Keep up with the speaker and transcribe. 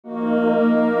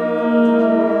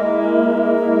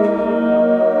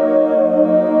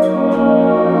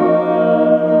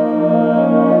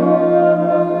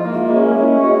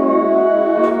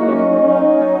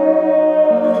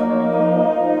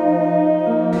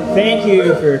Thank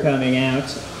you for coming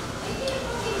out.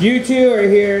 You two are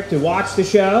here to watch the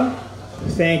show.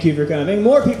 Thank you for coming.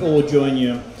 More people will join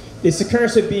you. It's the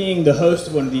curse of being the host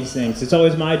of one of these things. It's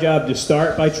always my job to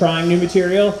start by trying new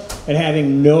material and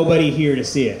having nobody here to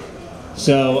see it.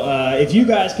 So if you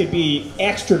guys could be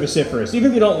extra vociferous,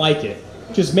 even if you don't like it,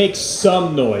 just make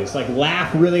some noise, like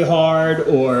laugh really hard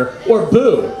or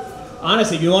boo.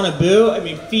 Honestly, if you want to boo, I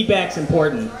mean, feedback's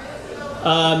important.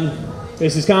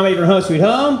 This is Comedy from Home Sweet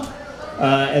Home.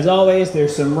 As always,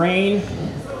 there's some rain.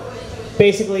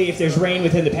 Basically, if there's rain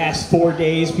within the past 4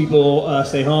 days, people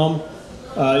stay home.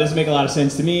 It doesn't make a lot of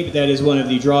sense to me, but that is one of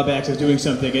the drawbacks of doing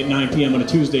something at 9 p.m. on a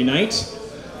Tuesday night.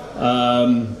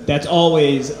 That's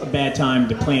always a bad time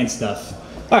to plan stuff.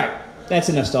 All right, that's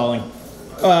enough stalling.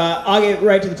 I'll get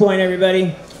right to the point,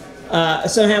 everybody.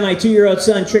 Somehow my 2-year-old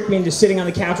son tricked me into sitting on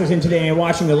the couch with him today and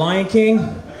watching The Lion King.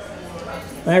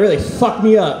 And that really fucked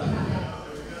me up.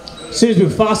 As soon as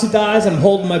Mufasa dies, I'm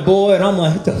holding my boy, and I'm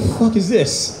like, what the fuck is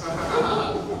this?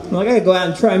 I'm like, I gotta go out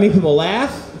and try and make people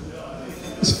laugh.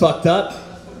 It's fucked up.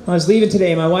 I was leaving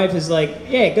today, and my wife is like,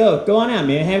 yeah, go on out,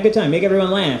 man. Have a good time. Make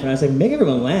everyone laugh. And I was like, make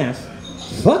everyone laugh?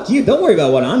 Fuck you. Don't worry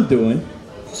about what I'm doing.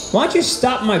 Why don't you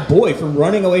stop my boy from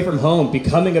running away from home,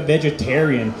 becoming a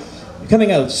vegetarian,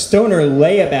 becoming a stoner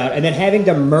layabout, and then having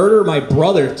to murder my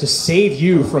brother to save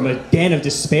you from a den of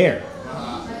despair?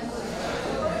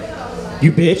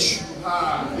 You bitch.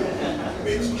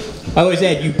 I always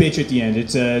add you bitch at the end.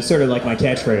 It's sort of like my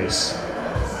catchphrase.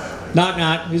 Knock,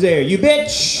 knock. Who's there? You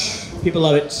bitch. People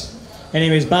love it.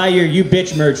 Anyways, buy your you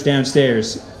bitch merch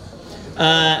downstairs.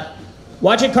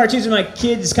 Watching cartoons with my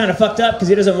kid is kind of fucked up because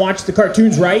he doesn't watch the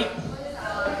cartoons right.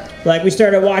 Like, we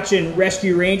started watching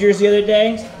Rescue Rangers the other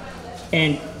day,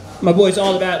 and my boy's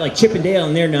all about like Chip and Dale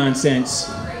and their nonsense.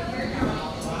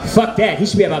 Fuck that. He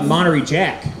should be about Monterey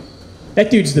Jack.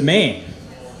 That dude's the man.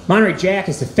 Monterey Jack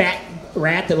is the fat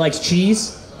rat that likes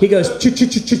cheese. He goes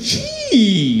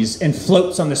cheese and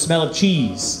floats on the smell of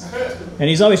cheese. And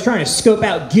he's always trying to scope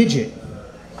out Gidget.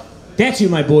 That's who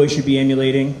my boy should be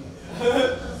emulating.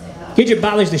 Gidget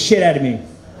bothers the shit out of me.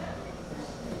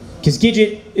 Because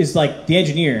Gidget is like the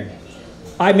engineer.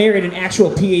 I married an actual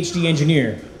PhD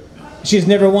engineer. She has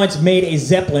never once made a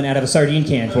Zeppelin out of a sardine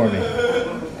can for me.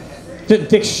 Doesn't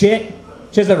fix shit.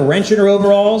 She doesn't have a wrench in her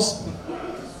overalls.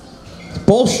 It's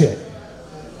bullshit.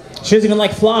 She doesn't even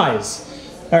like flies.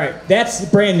 All right, that's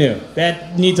brand new.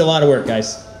 That needs a lot of work,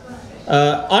 guys.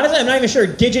 Honestly, I'm not even sure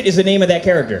Gidget is the name of that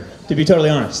character, to be totally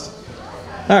honest.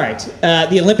 All right,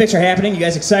 the Olympics are happening. You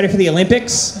guys excited for the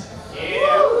Olympics?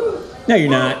 Yeah. No, you're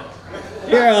not.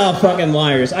 You're all fucking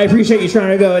liars. I appreciate you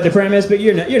trying to go at the premise, but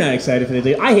you're not excited for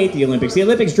the. I hate the Olympics. The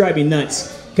Olympics drive me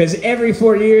nuts because every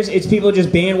 4 years, it's people just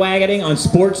bandwagoning on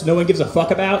sports no one gives a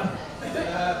fuck about.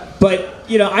 But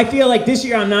you know, I feel like this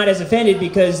year I'm not as offended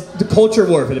because the culture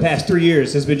war for the past 3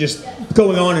 years has been just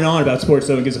going on and on about sports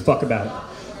no one gives a fuck about.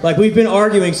 Like, we've been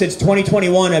arguing since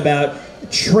 2021 about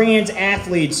trans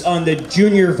athletes on the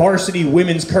junior varsity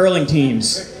women's curling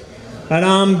teams. And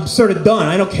I'm sort of done.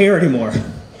 I don't care anymore.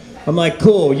 I'm like,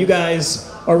 cool, you guys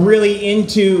are really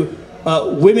into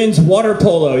women's water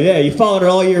polo. Yeah, you followed it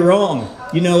all year long.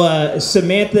 You know,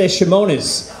 Samantha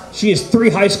Shimonis. She has 3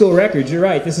 high school records. You're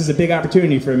right. This is a big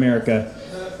opportunity for America.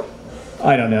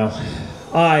 I don't know.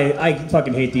 I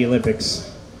fucking hate the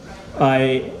Olympics.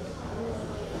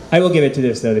 I will give it to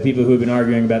this, though, the people who have been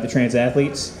arguing about the trans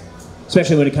athletes,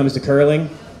 especially when it comes to curling.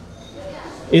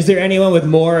 Is there anyone with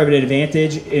more of an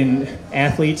advantage in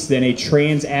athletes than a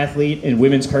trans athlete in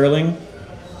women's curling?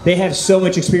 They have so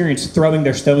much experience throwing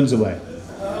their stones away.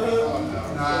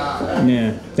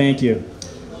 Yeah, thank you.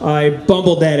 I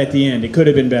bumbled that at the end. It could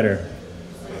have been better.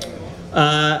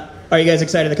 Are you guys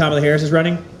excited that Kamala Harris is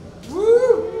running?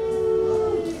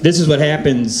 This is what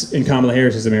happens in Kamala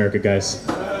Harris's America, guys.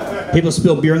 People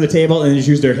spill beer on the table and just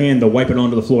use their hand to wipe it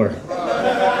onto the floor.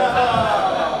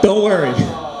 Don't worry.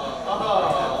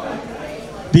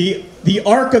 The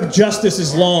arc of justice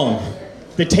is long.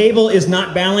 The table is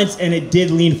not balanced, and it did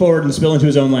lean forward and spill into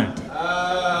his own lap.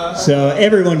 So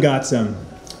everyone got some.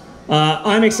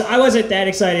 I wasn't that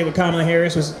excited when Kamala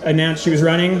Harris was announced she was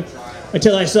running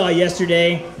until I saw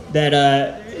yesterday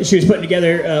that she was putting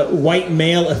together white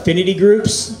male affinity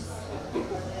groups.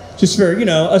 Just for, you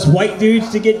know, us white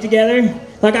dudes to get together.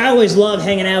 Like, I always love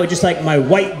hanging out with just like my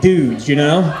white dudes, you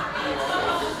know?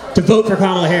 To vote for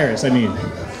Kamala Harris, I mean.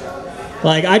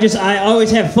 Like, I always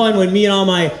have fun when me and all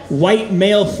my white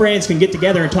male friends can get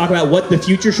together and talk about what the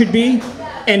future should be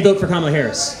and vote for Kamala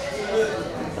Harris.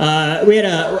 I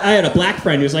had a black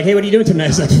friend who was like, hey, what are you doing tonight? I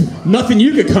was like, nothing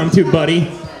you could come to, buddy.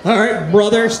 All right,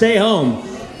 brother, stay home.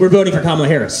 We're voting for Kamala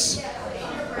Harris.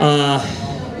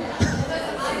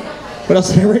 What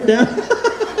else did I write down?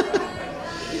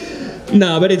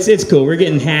 No, but it's cool. We're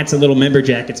getting hats and little member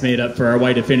jackets made up for our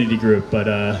white affinity group, but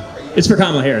it's for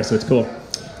Kamala Harris, so it's cool.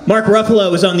 Mark Ruffalo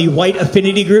was on the white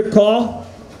affinity group call.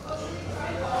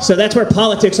 So that's where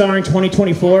politics are in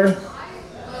 2024.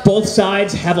 Both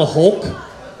sides have a Hulk.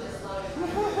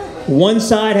 One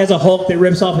side has a Hulk that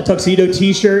rips off a tuxedo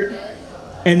t-shirt,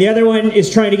 and the other one is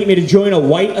trying to get me to join a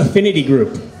white affinity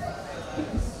group.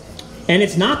 And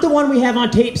it's not the one we have on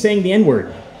tape saying the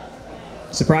N-word.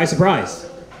 Surprise, surprise.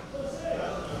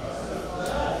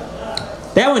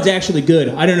 That one's actually good.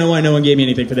 I don't know why no one gave me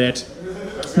anything for that.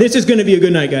 This is going to be a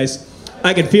good night, guys.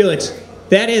 I can feel it.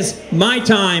 That is my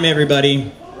time,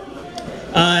 everybody.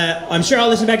 I'm sure I'll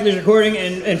listen back to this recording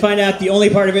and find out the only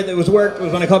part of it that was worked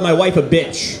was when I called my wife a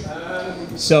bitch.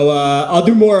 So I'll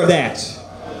do more of that.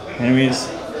 Anyways,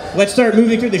 let's start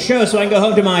moving through the show so I can go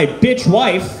home to my bitch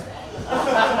wife.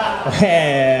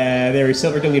 There we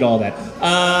silver delete all that.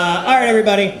 All right,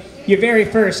 everybody. Your very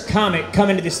first comic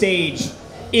coming to the stage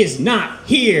is not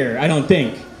here, I don't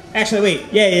think. Actually, wait.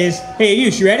 Yeah, it is. Hey,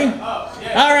 Aayush, you ready? Oh,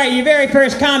 yeah. All right, your very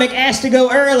first comic asked to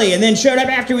go early and then showed up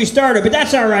after we started, but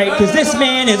that's all right, because this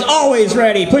man is always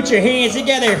ready. Put your hands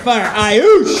together for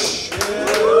Aayush.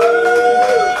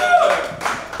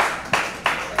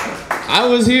 I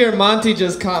was here. Monty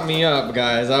just caught me up,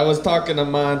 guys. I was talking to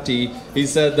Monty. He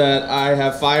said that I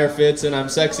have fire fits and I'm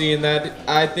sexy and that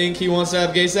I think he wants to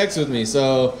have gay sex with me.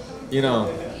 So, you know,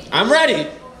 I'm ready.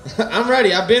 I'm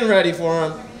ready. I've been ready for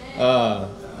him.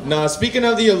 Now, speaking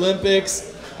of the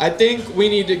Olympics, I think we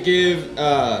need to give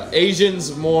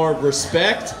Asians more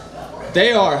respect.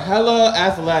 They are hella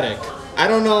athletic. I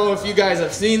don't know if you guys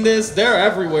have seen this. They're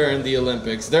everywhere in the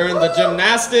Olympics. They're in the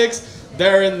gymnastics.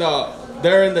 They're in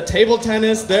the table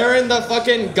tennis. They're in the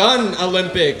fucking gun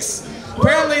Olympics.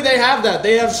 Apparently they have that.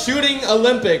 They have shooting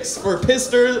Olympics for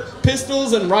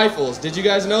pistols and rifles. Did you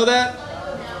guys know that?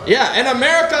 Yeah, and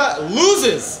America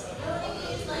loses.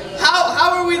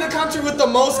 How are we the country with the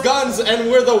most guns and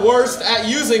we're the worst at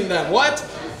using them? What?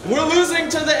 We're losing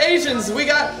to the Asians. We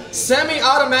got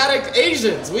semi-automatic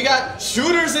Asians. We got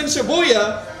shooters in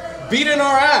Shibuya beating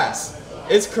our ass.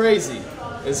 It's crazy.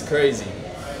 It's crazy.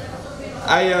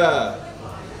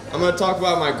 I'm gonna talk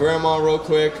about my grandma real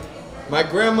quick. My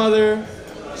grandmother,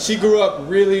 she grew up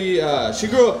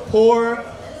poor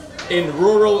in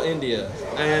rural India,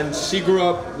 and she grew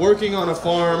up working on a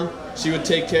farm. She would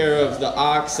take care of the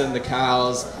ox and the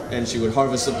cows, and she would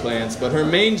harvest the plants. But her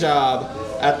main job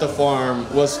at the farm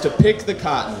was to pick the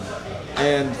cotton.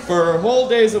 And for her whole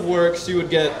days of work, she would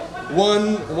get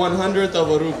 1/100th of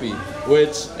a rupee,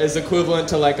 which is equivalent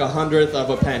to like 100th of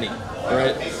a penny,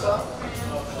 right?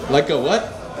 Like a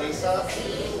what?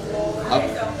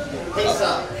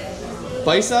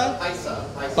 Paisa?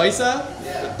 Paisa?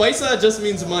 Paisa just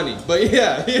means money, but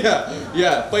yeah,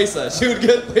 paisa. She would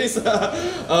get paisa.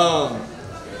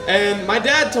 And my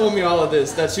dad told me all of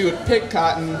this, that she would pick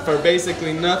cotton for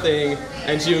basically nothing,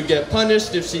 and she would get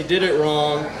punished if she did it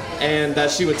wrong, and that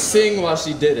she would sing while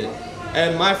she did it.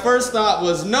 And my first thought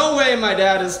was, no way my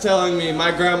dad is telling me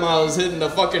my grandma was hitting the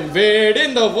fucking bed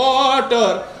in the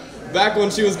water back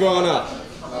when she was growing up.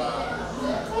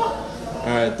 All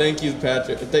right, thank you,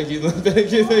 Patrick. Thank you,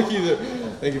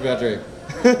 Patrick.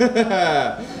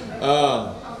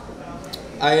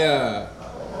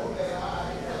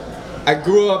 I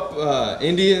grew up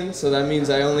Indian, so that means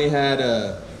I only had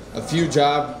a few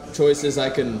job choices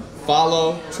I can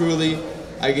follow, truly.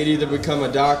 I could either become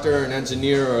a doctor, an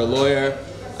engineer, or a lawyer.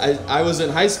 I was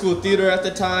in high school theater at the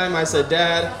time. I said,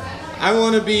 Dad, I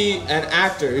want to be an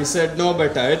actor. He said, no,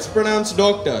 beta, it's pronounced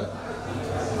doctor.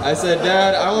 I said,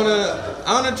 Dad, I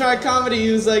want to try comedy.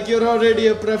 He was like, you're already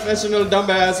a professional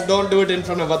dumbass. Don't do it in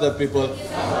front of other people.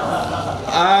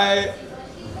 I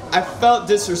felt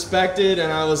disrespected,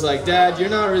 and I was like, Dad, you're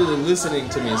not really listening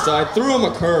to me. So I threw him a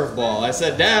curveball. I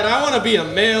said, Dad, I want to be a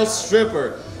male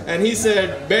stripper. And he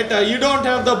said, Beta, you don't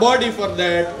have the body for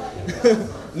that.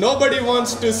 Nobody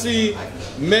wants to see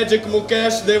Magic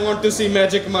Mukesh, they want to see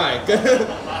Magic Mike.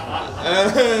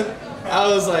 And I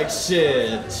was like,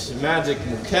 shit, Magic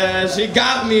Mukesh, he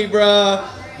got me, bruh.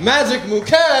 Magic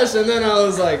Mukesh, and then I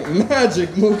was like, Magic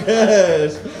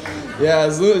Mukesh. Yeah,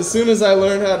 as soon as I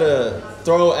learned how to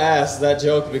throw ass, that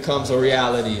joke becomes a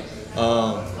reality.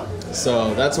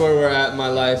 So that's where we're at in my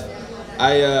life.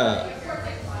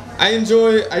 I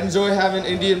enjoy having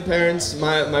Indian parents.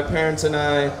 My parents and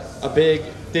I, a big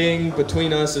thing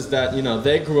between us is that, you know,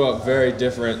 they grew up very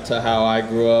different to how I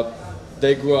grew up.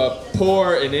 They grew up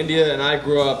poor in India, and I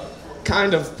grew up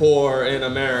kind of poor in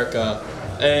America.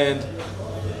 And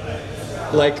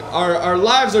like our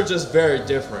lives are just very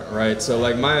different, right? So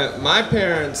like my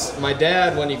parents, my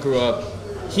dad when he grew up,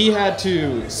 he had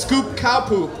to scoop cow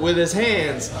poop with his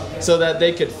hands so that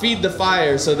they could feed the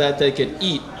fire so that they could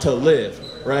eat to live,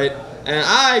 right? And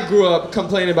I grew up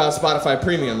complaining about Spotify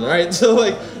Premium, right? So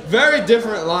like very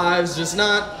different lives, just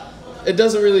not, it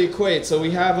doesn't really equate. So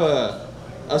we have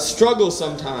a struggle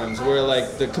sometimes where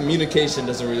like the communication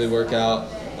doesn't really work out.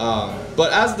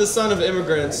 But as the son of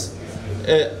immigrants,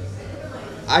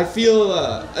 I feel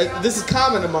this is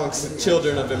common amongst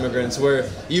children of immigrants where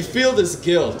you feel this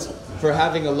guilt for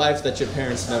having a life that your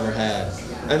parents never had.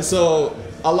 And so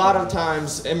a lot of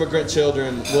times immigrant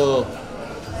children will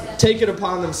take it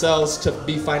upon themselves to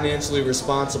be financially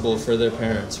responsible for their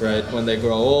parents, right? When they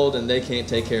grow old and they can't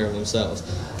take care of themselves.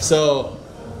 So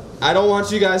I don't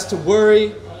want you guys to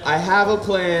worry. I have a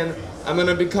plan. I'm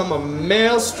gonna become a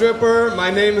male stripper.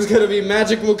 My name is gonna be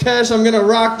Magic Mukesh. I'm gonna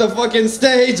rock the fucking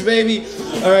stage, baby.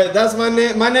 All right, that's my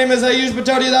name. My name is Aayush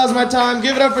Patodiya. That was my time.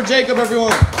 Give it up for Jacob,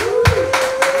 everyone.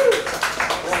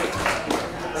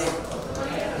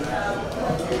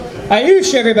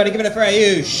 Aayush, everybody, give it up for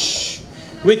Aayush.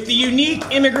 With the unique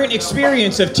immigrant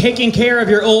experience of taking care of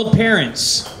your old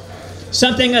parents.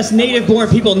 Something us native-born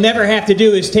people never have to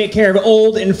do is take care of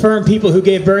old, infirm people who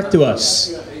gave birth to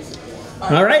us.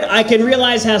 All right, I can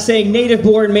realize how saying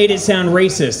native-born made it sound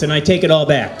racist, and I take it all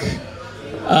back.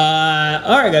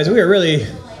 All right, guys, we're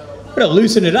gonna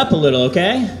loosen it up a little,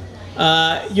 okay?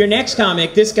 Your next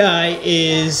comic, this guy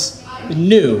is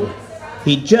new.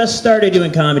 He just started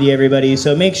doing comedy, everybody,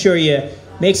 so make sure you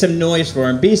make some noise for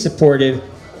him. Be supportive.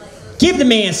 Give the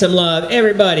man some love,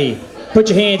 everybody. Put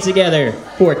your hands together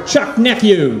for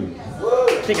Chucknephew.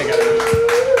 I think I got it.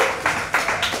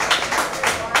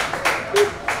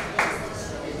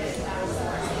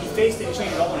 He faced it and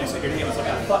changed it all when I said your name. I was like,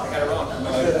 oh, fuck, I got it wrong.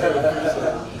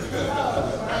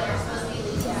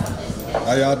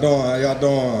 How y'all doing? How y'all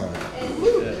doing?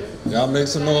 Y'all make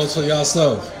some noise for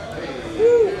yourself.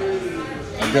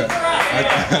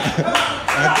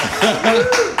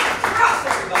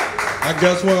 I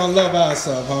guess we don't love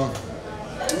ourselves, huh?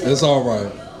 It's all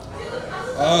right.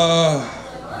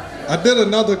 I did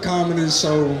another comedy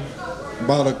show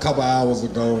about a couple hours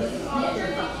ago.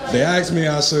 They asked me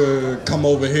I should come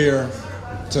over here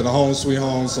to the Home Sweet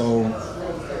Home, so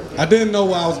I didn't know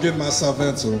what I was getting myself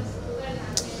into.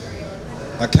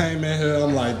 I came in here,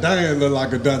 I'm like, dang, it look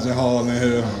like a dungeon hall in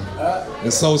here.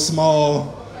 It's so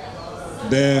small.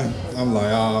 Then I'm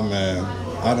like, oh man,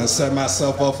 I done set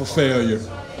myself up for failure.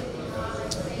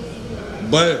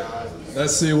 But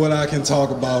let's see what I can talk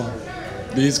about.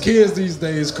 These kids these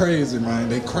days crazy, man.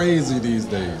 They crazy these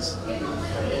days.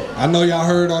 I know y'all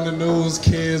heard on the news,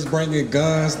 kids bringing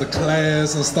guns to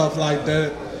class and stuff like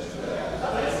that.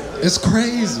 It's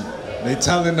crazy. They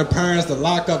telling the parents to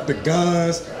lock up the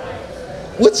guns,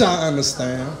 which I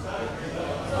understand.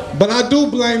 But I do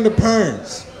blame the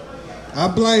parents. I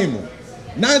blame them.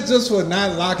 Not just for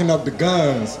not locking up the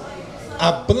guns.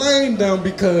 I blame them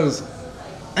because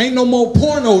ain't no more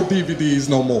porno DVDs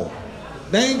no more.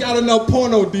 They ain't got enough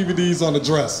porno DVDs on the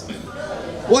dresser.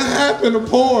 What happened to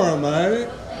porn, man?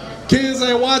 Kids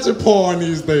ain't watching porn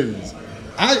these days.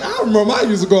 I remember I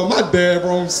used to go in my dad's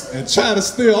room and try to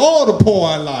steal all the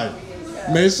porn, like,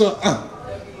 make sure, come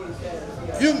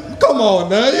on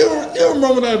now, you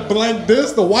remember that blank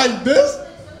disc, the white disc?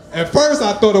 At first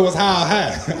I thought it was How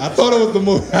High. I thought it was the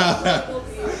movie How High.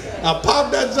 I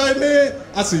popped that joint in,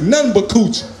 I see nothing but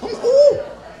coochie.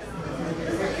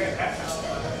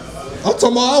 I'm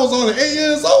talking about I was only 8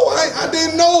 years old. I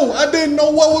didn't know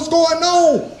what was going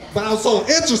on. But I was so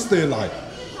interested, like,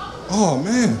 oh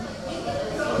man,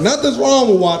 nothing's wrong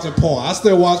with watching porn. I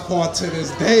still watch porn to this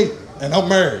day, and I'm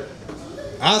married.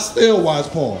 I still watch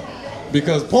porn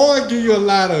because porn give you a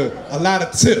lot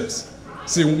of tips.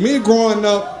 See, with me growing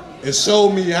up, it showed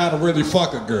me how to really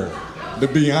fuck a girl. To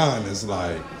be honest,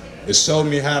 like, it showed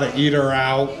me how to eat her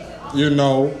out. You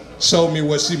know, showed me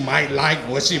what she might like,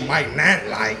 what she might not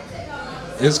like.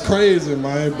 It's crazy,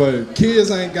 man, but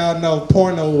kids ain't got enough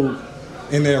porno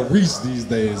in their reach these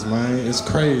days, man. It's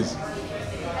crazy.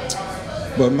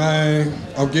 But man,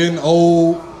 I'm getting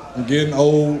old.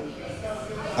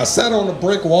 I sat on a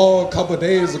brick wall a couple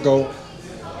days ago,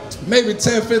 maybe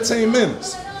 10, 15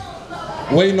 minutes,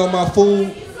 waiting on my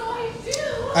food.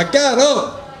 I got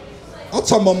up. I'm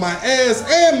talking about my ass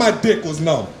and my dick was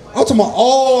numb. I'm talking about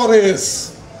all this.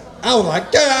 I was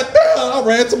like, God damn. I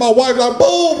ran to my wife like,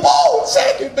 boom, boom,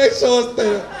 check it. Make sure it's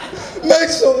there. Make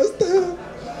sure it's there.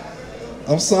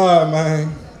 I'm sorry,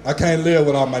 man. I can't live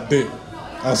without my dick.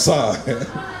 I'm sorry.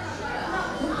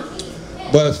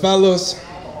 But fellas,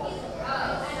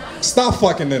 stop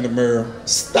fucking in the mirror.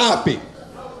 Stop it.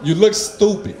 You look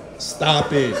stupid.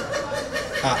 Stop it.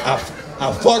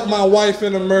 I fucked my wife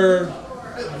in the mirror.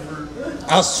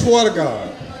 I swear to God.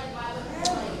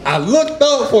 I looked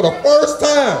up for the first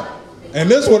time, and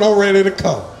this one I'm ready to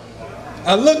come.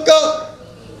 I looked up,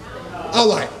 I was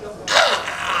like,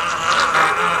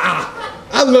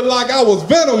 I looked like I was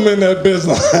Venom in that bitch.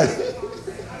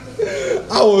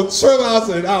 I was tripping. I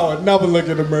said, I would never look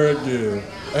in the mirror again.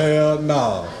 Hell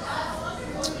no.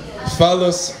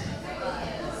 Fellas,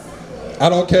 I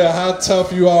don't care how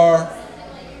tough you are,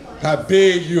 how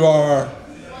big you are,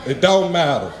 it don't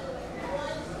matter.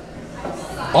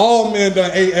 All men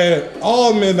done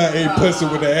ate pussy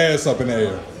with their ass up in the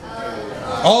air.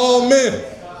 All men.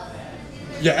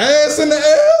 Your ass in the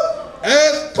air?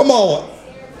 Ass? Come on.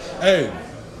 Hey,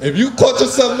 if you caught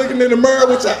yourself looking in the mirror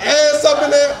with your ass up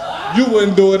in there, you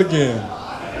wouldn't do it again.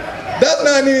 That's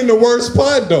not even the worst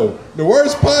part though. The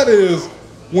worst part is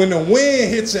when the wind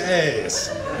hits your ass.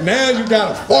 Now you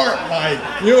got a fart like,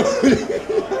 you know.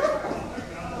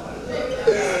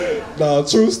 No,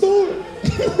 true story.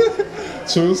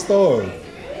 True story.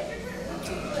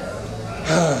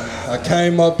 I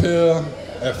came up here.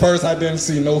 At first I didn't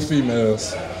see no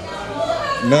females.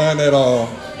 None at all.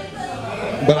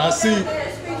 But I see,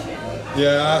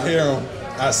 yeah, I hear them.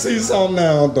 I see some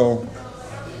now though.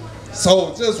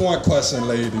 So just one question,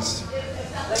 ladies.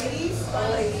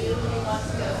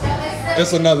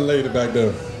 It's another lady back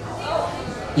there.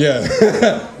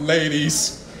 Yeah,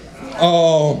 ladies.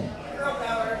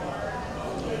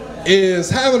 Is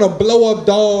having a blow-up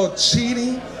doll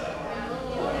cheating?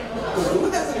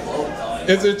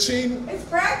 Is it cheating? It's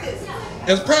practice.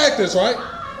 It's practice, right?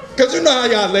 Because you know how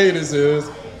y'all ladies is.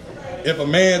 If a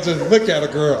man just look at a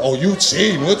girl, oh, you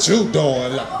cheating, what you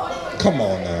doing? Like, come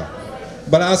on now.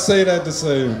 But I say that to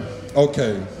say,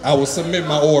 okay, I will submit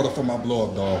my order for my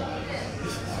blow-up doll.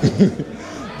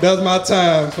 That's my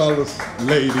time, fellas,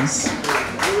 ladies.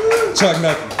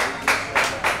 Chucknephew.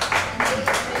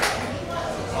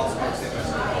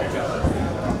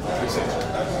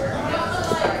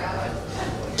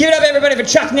 Give it up, everybody, for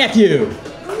Chucknephew.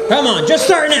 Come on, just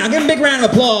starting out. Give him a big round of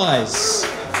applause.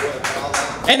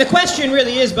 And the question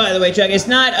really is, by the way, Chuck, it's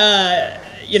not,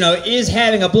 is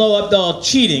having a blow-up doll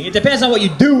cheating? It depends on what you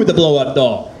do with the blow-up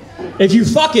doll. If you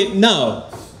fuck it, no.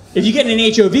 If you get in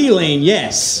an HOV lane,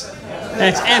 yes.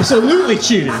 That's absolutely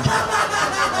cheating.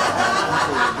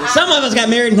 Some of us got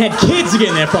married and had kids to get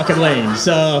in that fucking lane,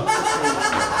 so. All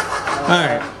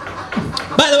right.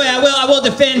 By the way, I will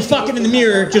defend fucking in the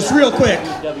mirror just real quick.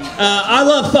 I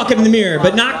love fucking in the mirror,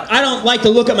 but I don't like to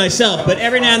look at myself, but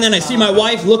every now and then I see my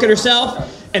wife look at herself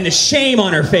and the shame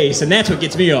on her face, and that's what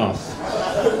gets me off.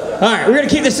 All right, we're gonna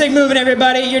keep this thing moving,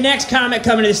 everybody. Your next comic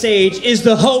coming to the stage is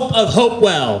the Hope of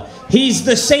Hopewell. He's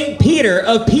the St. Peter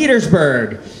of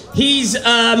Petersburg. He's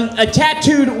a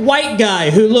tattooed white guy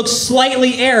who looks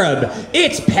slightly Arab.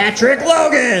 It's Patrick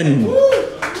Logan.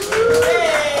 Hey!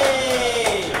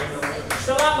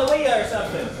 Salam Aliyah or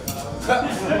something.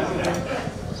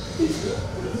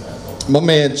 My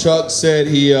man Chuck said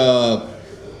he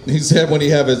said when he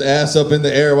have his ass up in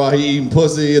the air while he eating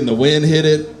pussy and the wind hit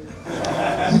it,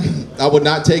 I would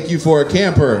not take you for a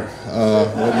camper.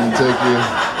 Wouldn't take you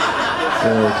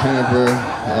for a camper.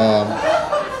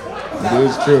 It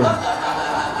is true.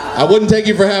 I wouldn't take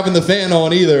you for having the fan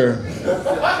on either,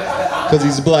 because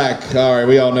he's black. All right,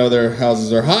 we all know their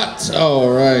houses are hot.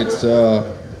 All right.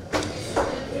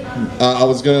 I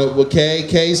was gonna. Well,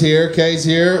 Kay's here. Kay's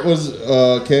here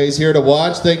to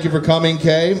watch. Thank you for coming,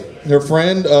 Kay. Her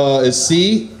friend is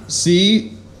C.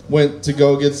 C went to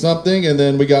go get something, and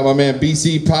then we got my man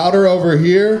BC Powder over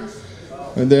here,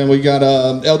 and then we got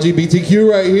LGBTQ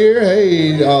right here.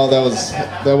 Hey, oh,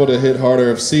 that would have hit harder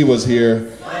if C was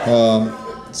here.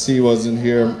 C wasn't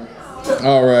here.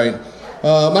 All right.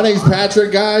 My name's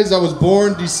Patrick, guys. I was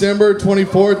born December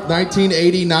 24th,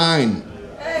 1989.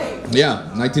 Yeah,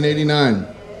 1989.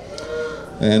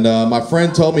 And my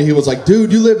friend told me, he was like,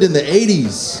 dude, you lived in the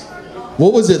 80s.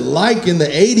 What was it like in the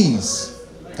 80s?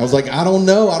 I was like, I don't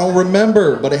know. I don't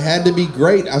remember, but it had to be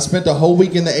great. I spent a whole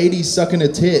week in the 80s sucking a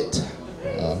tit.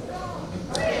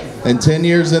 And 10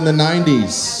 years in the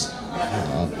 90s.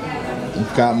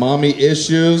 I've got mommy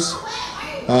issues.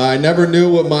 I never knew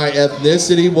what my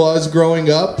ethnicity was growing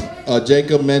up.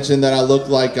 Jacob mentioned that I looked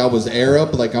like I was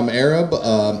Arab, like I'm Arab.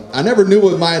 I never knew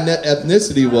what my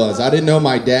ethnicity was. I didn't know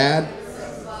my dad.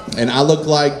 And I look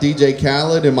like DJ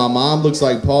Khaled, and my mom looks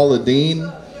like Paula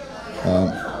Deen.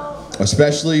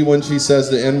 Especially when she says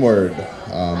the N-word.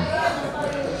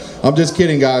 I'm just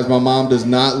kidding, guys. My mom does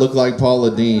not look like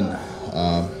Paula Deen.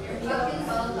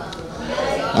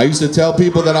 I used to tell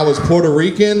people that I was Puerto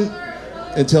Rican,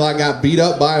 until I got beat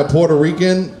up by a Puerto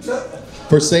Rican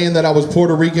for saying that I was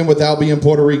Puerto Rican without being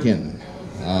Puerto Rican.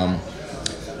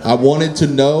 I wanted to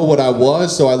know what I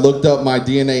was, so I looked up my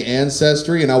DNA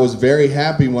ancestry, and I was very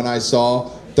happy when I saw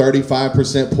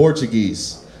 35%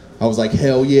 Portuguese. I was like,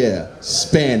 hell yeah,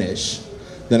 Spanish.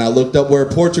 Then I looked up where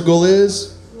Portugal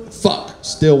is. Fuck,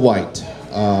 still white.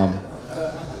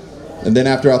 And then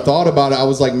after I thought about it, I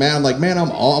was like, man, I'm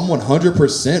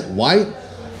 100% white.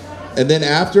 And then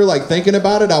after like thinking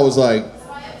about it, I was like,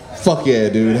 fuck yeah,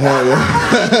 dude, hell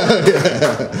yeah.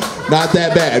 Yeah. Not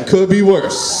that bad. Could be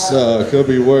worse. Could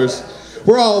be worse.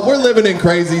 We're living in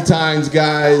crazy times,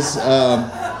 guys.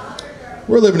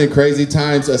 We're living in crazy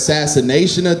times.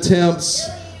 Assassination attempts,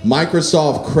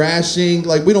 Microsoft crashing.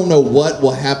 Like, we don't know what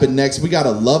will happen next. We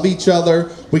gotta love each other.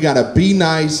 We gotta be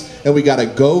nice, and we gotta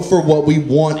go for what we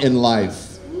want in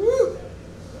life.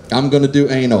 I'm gonna do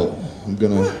anal.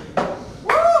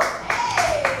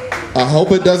 I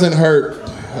hope it doesn't hurt.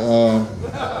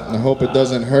 I hope it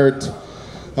doesn't hurt.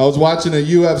 I was watching a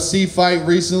UFC fight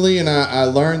recently, and I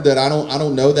learned that I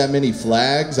don't know that many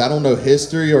flags. I don't know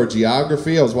history or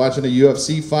geography. I was watching a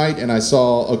UFC fight, and I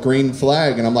saw a green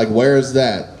flag, and I'm like, where is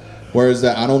that? Where is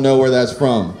that? I don't know where that's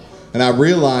from. And I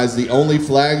realized the only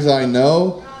flags I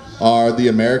know are the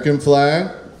American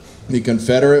flag, the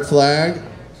Confederate flag,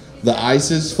 the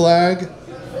ISIS flag,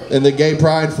 and the gay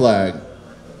pride flag.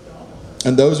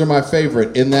 And those are my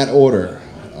favorite in that order.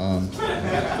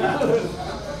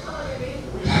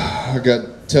 I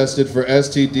got tested for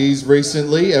STDs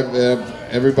recently.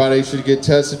 Everybody should get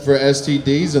tested for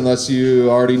STDs unless you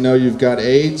already know you've got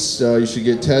AIDS. You should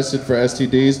get tested for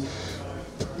STDs.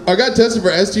 I got tested for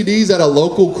STDs at a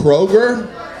local Kroger.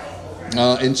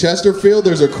 In Chesterfield,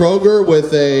 there's a Kroger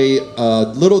with a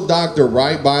little doctor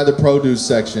right by the produce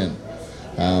section.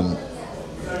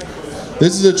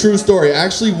 This is a true story. I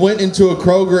actually went into a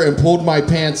Kroger and pulled my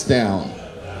pants down.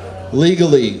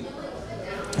 Legally.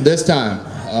 This time.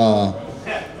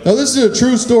 Now this is a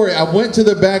true story. I went to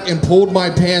the back and pulled my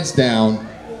pants down,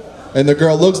 and the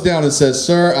girl looks down and says,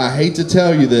 "Sir, I hate to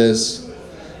tell you this,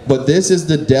 but this is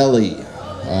the deli.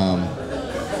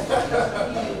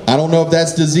 I don't know if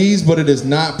that's disease, but it is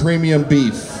not premium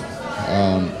beef."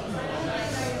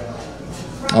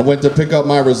 I went to pick up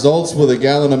my results with a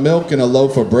gallon of milk and a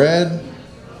loaf of bread.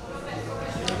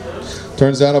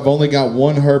 Turns out I've only got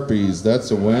one herpes. That's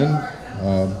a win.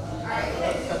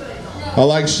 I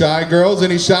like shy girls.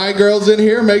 Any shy girls in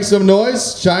here? Make some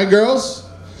noise. Shy girls?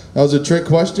 That was a trick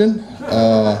question.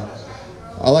 I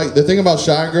like the thing about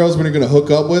shy girls when you're going to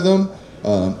hook up with them.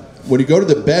 When you go to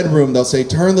the bedroom, they'll say,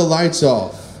 "Turn the lights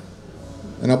off."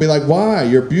 And I'll be like, "Why?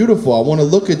 You're beautiful. I want to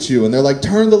look at you." And they're like,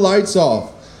 "Turn the lights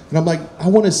off." And I'm like, "I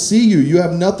want to see you. You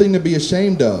have nothing to be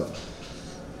ashamed of."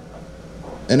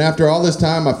 And after all this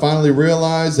time, I finally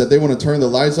realized that they want to turn the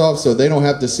lights off so they don't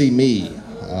have to see me.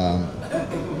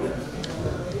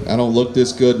 I don't look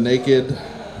this good naked.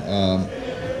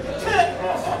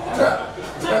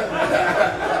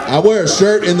 I wear a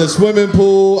shirt in the swimming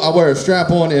pool. I wear a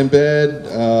strap-on in bed.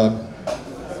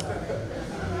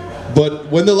 But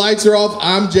when the lights are off,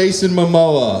 I'm Jason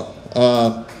Momoa.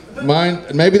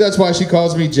 Maybe that's why she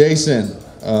calls me Jason.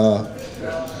 All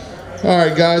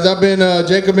right, guys. I've been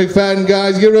Jacob McFadden,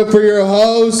 guys. Give it up for your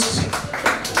host,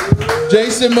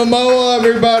 Jason Momoa,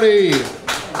 everybody.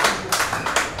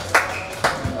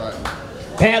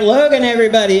 Pat Logan,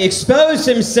 everybody, exposed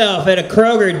himself at a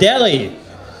Kroger deli.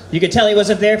 You could tell he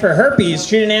wasn't there for herpes.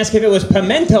 She didn't ask if it was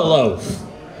pimento loaf.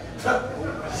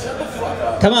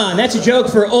 Come on, that's a joke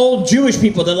for old Jewish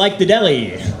people that like the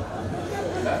deli.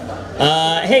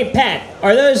 Hey, Pat,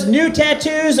 are those new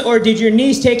tattoos or did your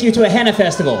niece take you to a henna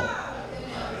festival?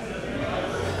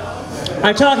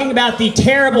 I'm talking about the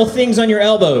terrible things on your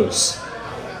elbows.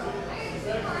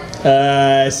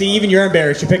 See, even you're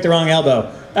embarrassed. You picked the wrong elbow.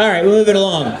 All right, we'll move it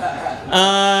along.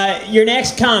 Your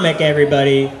next comic,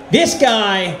 everybody. This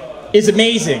guy is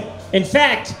amazing. In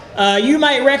fact, you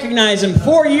might recognize him.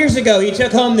 4 years ago, he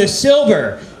took home the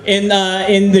silver in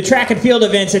the track and field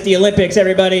events at the Olympics,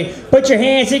 everybody. Put your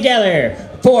hands together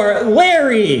for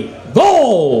Larry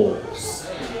Volz.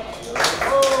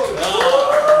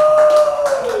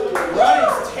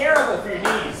 Running's terrible for your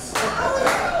knees.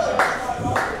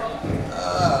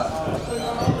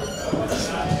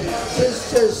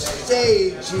 The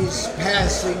stage he's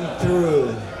passing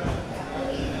through.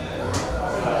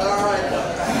 All right.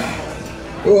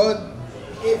 Well,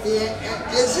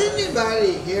 has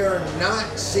anybody here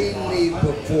not seen me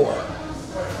before?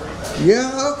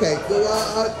 Yeah, okay.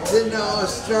 Well, then I'll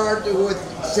start with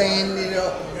saying,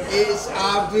 it's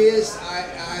obvious I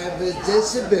have a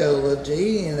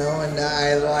disability, and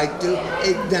I like to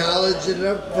acknowledge it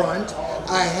up front.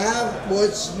 I have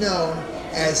what's known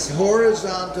as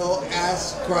horizontal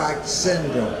ass crack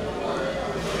syndrome.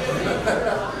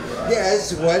 Yeah,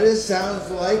 it's what it sounds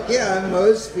like. Yeah,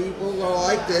 most people are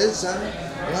like this. I'm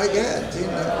like that, you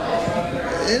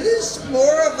know. And it's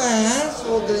more of a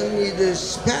hassle than you'd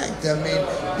expect. I mean,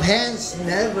 pants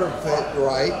never fit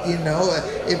right, you know.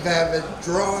 If I have a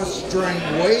drawstring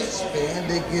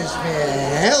waistband, it gives me a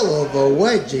hell of a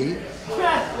wedgie.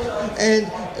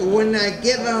 And when I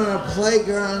get on a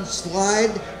playground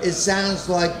slide, it sounds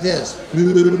like this.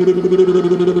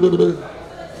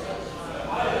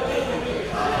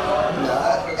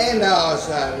 And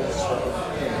outside of the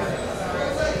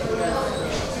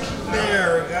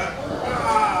there we go.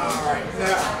 All right,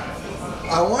 now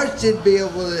I want you to be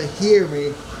able to hear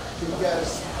me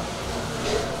because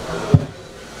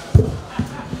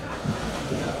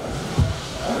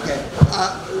okay.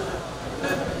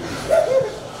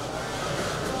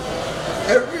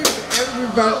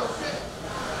 Everybody.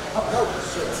 Oh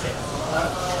shit.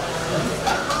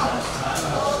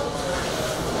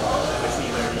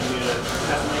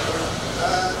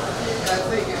 I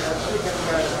think I'm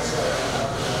going to say.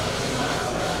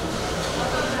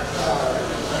 All right.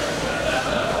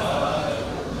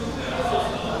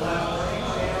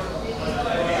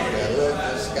 Okay, let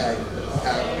this guy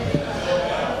out.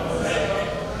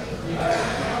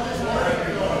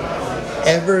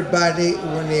 Everybody,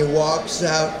 when he walks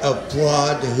out,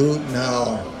 applaud, hoot, and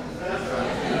holler.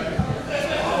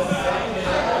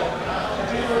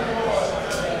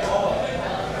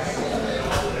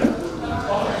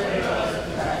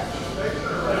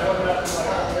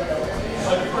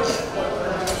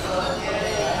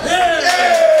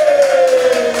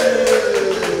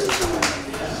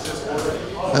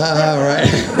 All right.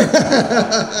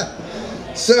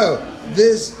 So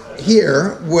this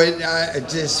here, what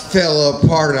just fell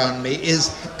apart on me,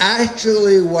 is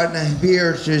actually what I'm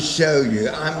here to show you.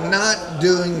 I'm not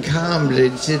doing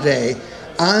comedy today.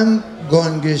 I'm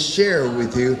going to share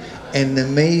with you an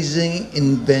amazing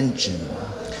invention.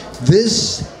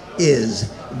 This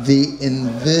is the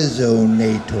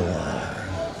Invisonator.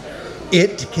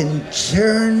 It can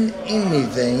turn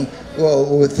anything, well,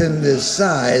 within this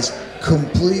size,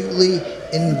 completely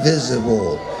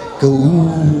invisible. Go.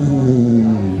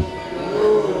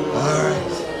 All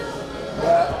right.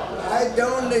 I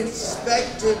don't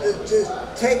expect you to just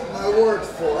take my word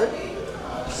for it.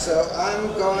 So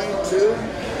I'm going to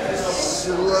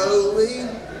slowly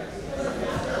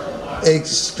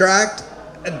extract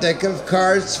a deck of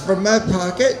cards from my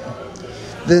pocket.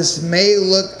 This may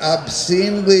look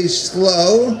obscenely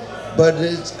slow, but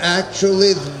it's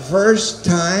actually the first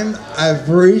time I've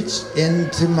reached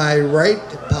into my right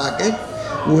pocket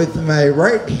with my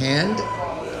right hand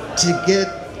to get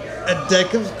a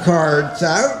deck of cards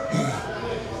out,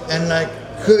 and I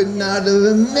could not have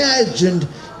imagined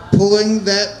pulling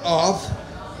that off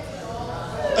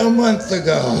a month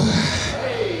ago.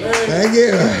 Thank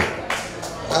you.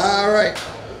 All right,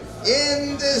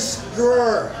 in this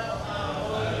drawer,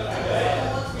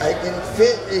 I can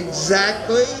fit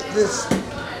exactly this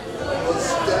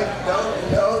deck.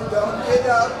 Don't get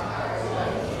up.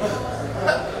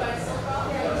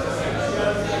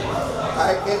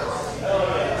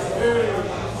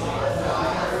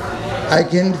 I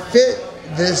can fit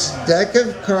this deck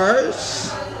of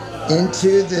cards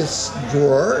into this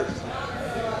drawer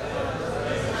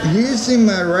using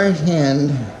my right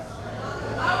hand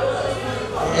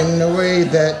in a way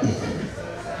that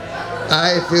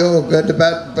I feel good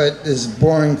about, but is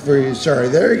boring for you. Sorry.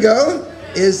 There you go.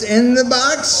 Is in the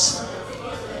box,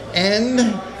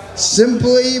 and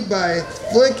simply by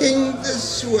flicking the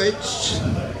switch,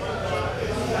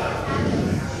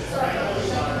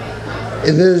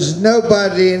 there's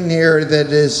nobody in here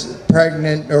that is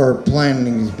pregnant or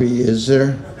planning to be, is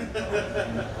there?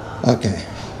 Okay.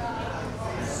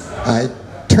 I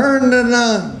turned it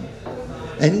on.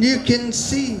 And you can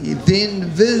see the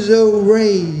Inviso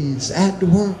rays at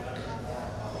work.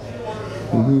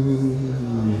 Ooh.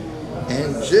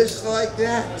 And just like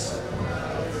that,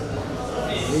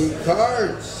 the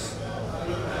cards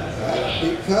have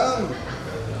become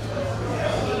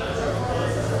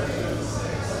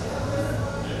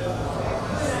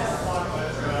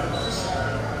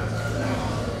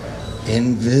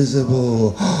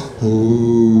invisible.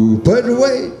 Ooh. But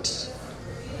wait,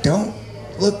 don't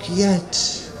look yet.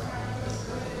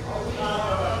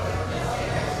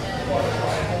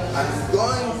 I'm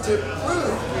going to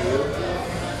prove to you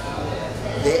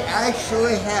they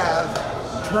actually have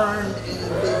turned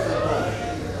invisible.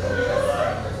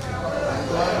 I'm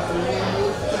going to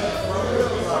remove them from the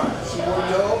box. We'll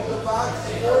hold the box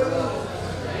for you.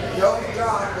 Don't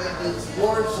drop it. It's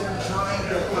worse than trying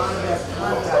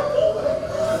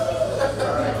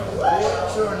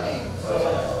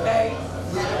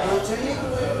your name?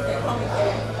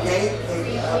 Gabe,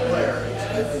 Blair. It's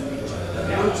good to meet you.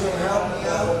 Would you help me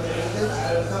out with this?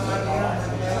 Come on here and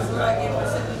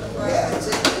yeah, it's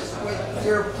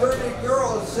you're a pretty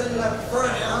girl sitting up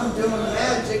front. I'm doing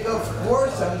magic. Of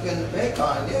course I'm going to pick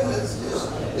on you.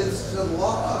 It's the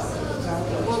law.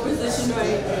 What position do I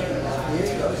have? Here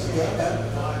you go. Stand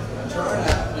up. Turn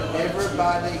up. And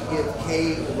everybody give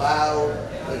Cale loud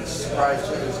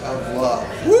expressions of love.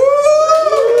 Woo!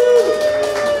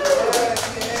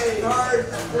 Cards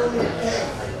from your deck.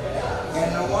 And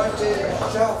I want you to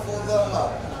shuffle them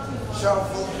up.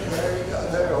 Shuffle. There you go.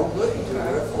 There. Oh, good.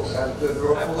 Beautiful. Got a good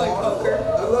roll. I play poker.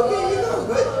 Oh, look at you go.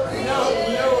 Good.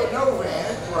 No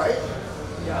hands, right?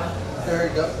 Yeah. There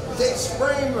you go. Take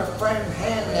spring my friend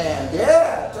hand.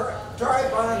 Yeah. Try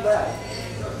behind that.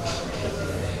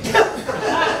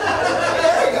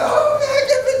 There you go.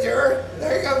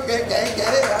 There you go. Get it.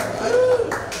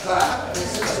 Clap.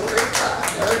 This is a great clap.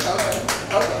 There you go.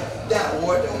 Okay. Now,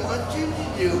 what I want you to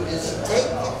do is take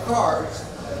the cards,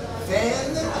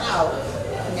 fan them out,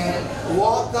 and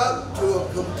walk up to a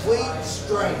complete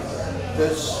stranger. The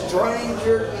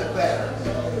stranger, the better.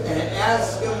 And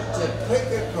ask them to pick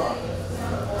a card.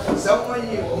 Someone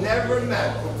you've never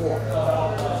met before.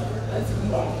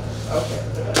 Okay.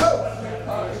 Go.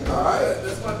 All right.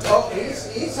 Oh,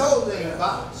 he's holding a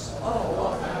box.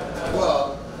 Oh,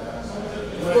 Well,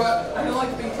 but I don't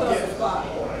like to be put on the spot.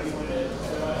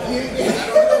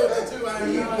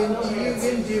 you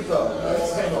can do both.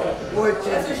 Which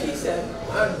That's what she said.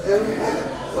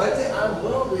 what's it? I'm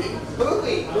Louie.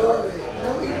 Louie.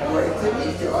 Great to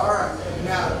meet you. All right.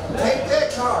 Now, take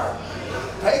that card.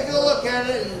 Take a look at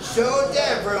it and show it to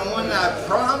everyone. I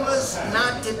promise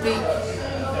not to be.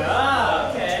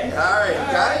 Ah, okay. All right,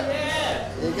 got it?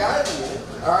 Yeah. You got it?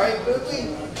 All right,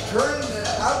 Louie, turn it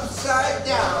upside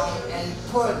down and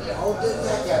hold the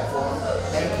deck up for him,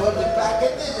 and put it back in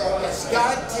the deck. It's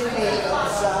got to be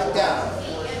upside down.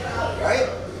 Right?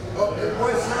 Oh, it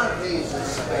was not these as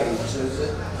spades, is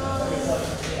it?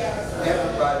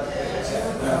 Everybody thinks that.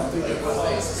 No. It was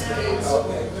ace of spades.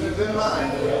 Okay, keep in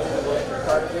mind,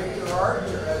 particular art,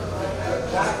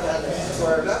 back on it,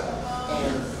 squared up,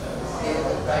 and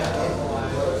it back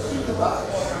into the box.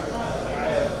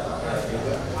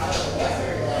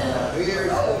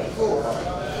 Here's the four.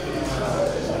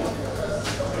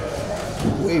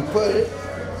 We put it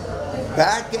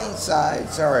back inside.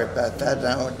 Sorry about that.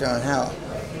 I don't know how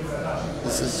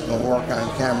this is going to work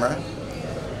on camera.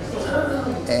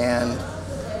 And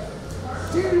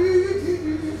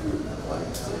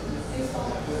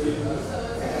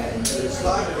just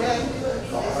like that,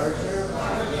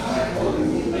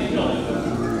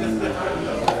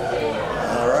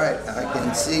 all right, I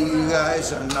can see you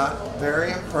guys are not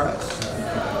very impressed.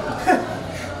 There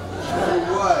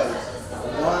was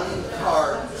one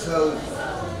card chosen,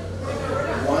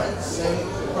 one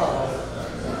single card.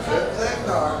 We took that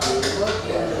card, we looked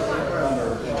at it, remember,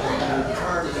 and we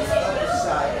turned it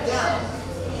upside down.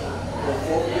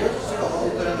 Before you're still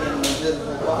holding an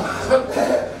invisible box.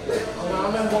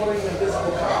 I'm holding an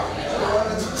invisible box.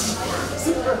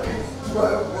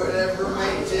 Whatever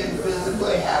makes you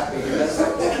invisibly happy. That's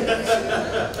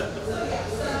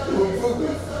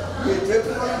you took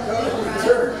one card, we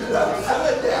turned it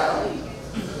upside down.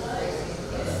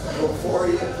 Before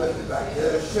you put it back,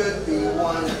 there should be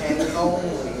one and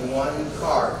only one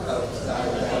card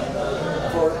upside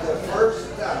down. For the first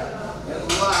time, in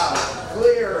loud,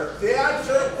 clear,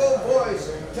 theatrical voice,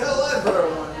 tell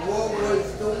everyone what was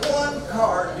the one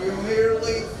card you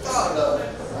merely thought of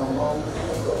a moment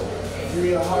ago.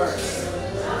 Three of Hearts.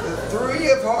 The Three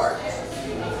of Hearts.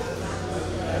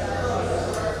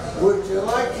 Would you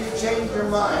like to change your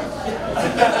mind?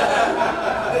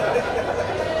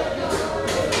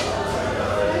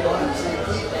 Once you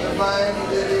keep the mind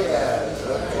that he has.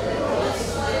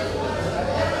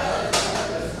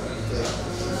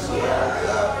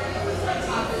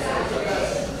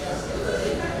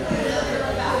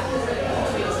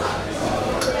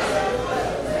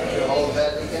 Hold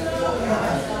that again.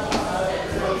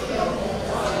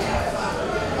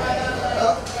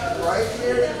 Up right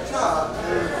here at the top,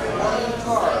 there's one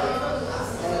card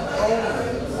and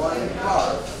only one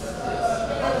card.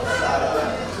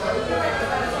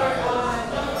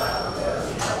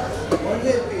 Wouldn't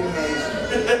it be amazing?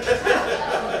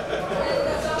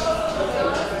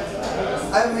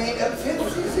 I mean, a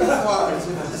 52 cards,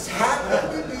 if this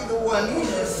happened to be the one you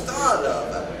just thought of,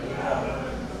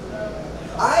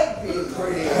 I'd be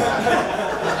pretty happy.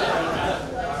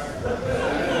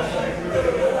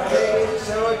 Okay,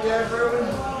 show it to everyone.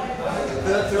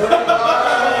 The Three of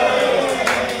Hearts.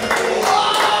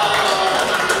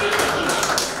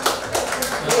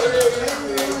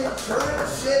 current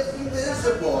shit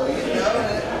invisible, you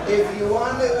know? If you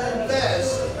want to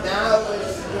invest, now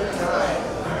is the time.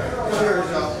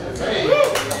 Cheers, all.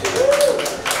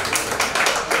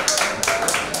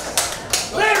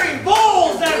 Larry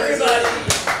Volz, everybody!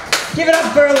 Give it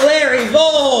up for Larry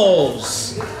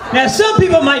Volz. Now, some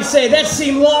people might say that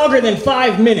seemed longer than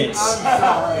 5 minutes.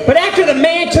 But after the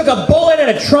man took a bullet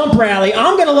at a Trump rally,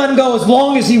 I'm going to let him go as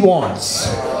long as he wants.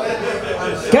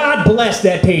 God bless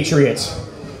that patriot.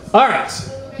 All right,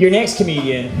 your next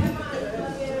comedian.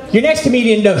 Your next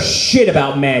comedian knows shit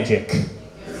about magic.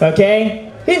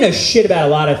 Okay? He knows shit about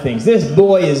a lot of things. This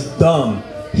boy is dumb.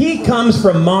 He comes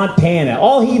from Montana.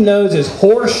 All he knows is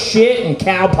horse shit and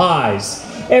cow pies.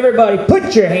 Everybody,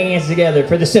 put your hands together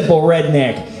for the simple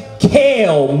redneck,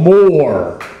 Cale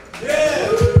Moore. Yeah.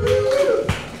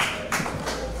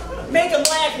 Make him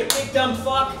laugh, you big dumb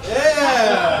fuck.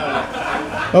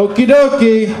 Yeah. Okie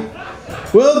dokie.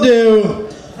 Will do.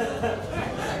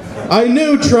 I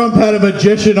knew Trump had a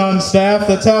magician on staff.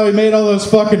 That's how he made all those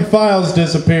fucking files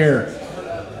disappear.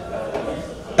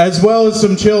 As well as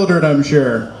some children, I'm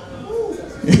sure.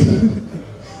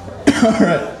 All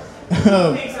right.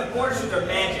 Makes the portions of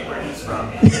magic where he's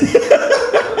from.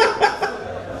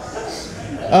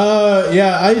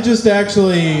 Yeah, I just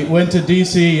actually went to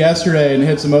DC yesterday and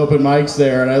hit some open mics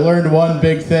there, and I learned one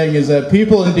big thing is that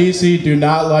people in DC do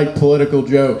not like political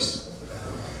jokes.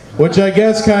 Which I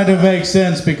guess kind of makes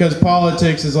sense because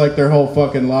politics is like their whole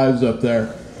fucking lives up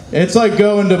there. It's like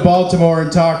going to Baltimore and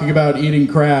talking about eating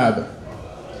crab.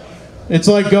 It's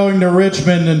like going to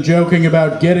Richmond and joking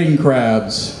about getting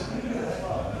crabs.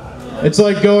 It's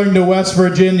like going to West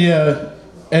Virginia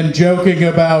and joking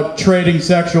about trading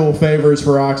sexual favors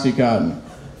for Oxycontin.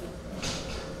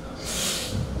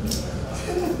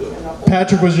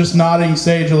 Patrick was just nodding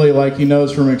sagely like he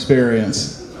knows from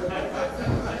experience.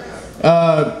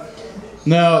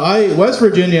 No, West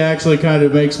Virginia actually kind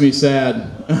of makes me sad.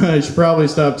 I should probably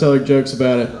stop telling jokes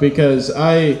about it because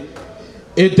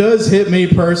it does hit me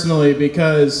personally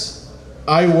because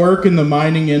I work in the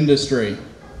mining industry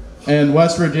and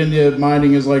West Virginia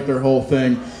mining is like their whole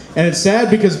thing. And it's sad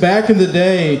because back in the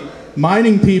day,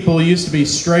 mining people used to be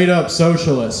straight up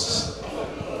socialists.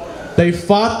 They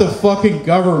fought the fucking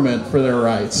government for their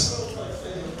rights.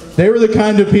 They were the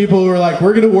kind of people who were like,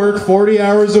 we're gonna work 40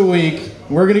 hours a week,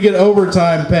 we're gonna get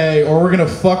overtime pay, or we're gonna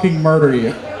fucking murder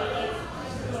you.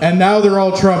 And now they're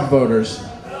all Trump voters.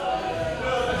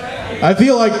 I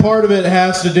feel like part of it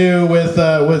has to do with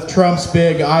Trump's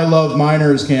big I Love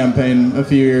Miners campaign a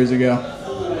few years ago.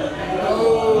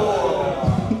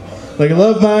 Like, I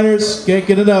love miners, can't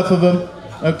get enough of them,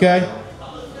 okay?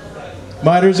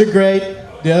 Miners are great.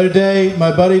 The other day,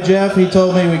 my buddy Jeff, he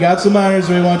told me, we got some miners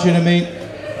we want you to meet.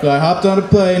 So I hopped on a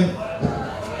plane.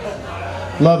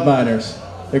 Love miners.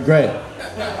 They're great.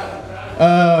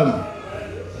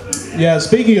 Yeah,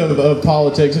 speaking of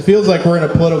politics, it feels like we're in a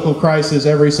political crisis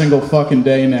every single fucking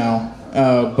day now.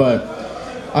 But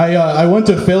I went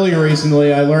to Philly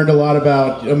recently. I learned a lot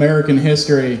about American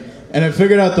history. And I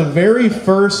figured out the very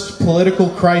first political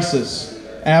crisis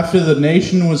after the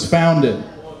nation was founded.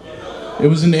 It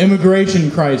was an immigration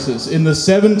crisis. In the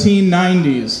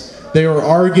 1790s, they were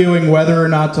arguing whether or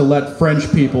not to let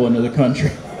French people into the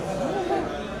country.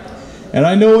 And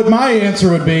I know what my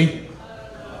answer would be.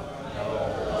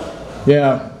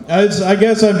 Yeah, I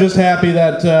guess I'm just happy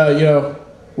that,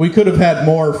 we could have had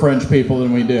more French people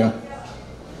than we do.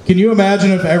 Can you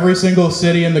imagine if every single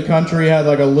city in the country had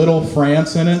like a little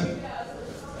France in it?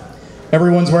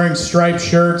 Everyone's wearing striped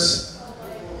shirts.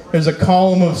 There's a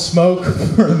column of smoke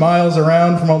for miles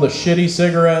around from all the shitty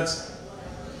cigarettes.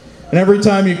 And every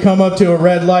time you come up to a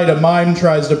red light, a mime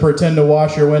tries to pretend to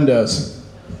wash your windows.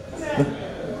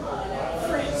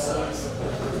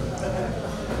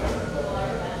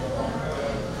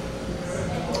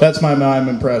 That's my mime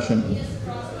impression.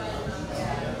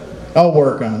 I'll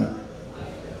work on it.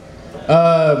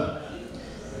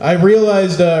 I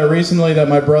realized recently that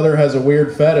my brother has a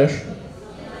weird fetish.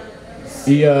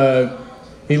 He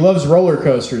loves roller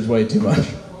coasters way too much.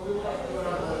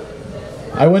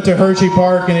 I went to Hershey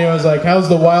Park and he was like, how's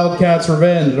the Wildcats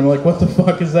Revenge? And I'm like, what the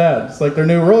fuck is that? It's like their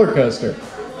new roller coaster.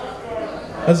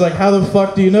 I was like, how the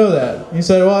fuck do you know that? He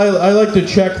said, well, I like to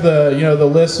check the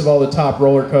list of all the top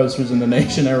roller coasters in the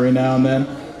nation every now and then.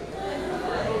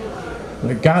 I'm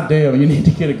like, goddamn, you need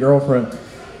to get a girlfriend.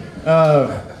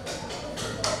 But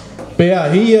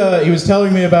yeah, he was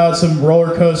telling me about some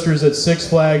roller coasters at Six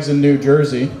Flags in New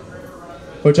Jersey,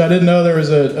 which I didn't know there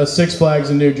was a Six Flags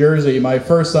in New Jersey. My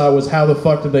first thought was, how the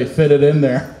fuck did they fit it in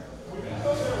there?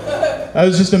 I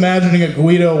was just imagining a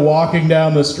Guido walking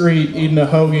down the street eating a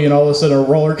hoagie, and all of a sudden a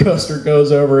roller coaster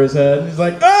goes over his head. And he's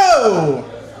like, "Oh!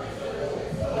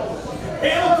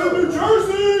 Hamilton, New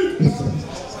Jersey!"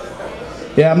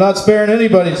 Yeah, I'm not sparing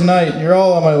anybody tonight. You're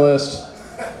all on my list.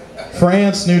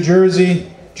 France, New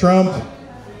Jersey, Trump.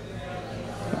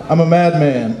 I'm a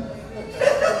madman.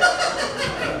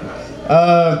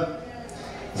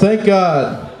 Thank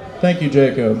God. Thank you,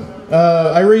 Jacob.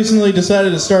 I recently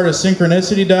decided to start a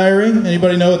synchronicity diary.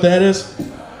 Anybody know what that is?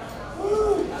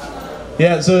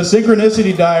 Yeah, so a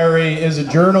synchronicity diary is a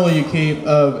journal you keep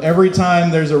of every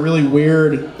time there's a really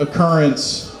weird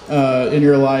occurrence in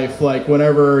your life, like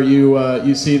whenever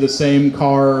you see the same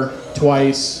car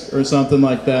twice or something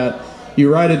like that. You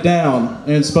write it down,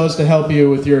 and it's supposed to help you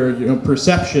with your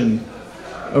perception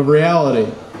of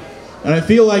reality. And I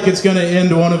feel like it's going to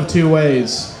end one of two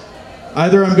ways.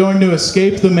 Either I'm going to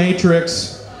escape the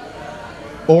Matrix,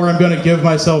 or I'm going to give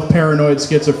myself paranoid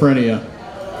schizophrenia.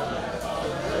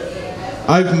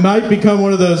 I might become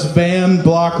one of those van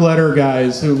block letter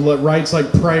guys who writes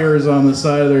like prayers on the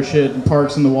side of their shit and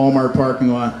parks in the Walmart parking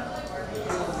lot.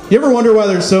 You ever wonder why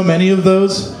there's so many of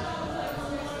those?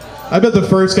 I bet the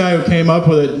first guy who came up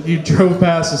with it, he drove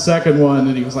past the second one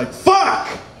and he was like, "Fuck!"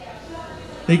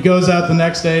 He goes out the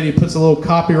next day and he puts a little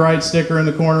copyright sticker in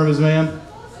the corner of his van.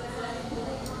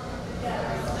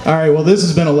 All right, well, this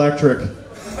has been electric.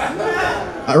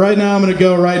 Right now, I'm going to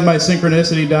go write in my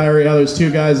synchronicity diary how there's two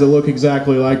guys that look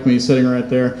exactly like me sitting right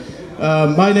there.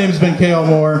 My name's been Cale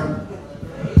Moore.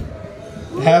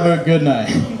 Have a good night.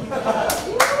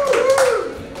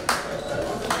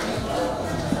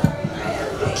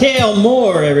 Cale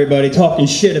Moore, everybody, talking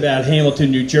shit about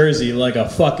Hamilton, New Jersey like a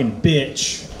fucking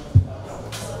bitch.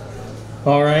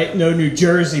 All right, no New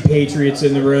Jersey Patriots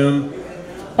in the room.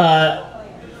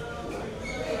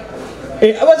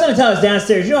 It wasn't until I was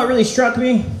downstairs, you know what really struck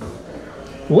me?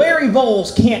 Larry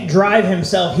Volz can't drive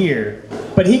himself here,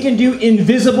 but he can do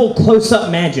invisible close-up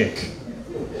magic.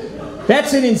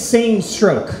 That's an insane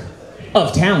stroke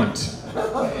of talent.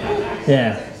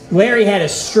 Yeah, Larry had a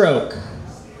stroke.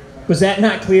 Was that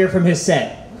not clear from his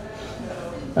set?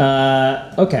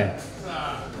 Okay.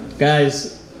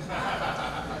 Guys.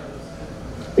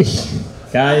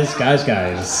 Guys.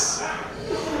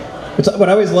 What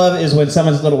I always love is when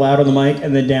someone's a little loud on the mic,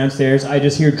 and then downstairs I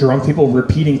just hear drunk people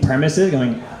repeating premises,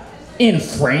 going, "In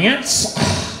France?"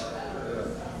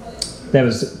 That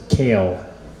was Cale.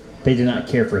 They did not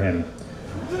care for him.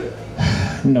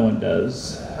 No one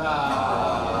does.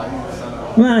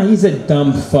 Nah, he's a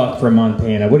dumb fuck from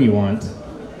Montana. What do you want?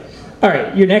 All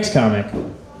right, your next comic.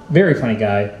 Very funny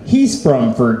guy. He's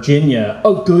from Virginia,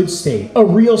 a good state, a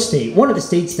real state, one of the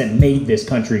states that made this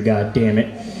country, god damn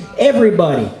it.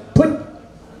 Everybody,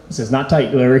 this is not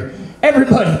tight, Larry.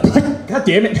 Everybody, god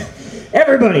damn it.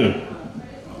 Everybody,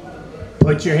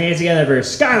 put your hands together for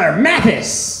Schuyler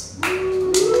Mathis.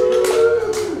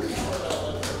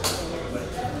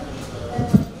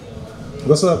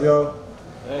 What's up, y'all?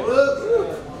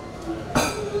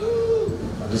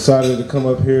 I decided to come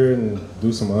up here and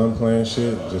do some unplanned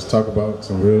shit, just talk about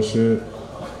some real shit.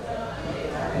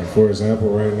 And for example,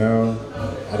 right now,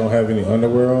 I don't have any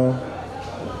underwear on.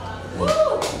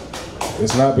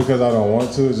 It's not because I don't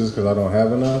want to, it's just because I don't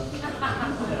have enough.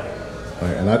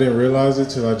 And I didn't realize it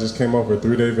till I just came up for a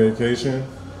 3-day vacation,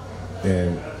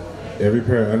 and every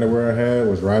pair of underwear I had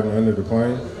was riding under the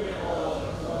plane.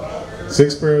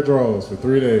 6 pair of drawers for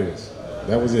 3 days.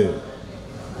 That was it.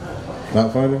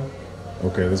 Not funny?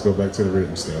 Okay, let's go back to the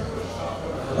written stuff.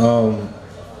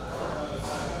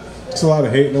 There's a lot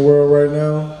of hate in the world right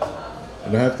now,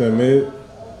 and I have to admit,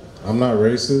 I'm not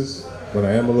racist, but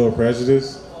I am a little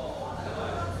prejudiced.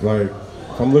 Like,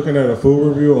 if I'm looking at a food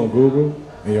review on Google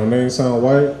and your name sound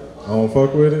white, I don't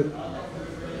fuck with it.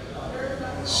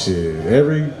 Shit,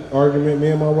 every argument me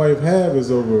and my wife have is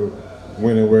over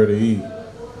when and where to eat.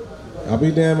 I'll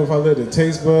be damned if I let the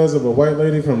taste buds of a white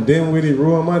lady from Dinwiddie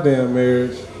ruin my damn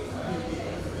marriage.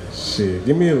 Shit,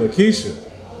 give me a Lakeisha,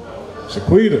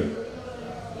 Shaquita,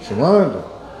 Shalonda.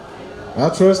 I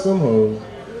trust them hoes.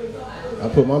 I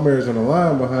put my marriage on the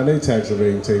line behind they tax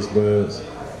evading taste buds.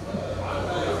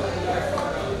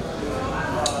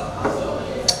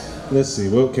 Let's see,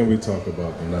 what can we talk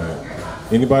about tonight?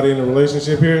 Anybody in a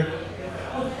relationship here?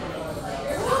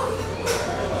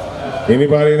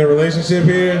 Anybody in a relationship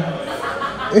here?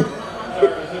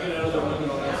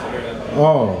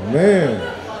 Oh man.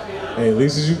 Hey, at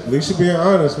least you being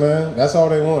honest, man. That's all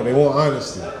they want. They want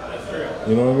honesty.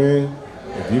 You know what I mean?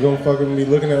 If you gonna fucking be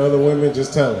looking at other women,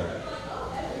 just tell her.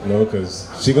 You know, cause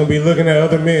she gonna be looking at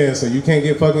other men, so you can't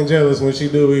get fucking jealous when she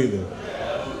do either.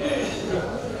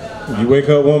 You wake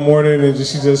up one morning and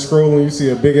she just scrolling, you see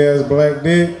a big ass black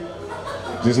dick,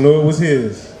 just know it was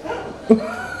his.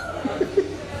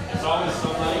 It's always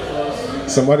somebody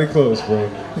close. Somebody close, bro.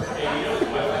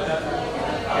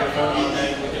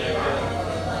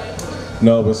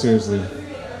 No, but seriously,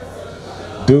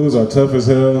 dudes are tough as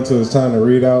hell until it's time to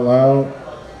read out loud.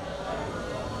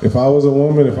 If I was a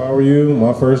woman, if I were you,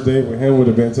 my first date with him would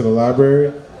have been to the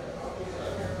library.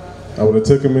 I would have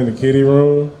took him in the kiddie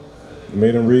room,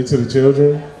 made him read to the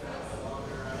children.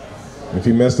 If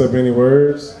he messed up any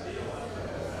words,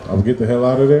 I would get the hell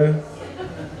out of there.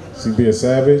 So he'd be a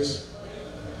savage.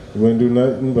 He wouldn't do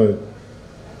nothing but...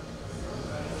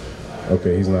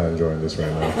 Okay, he's not enjoying this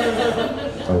right now.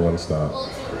 I want to stop.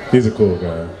 He's a cool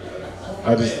guy.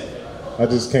 I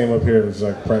just came up here and was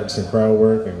like practicing crowd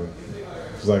work, and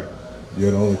it's like,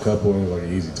 you're the only couple, and it was like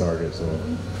an easy target, so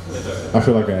I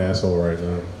feel like an asshole right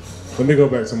now. Let me go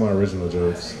back to my original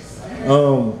jokes.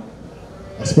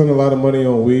 I spend a lot of money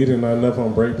on weed and not enough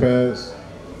on brake pads.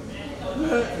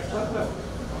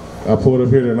 I pulled up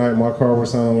here tonight, my car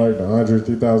was sounding like the Andre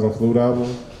 3000 Flute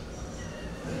album.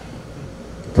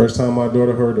 First time my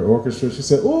daughter heard the orchestra, she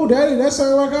said, "Ooh, Daddy, that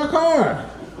sounds like our car."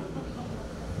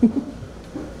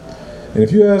 And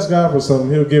if you ask God for something,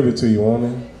 he'll give it to you, won't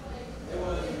he?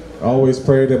 I always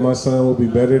prayed that my son would be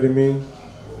better than me.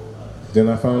 Then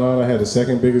I found out I had the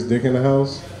second biggest dick in the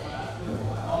house.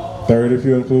 Third if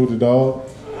you include the dog.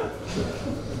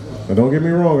 Now don't get me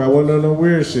wrong, I wasn't on no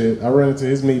weird shit. I ran into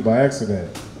his meat by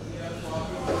accident.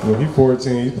 When he's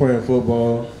 14, he's playing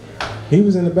football. He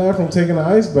was in the bathroom taking an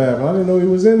ice bath, and I didn't know he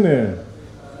was in there.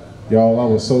 Y'all, I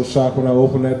was so shocked when I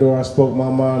opened that door, I spoke my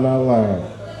mind out loud.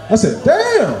 I said,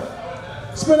 "Damn!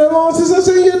 It's been that long since I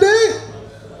seen your dick."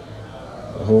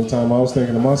 The whole time I was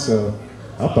thinking to myself,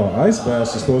 I thought ice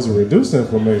baths were supposed to reduce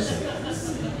inflammation.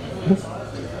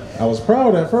 I was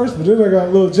proud at first, but then I got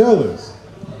a little jealous.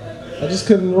 I just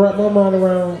couldn't wrap my mind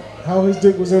around how his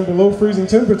dick was in below freezing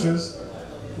temperatures,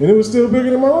 and it was still bigger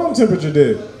than my room temperature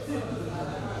dick.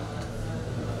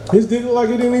 His dick looked like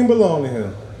it didn't even belong to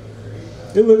him.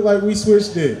 It looked like we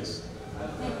switched dicks.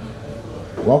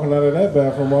 Walking out of that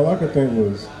bathroom, all I could think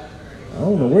was, I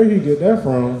don't know where he get that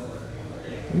from.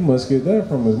 He must get that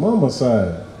from his mama's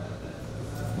side.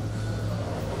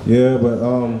 Yeah, but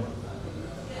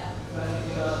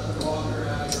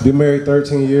been married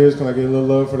 13 years. Can I get a little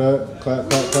love for that? Clap,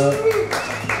 clap, clap.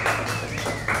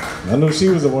 I knew she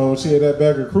was the one when she had that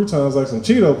bag of croutons like some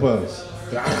Cheeto Puffs.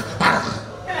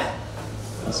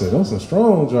 I said, those some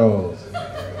strong jaws.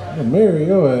 I'm gonna marry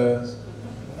your ass.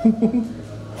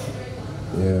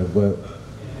 Yeah, but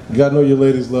you gotta know your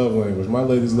lady's love language. My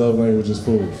lady's love language is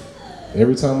food.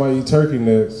 Every time I eat turkey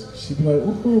necks, she be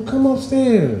like, "Ooh, come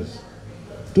upstairs.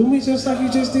 Do me just like you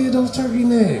just did those turkey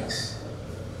necks."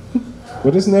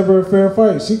 But it's never a fair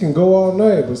fight. She can go all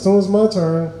night, but as soon as my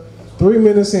turn, 3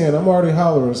 minutes in, I'm already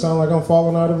hollering. Sound like I'm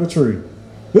falling out of a tree.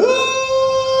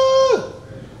 Ah!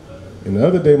 And the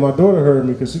other day, my daughter heard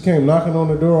me because she came knocking on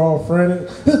the door all frantic.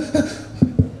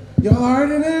 "Y'all all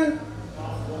right in there?"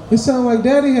 It sounded like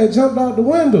Daddy had jumped out the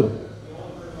window.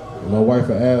 And my wife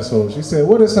an asshole. She said,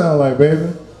 "What it sound like, baby?"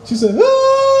 She said,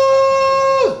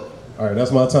 "Ah!" All right,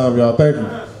 that's my time, y'all. Thank you.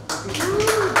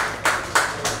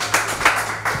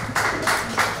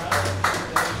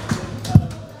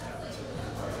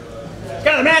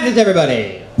 Got the Mathis,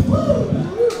 everybody.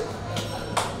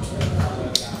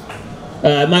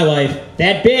 My wife,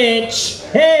 that bitch.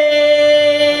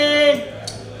 Hey!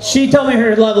 She told me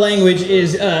her love language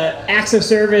is acts of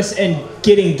service and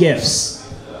getting gifts.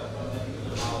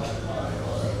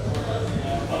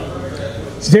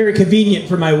 It's very convenient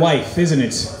for my wife, isn't it?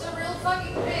 It's a real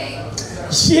fucking thing.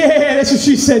 Yeah, that's what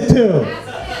she said too.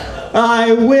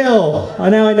 I will.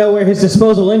 Now I know where his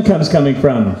disposable income's coming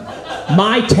from.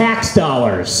 My tax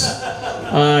dollars.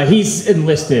 He's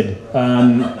enlisted.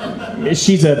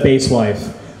 She's a base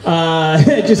wife.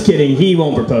 Just kidding. He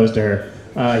won't propose to her.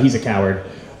 He's a coward.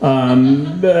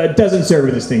 Doesn't serve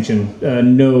a distinction.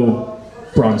 No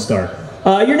Bronze Star.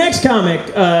 Your next comic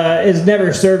has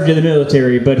never served in the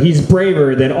military, but he's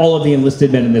braver than all of the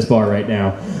enlisted men in this bar right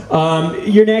now.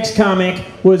 Your next comic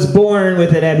was born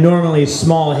with an abnormally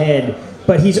small head,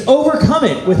 but he's overcome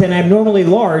it with an abnormally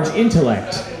large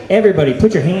intellect. Everybody,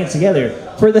 put your hands together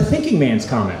for the Thinking Man's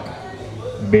comic.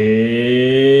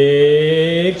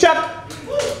 Big Chuck!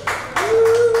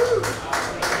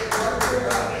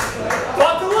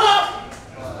 Buckle up!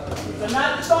 It's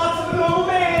not the thoughts of a normal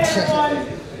man, everyone!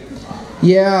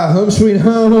 Yeah, home sweet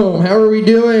home. How are we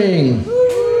doing?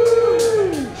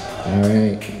 All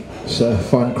right. It's a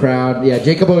fun crowd. Yeah,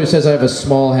 Jacob always says I have a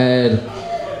small head.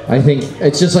 I think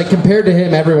it's just like compared to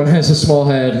him, everyone has a small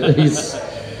head.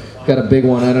 got a big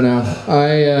one. I don't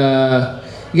know.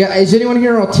 Yeah. Is anyone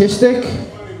here autistic?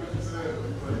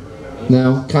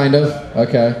 No, kind of.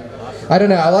 Okay. I don't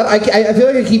know. I feel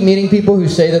like I keep meeting people who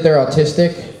say that they're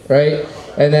autistic, right?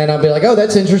 And then I'll be like, oh,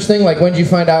 that's interesting. Like, when did you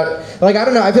find out? Like, I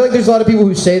don't know. I feel like there's a lot of people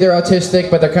who say they're autistic,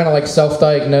 but they're kind of like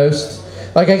self-diagnosed.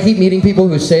 Like, I keep meeting people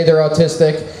who say they're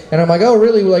autistic, and I'm like, oh,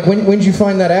 really? Like, when did you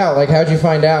find that out? Like, how'd you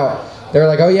find out? They're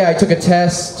like, oh, yeah, I took a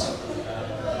test.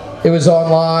 It was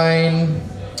online.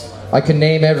 I can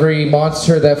name every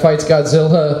monster that fights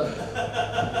Godzilla.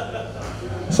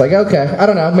 It's like, okay, I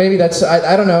don't know. Maybe that's,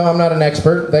 I don't know. I'm not an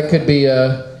expert. That could be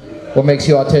what makes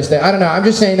you autistic. I don't know. I'm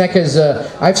just saying that because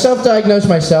I've self-diagnosed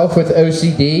myself with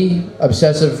OCD,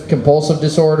 obsessive compulsive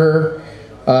disorder.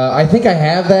 I think I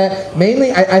have that.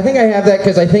 Mainly, I think I have that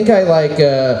because I think I like,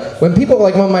 when people,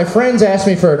 like when my friends ask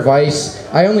me for advice,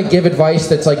 I only give advice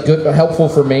that's like good, helpful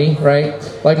for me, right?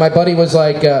 Like my buddy was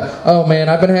like, oh man,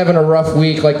 I've been having a rough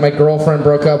week. Like my girlfriend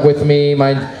broke up with me.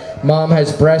 My mom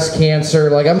has breast cancer.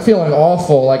 Like I'm feeling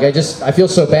awful. Like I feel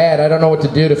so bad. I don't know what to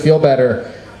do to feel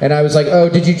better. And I was like, oh,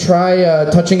 did you try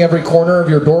touching every corner of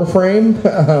your door frame?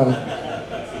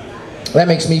 That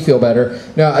makes me feel better.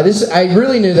 No, I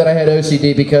really knew that I had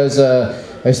OCD because I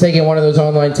was taking one of those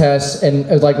online tests, and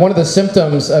like one of the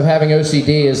symptoms of having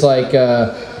OCD is like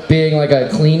being like a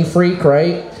clean freak,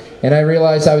 right? And I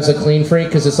realized I was a clean freak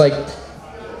because it's like,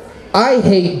 I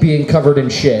hate being covered in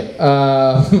shit.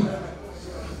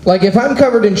 Like if I'm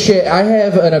covered in shit, I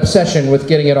have an obsession with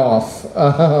getting it off.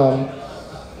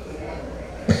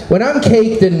 When I'm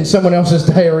caked in someone else's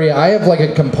diarrhea, I have like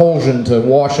a compulsion to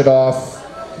wash it off.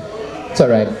 It's all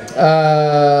right.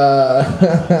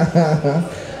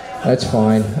 That's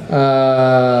fine.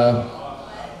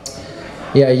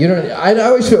 Yeah, you don't. I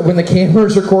always feel when the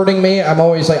camera's recording me, I'm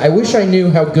always like, I wish I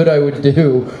knew how good I would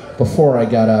do before I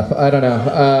got up. I don't know.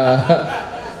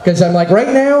 Because I'm like, right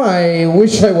now, I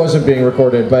wish I wasn't being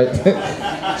recorded, but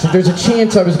so there's a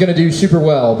chance I was going to do super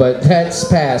well, but that's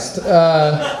past.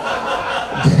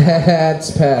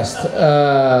 That's past.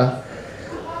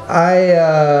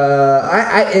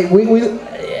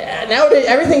 Nowadays,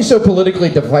 everything's so politically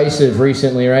divisive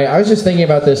recently, right? I was just thinking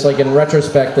about this, like, in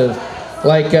retrospective.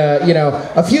 Like, you know,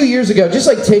 a few years ago, just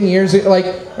like 10 years, like,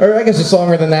 or I guess it's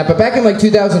longer than that, but back in like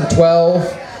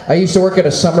 2012, I used to work at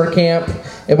a summer camp.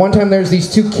 At one time, there was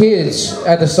these two kids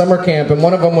at the summer camp, and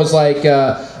one of them was like,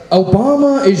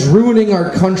 Obama is ruining our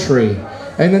country.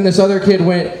 And then this other kid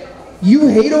went, you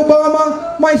hate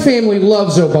Obama? My family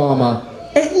loves Obama.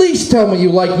 At least tell me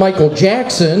you like Michael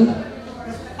Jackson.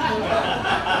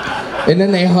 And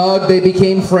then they hugged, they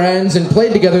became friends, and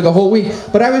played together the whole week.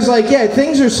 But I was like, yeah,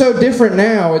 things are so different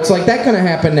now. It's like, that couldn't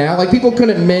happen now. Like, people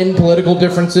couldn't mend political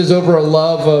differences over a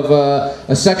love of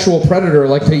a sexual predator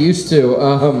like they used to.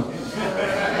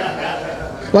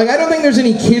 Like, I don't think there's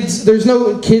any kids, there's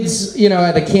no kids, you know,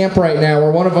 at a camp right now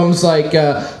where one of them's like,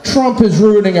 Trump is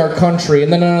ruining our country.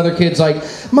 And then another kid's like,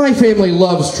 my family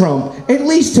loves Trump. At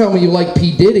least tell me you like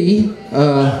P. Diddy.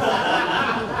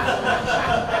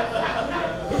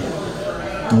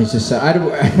 He's just,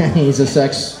 he's a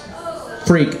sex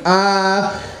freak.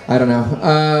 I don't know.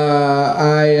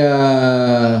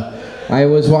 I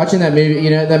was watching that movie, you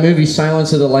know, that movie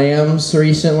Silence of the Lambs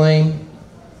recently.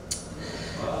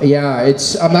 Yeah,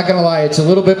 I'm not gonna lie, it's a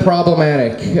little bit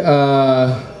problematic.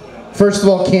 First of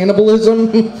all, cannibalism.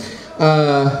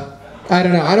 I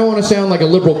don't know, I don't want to sound like a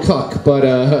liberal cuck, but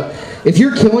if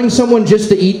you're killing someone just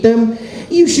to eat them,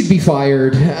 you should be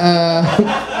fired.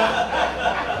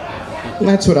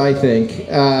 That's what I think.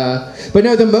 But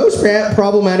no, the most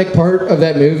problematic part of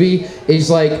that movie is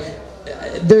like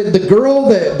the girl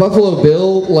that Buffalo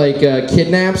Bill like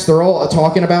kidnaps. They're all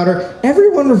talking about her.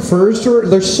 Everyone refers to her.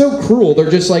 They're so cruel.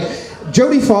 They're just like,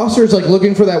 Jodie Foster's like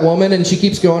looking for that woman, and she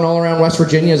keeps going all around West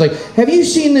Virginia. It's like, have you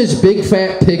seen this big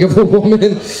fat pig of a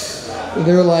woman?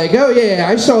 They're like, oh yeah,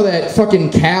 I saw that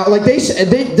fucking cow. Like this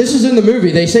is in the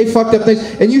movie. They say fucked up things,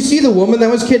 and you see the woman that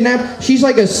was kidnapped. She's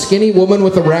like a skinny woman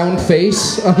with a round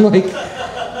face. I'm like,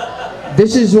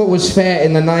 this is what was fat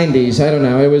in the '90s. I don't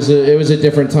know. It was a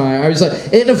different time. I was like,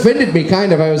 it offended me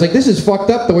kind of. I was like, this is fucked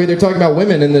up the way they're talking about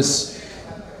women in this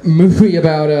movie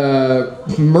about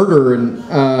murder and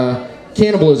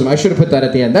cannibalism. I should have put that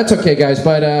at the end. That's okay, guys.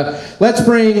 But let's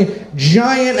bring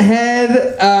giant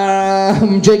head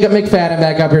Jacob McFadden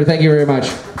back up here. Thank you very much.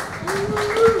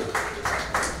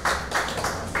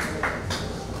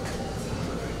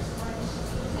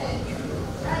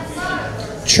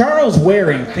 Charles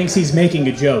Waring thinks he's making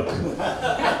a joke.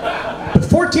 But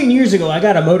 14 years ago, I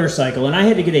got a motorcycle, and I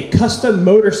had to get a custom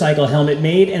motorcycle helmet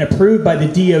made and approved by the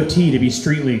DOT to be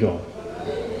street legal.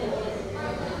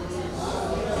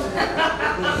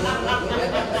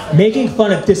 Making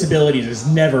fun of disabilities is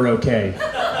never okay.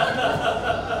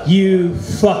 You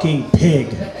fucking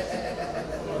pig.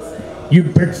 You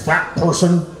big fat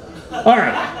person. All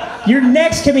right, your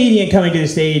next comedian coming to the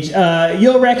stage,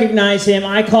 you'll recognize him.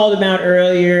 I called him out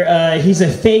earlier. He's a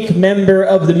fake member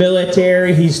of the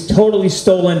military. He's totally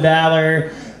stolen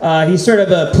valor. He's sort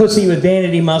of a pussy with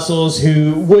vanity muscles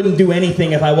who wouldn't do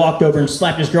anything if I walked over and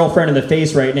slapped his girlfriend in the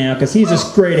face right now, because he's a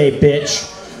straight A bitch.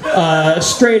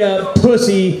 Straight up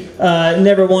pussy,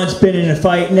 never once been in a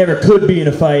fight, never could be in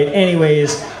a fight.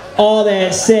 Anyways, all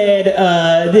that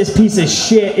said, this piece of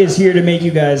shit is here to make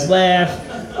you guys laugh.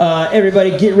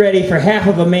 Everybody get ready for half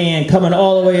of a man coming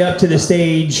all the way up to the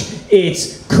stage.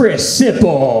 It's Chris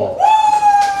Sipple.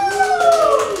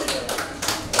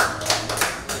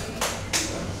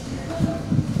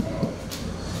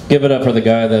 Give it up for the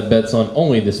guy that bets on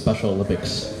only the Special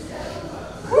Olympics.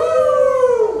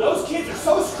 Woo! Those kids are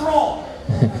so strong.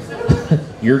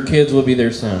 Your kids will be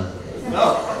there soon.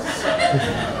 No.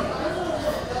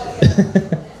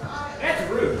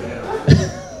 That's rude.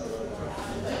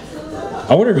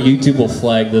 I wonder if YouTube will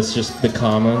flag this, just the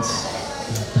comments.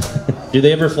 Do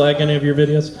they ever flag any of your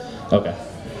videos? Okay.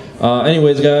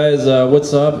 Anyways, guys,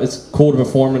 what's up? It's cool to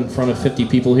perform in front of 50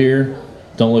 people here.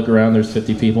 Don't look around, there's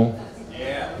 50 people.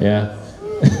 Yeah.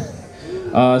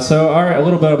 So, all right, a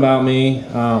little bit about me.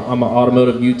 I'm an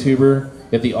automotive YouTuber.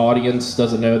 If the audience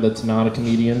doesn't know, that's not a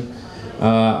comedian.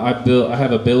 I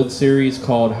have a build series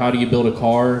called How Do You Build a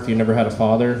Car If You Never Had a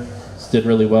Father. It's did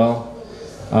really well.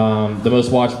 The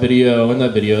most watched video in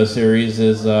that video series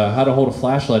is How to Hold a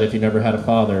Flashlight If You Never Had a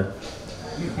Father.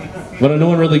 But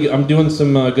I'm doing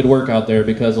some good work out there,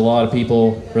 because a lot of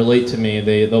people relate to me.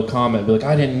 They'll comment, be like,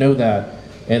 I didn't know that.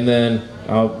 And then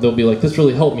they'll be like, this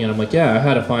really helped me. And I'm like, yeah, I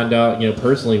had to find out,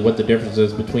 personally what the difference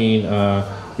is between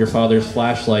your father's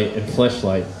flashlight and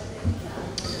fleshlight.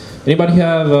 Anybody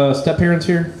have step-parents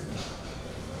here?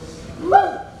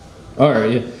 All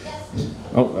right, yeah.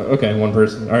 Oh, okay, one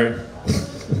person, all right.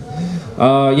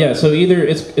 Yeah, so either,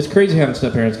 it's crazy having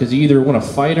step-parents, because you either want to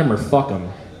fight them or fuck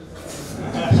them.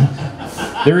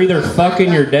 They're either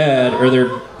fucking your dad or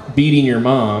they're beating your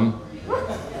mom.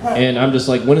 And I'm just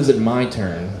like, when is it my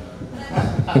turn?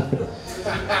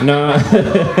 Nah.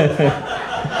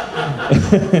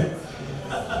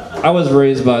 I was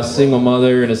raised by a single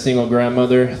mother and a single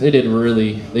grandmother. They did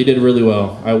really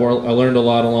well. I learned a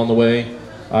lot along the way.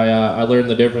 I learned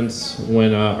the difference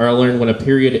I learned when a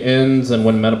period ends and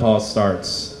when menopause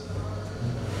starts.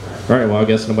 All right, well, I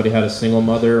guess nobody had a single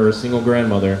mother or a single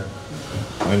grandmother.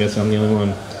 I guess I'm the only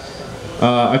one.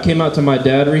 I came out to my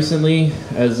dad recently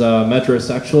as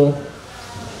metrosexual,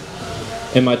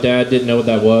 and my dad didn't know what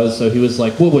that was, so he was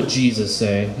like, what would Jesus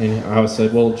say? And I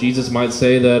said, well, Jesus might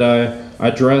say that I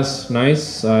dress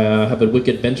nice, I have a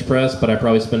wicked bench press, but I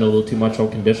probably spend a little too much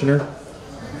on conditioner.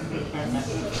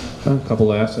 A couple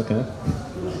laughs, okay.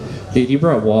 Dude, you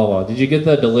brought Wawa. Did you get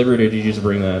that delivered, or did you just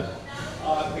bring that?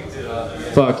 Oh, I picked it up.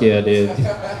 Yeah. Fuck yeah, dude.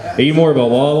 Are you more of a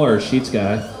Wawa or a Sheetz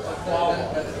guy?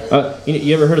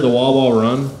 You ever heard of the Wawa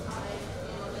run? You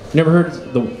never heard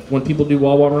when people do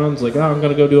Wawa runs, like, oh, I'm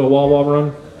gonna go do a Wawa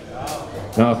run?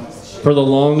 No. For the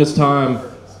longest time,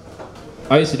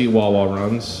 I used to do Wawa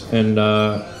runs, and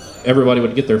everybody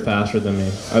would get there faster than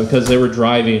me because they were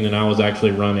driving and I was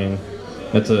actually running.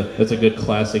 That's a good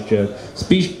classic joke.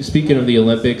 Speaking of the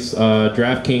Olympics,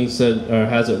 DraftKings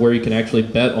has it where you can actually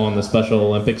bet on the Special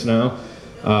Olympics now.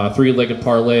 Three-legged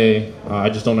parlay. I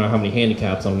just don't know how many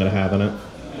handicaps I'm gonna have in it.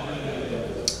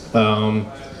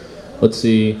 Let's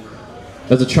see.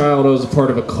 As a child, I was a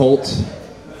part of a cult.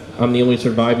 I'm the only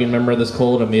surviving member of this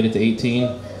cult. I made it to 18.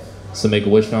 It's the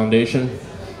Make-A-Wish Foundation.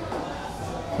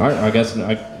 All right, I guess I'm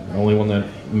the only one that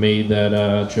made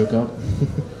that joke up.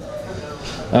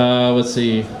 Let's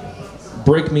see.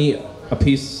 Break me a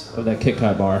piece of that Kit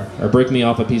Kat bar, or break me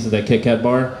off a piece of that Kit Kat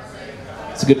bar.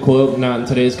 It's a good quote. Not in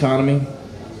today's economy.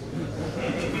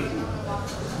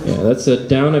 Yeah, that's a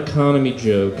down economy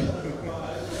joke.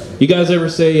 You guys ever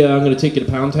say, I'm going to take you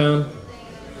to Pound Town?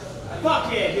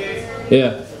 Fuck yeah, dude.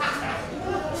 Yeah.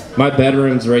 My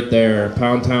bedroom's right there.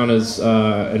 Pound Town is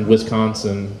in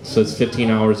Wisconsin, so it's 15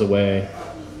 hours away.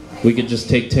 We could just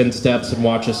take 10 steps and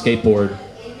watch a skateboard.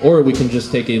 Or we can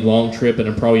just take a long trip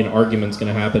and probably an argument's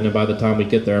going to happen, and by the time we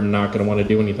get there, I'm not going to want to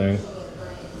do anything.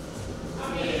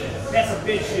 That's some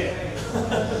bitch shit.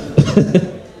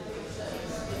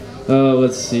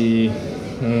 Let's see.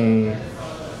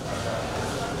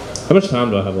 How much time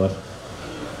do I have left?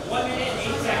 1 minute,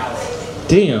 8 seconds.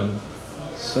 Damn.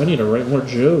 So I need to write more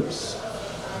jokes.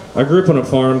 I grew up on a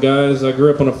farm, guys. I grew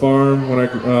up on a farm when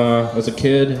I was a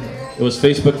kid. It was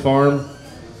Facebook Farm.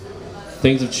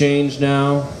 Things have changed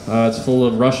now. It's full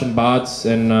of Russian bots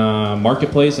and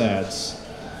marketplace ads.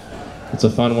 It's a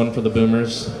fun one for the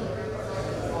boomers.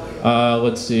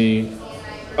 Let's see.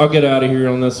 I'll get out of here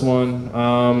on this one.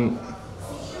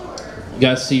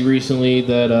 Got to see recently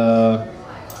that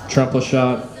Trump was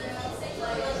shot.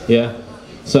 Yeah.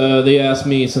 So they asked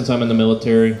me, since I'm in the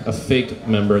military, a fake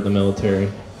member of the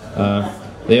military.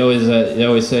 They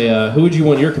always say, who would you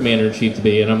want your commander-in-chief to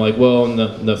be? And I'm like, well, in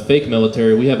the fake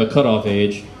military, we have a cutoff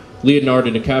age.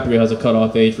 Leonardo DiCaprio has a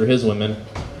cutoff age for his women.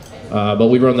 But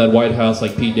we run that White House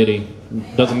like P. Diddy.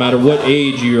 Doesn't matter what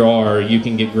age you are, you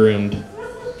can get groomed.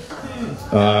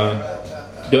 Do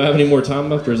I have any more time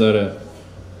left, or is that it?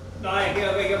 No, I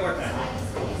get more time.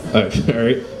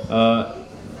 All right.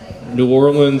 New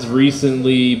Orleans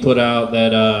recently put out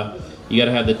that you got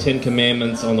to have the 10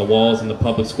 Commandments on the walls in the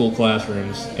public school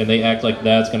classrooms, and they act like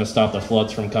that's going to stop the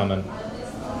floods from coming.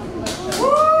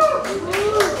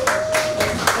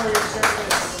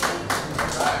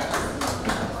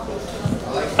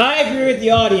 I agree with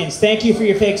the audience. Thank you for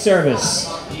your fake service.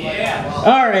 Yeah.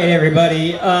 All right,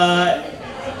 everybody.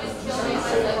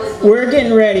 We're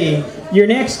getting ready. Your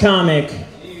next comic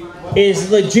is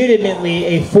legitimately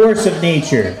a force of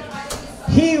nature.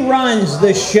 He runs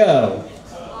the show.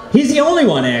 He's the only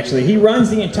one, actually. He runs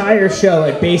the entire show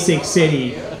at Basic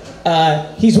City.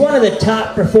 He's one of the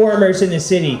top performers in the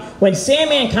city. When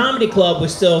Sandman Comedy Club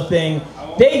was still a thing,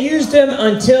 they used him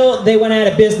until they went out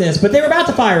of business. But they were about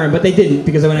to fire him, but they didn't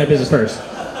because they went out of business first.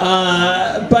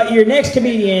 But your next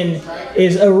comedian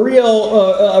is a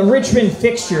real Richmond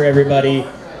fixture, everybody.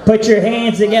 Put your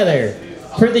hands together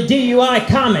for the DUI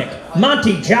comic,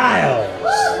 Monty Giles.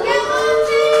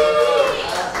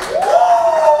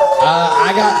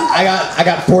 I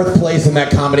got fourth place in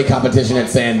that comedy competition at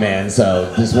Sandman,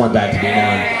 so just want that to be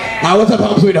known. What's up,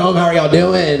 home sweet home? How are y'all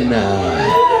doing?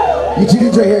 You two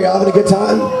dudes right here, y'all having a good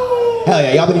time? Hell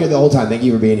yeah, y'all been here the whole time. Thank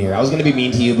you for being here. I was gonna be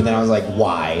mean to you, but then I was like,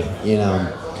 why? You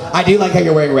know. I do like how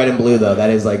you're wearing red and blue though. That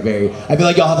is like very. I feel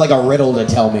like y'all have like a riddle to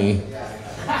tell me.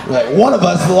 Like one of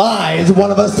us lies,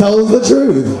 one of us tells the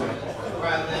truth.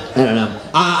 I don't know.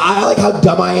 I like how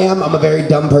dumb I am. I'm a very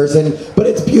dumb person, but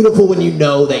it's beautiful when you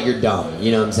know that you're dumb.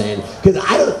 You know what I'm saying? Because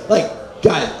I don't like,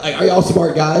 guys. Like, are y'all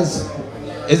smart guys?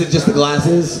 Is it just the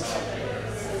glasses?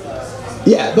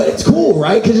 Yeah, but it's cool,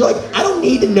 right? Because you're like, I don't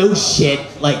need to know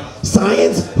shit. Like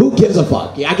science, who gives a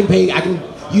fuck? Yeah, I can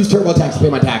use TurboTax to pay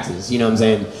my taxes. You know what I'm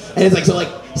saying? And it's like so like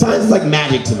science is like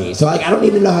magic to me. So like I don't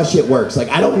need to know how shit works. Like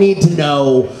I don't need to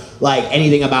know like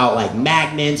anything about like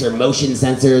magnets or motion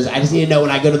sensors. I just need to know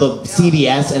when I go to the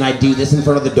CVS and I do this in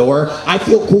front of the door, I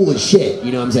feel cool as shit.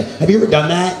 You know what I'm saying? Have you ever done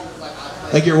that?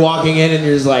 Like you're walking in and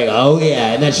you're just like, oh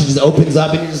yeah, and then she just opens up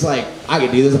and you're just like, I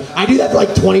can do this. I do that for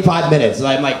like 25 minutes. So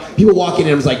I'm like, people walk in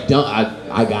and I'm just like, don't,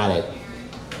 I got it.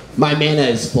 My mana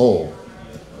is full.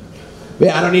 But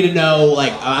yeah, I don't need to know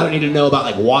about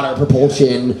like water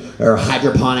propulsion or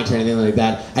hydroponics or anything like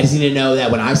that. I just need to know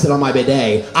that when I sit on my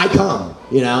bidet, I come,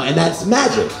 you know, and that's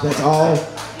magic. That's all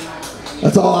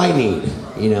I need.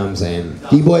 You know what I'm saying?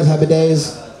 Do you boys have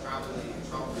bidets?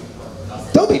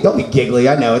 Don't be giggly.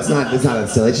 I know it's not that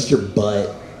silly. It's just your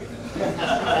butt.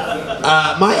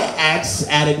 My ex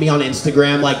added me on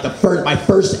Instagram, like my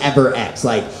first ever ex.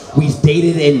 Like we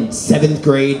dated in 7th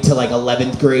grade to like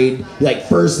 11th grade, like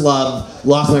first love,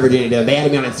 lost my virginity. They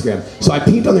added me on Instagram. So I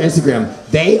peeped on their Instagram.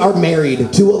 They are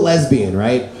married to a lesbian,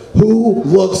 right? Who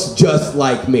looks just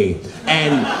like me.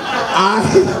 And I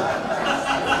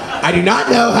do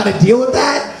not know how to deal with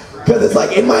that. Because it's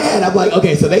like, in my head, I'm like,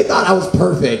 okay, so they thought I was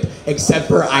perfect, except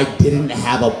for I didn't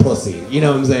have a pussy. You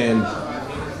know what I'm saying?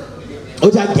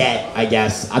 Which I get, I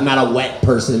guess. I'm not a wet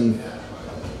person.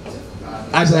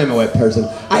 Actually, I'm a wet person.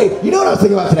 You know what I was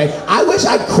thinking about today? I wish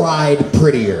I cried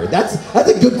prettier. That's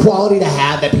a good quality to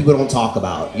have that people don't talk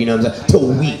about. You know what I'm saying? To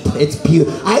weep. It's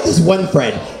beautiful. I had this one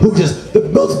friend who just, the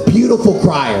most beautiful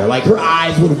crier. Like, her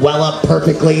eyes would well up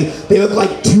perfectly. They looked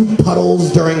like 2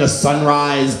 puddles during a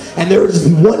sunrise. And there was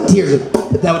just one tear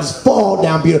that would just fall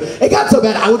down beautiful. It got so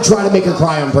bad, I would try to make her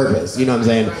cry on purpose. You know what I'm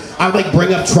saying? I would, like,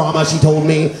 bring up trauma she told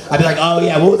me. I'd be like, oh,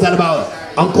 yeah, what was that about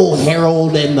Uncle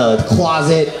Harold in the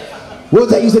closet? What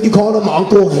was that you said you called him?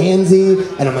 Uncle Hansy?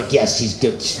 And I'm like, yes, she's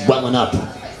good. She's welling up.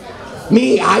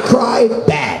 Me, I cry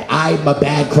bad. I'm a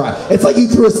bad cry. It's like you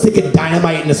threw a stick of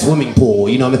dynamite in a swimming pool.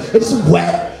 You know what I mean? It's just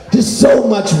wet. Just so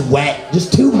much wet.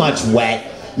 Just too much wet.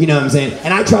 You know what I'm saying?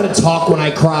 And I try to talk when I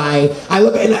cry. I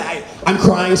look and I'm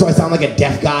crying so I sound like a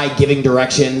deaf guy giving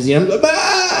directions. You know?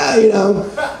 Ah, you know?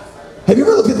 Have you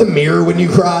ever looked at the mirror when you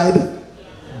cried?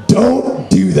 Don't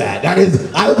do that.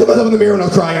 I looked at myself in the mirror when I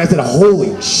was crying and I said,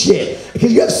 holy shit.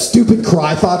 Because you have stupid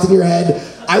cry thoughts in your head.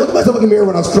 I looked at myself in the mirror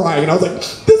when I was crying, and I was like,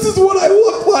 this is what I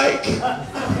look like.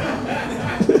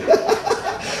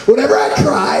 Whenever I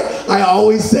cry, I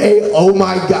always say, oh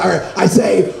my God, or I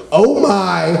say, oh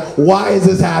my, why is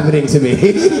this happening to me?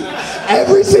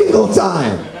 Every single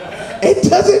time. It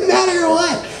doesn't matter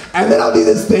what. And then I'll do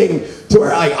this thing to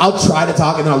where like I'll try to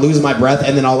talk and then I'll lose my breath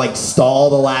and then I'll like stall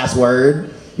the last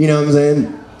word. You know what I'm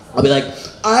saying? I'll be like,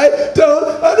 I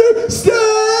don't understand.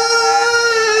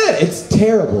 It's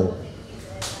terrible.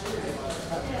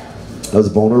 I was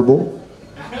vulnerable.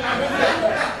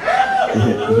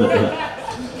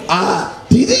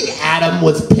 Do you think Adam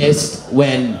was pissed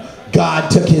when God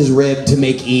took his rib to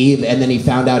make Eve and then he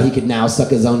found out he could now suck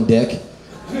his own dick?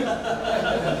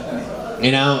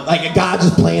 You know, like God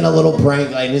just playing a little prank,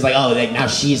 like, and he's like, oh, like, now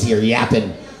she's here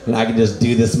yapping, and I can just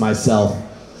do this myself.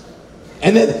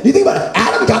 And then, you think about it,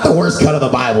 Adam got the worst cut of the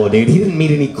Bible, dude. He didn't meet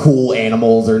any cool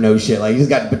animals or no shit. Like, he just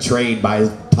got betrayed by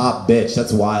his top bitch.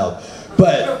 That's wild.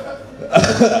 But,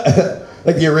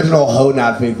 like the original hoe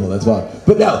not faithful, that's wild.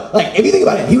 But no, like, if you think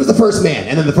about it, he was the first man,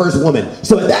 and then the first woman.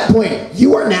 So at that point,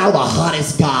 you are now the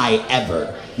hottest guy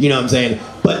ever. You know what I'm saying?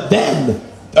 But then,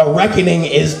 a reckoning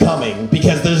is coming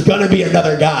because there's gonna be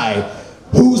another guy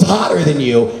who's hotter than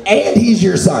you and he's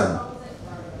your son.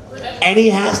 And he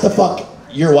has to fuck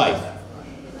your wife.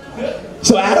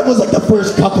 So Adam was like the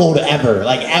first cuckold ever,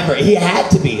 like ever. He had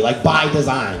to be, like by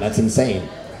design. That's insane.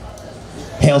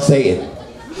 Hail Satan.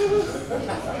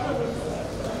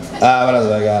 What else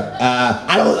have I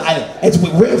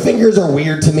got? Ring fingers are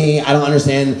weird to me. I don't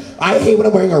understand. I hate when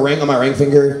I'm wearing a ring on my ring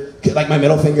finger, like my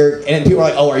middle finger, and then people are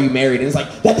like, oh, are you married? And it's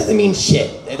like, that doesn't mean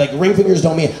shit. Like, ring fingers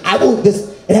don't mean,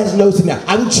 it has no significance.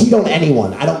 I will cheat on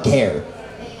anyone. I don't care.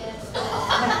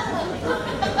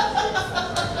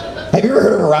 Have you ever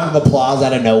heard of a round of applause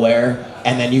out of nowhere,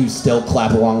 and then you still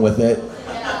clap along with it?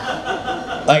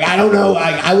 Like, I don't know,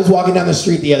 I was walking down the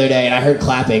street the other day and I heard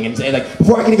clapping and like,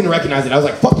 before I could even recognize it, I was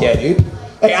like, fuck yeah, dude.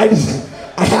 Like,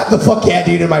 I have the fuck yeah,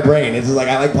 dude in my brain. It's just like,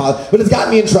 I like pause, but it's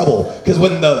gotten me in trouble. Because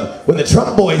when the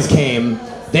Trump boys came,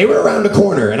 they were around the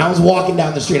corner and I was walking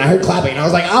down the street and I heard clapping and I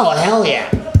was like, oh, hell yeah.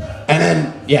 And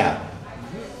then, yeah,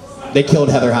 they killed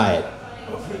Heather Hyatt.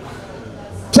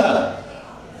 So,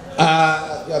 do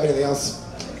you have anything else?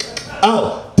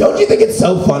 Oh, don't you think it's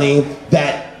so funny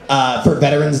that for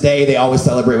Veterans Day, they always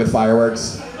celebrate with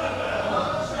fireworks?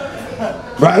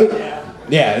 Right?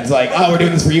 Yeah, it's like, oh, we're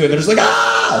doing this for you. And they're just like,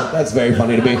 ah! That's very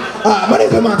funny to me. My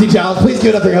name's Monty, Giles. Please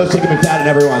give it up for your host, Jacob McFadden,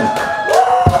 everyone.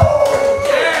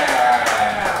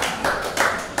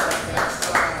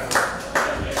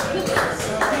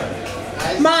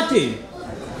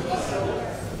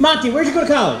 Monty, where'd you go to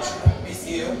college?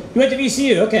 VCU. You went to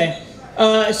VCU, okay.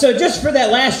 So just for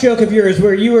that last joke of yours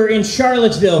where you were in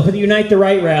Charlottesville for the Unite the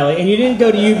Right rally and you didn't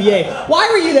go to UVA, why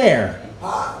were you there?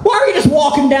 Why were you just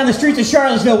walking down the streets of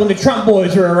Charlottesville when the Trump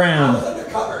boys were around? I was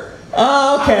undercover.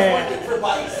 Oh, okay.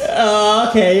 Oh,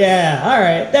 okay, yeah. All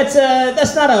right. That's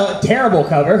not a terrible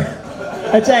cover.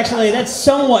 That's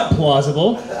somewhat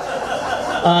plausible.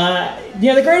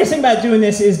 The greatest thing about doing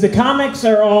this is the comics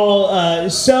are all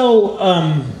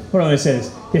what am I going to say this?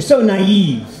 They're so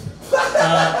naive.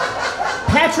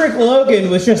 Patrick Logan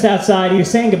was just outside. He was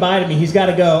saying goodbye to me. He's got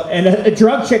to go. And a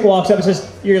drug chick walks up and says,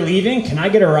 "You're leaving? Can I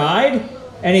get a ride?"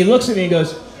 And he looks at me and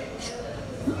goes,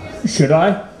 "Should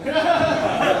I?"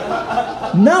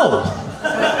 No.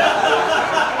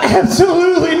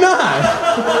 Absolutely not.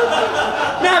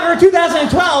 Now for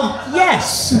 2012,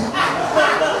 yes.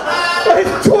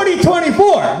 It's 2024.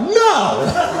 No.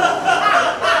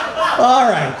 All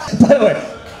right. By the way,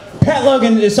 Pat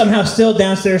Logan is somehow still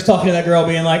downstairs talking to that girl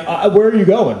being like, where are you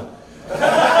going?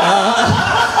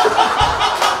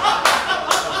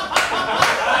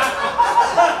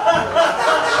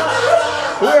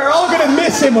 We're all going to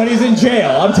miss him when he's in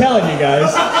jail. I'm telling you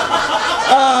guys.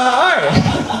 All right.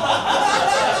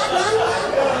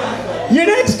 Your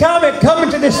next comic coming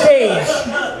to the stage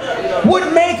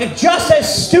would make just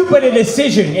as stupid a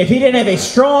decision if he didn't have a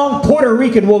strong Puerto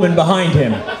Rican woman behind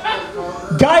him,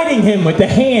 guiding him with the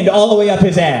hand all the way up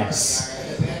his ass.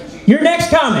 Your next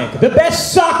comic, the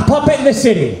best sock puppet in the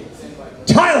city,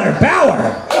 Tyler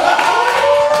Bauer.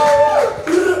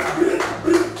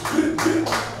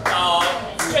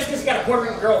 Just because you got a Puerto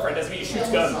Rican girlfriend doesn't mean you shoot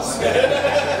guns.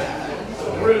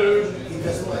 Rude.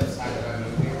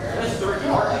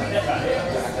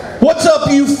 What's up,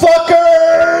 you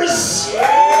fuckers?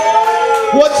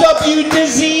 What's up, you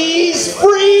disease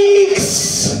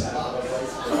freaks?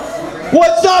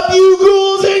 What's up, you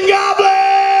ghouls and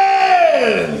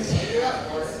goblins?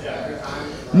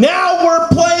 Now we're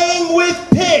playing with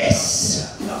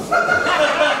piss.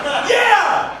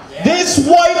 Yeah! This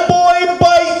white boy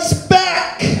bites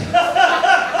back.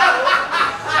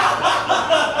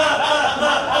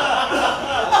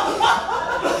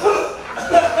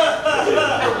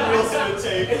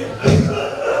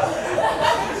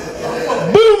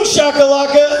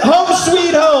 shakalaka. Home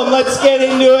sweet home. Let's get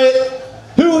into it.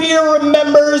 Who here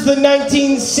remembers the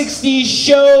 1960s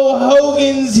show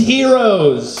Hogan's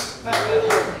Heroes?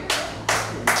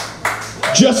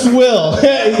 Just Will.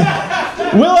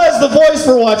 Will has the voice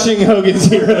for watching Hogan's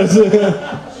Heroes.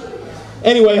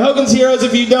 Anyway, Hogan's Heroes,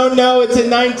 if you don't know, it's a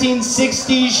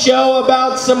 1960s show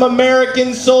about some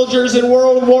American soldiers in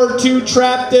World War II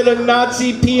trapped at a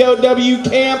Nazi POW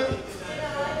camp.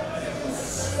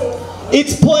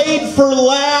 It's played for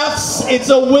laughs. It's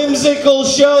a whimsical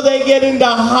show. They get into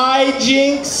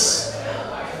hijinks.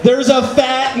 There's a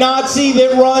fat Nazi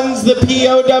that runs the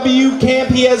POW camp.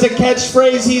 He has a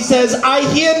catchphrase. He says, "I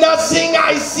hear nothing,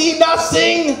 I see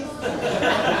nothing."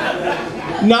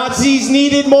 Nazis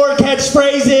needed more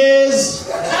catchphrases.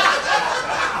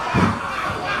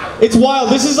 It's wild.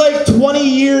 This is like 20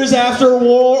 years after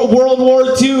World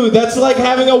War II. That's like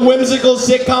having a whimsical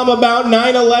sitcom about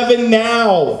 9/11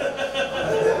 now.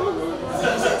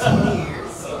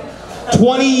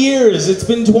 20 years. It's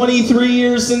been 23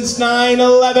 years since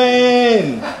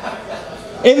 9/11.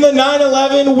 In the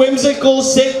 9/11 whimsical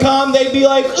sitcom, they'd be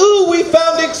like, "Ooh, we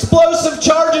found explosive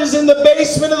charges in the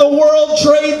basement of the World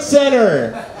Trade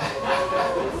Center.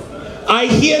 I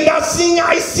hear nothing,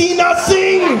 I see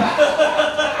nothing."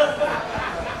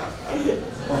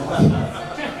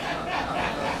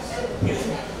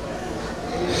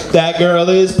 That girl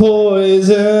is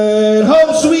poison.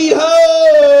 Home sweet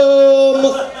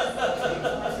home.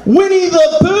 Winnie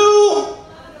the Pooh?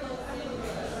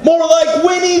 More like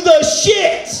Winnie the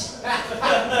Shit.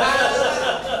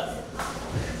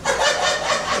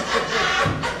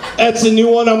 That's a new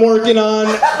one I'm working on.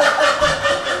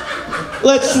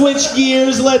 Let's switch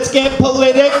gears. Let's get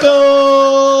political.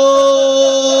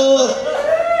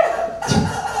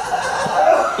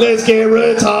 Let's get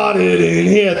retarded in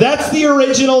here. That's the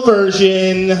original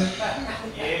version.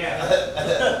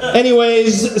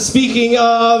 Anyways, speaking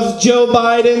of, Joe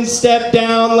Biden stepped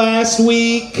down last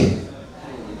week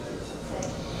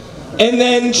and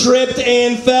then tripped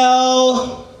and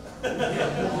fell.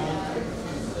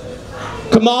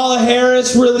 Kamala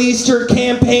Harris released her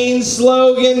campaign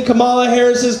slogan. Kamala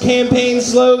Harris's campaign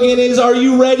slogan is, "Are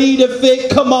you ready to fit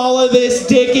Kamala this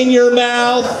dick in your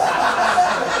mouth?"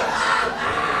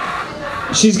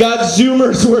 She's got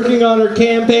Zoomers working on her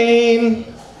campaign.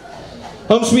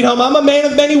 Home sweet home. I'm a man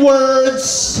of many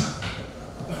words.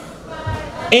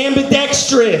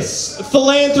 Ambidextrous.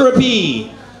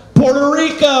 Philanthropy. Puerto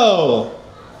Rico.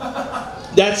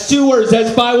 That's 2 words.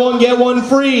 That's buy one, get one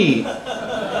free.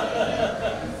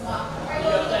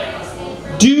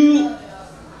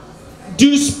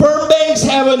 Do sperm banks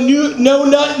have a no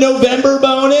nut November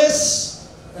bonus?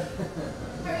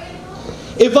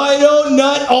 If I don't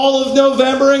nut all of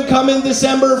November and come in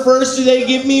December 1st, do they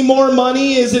give me more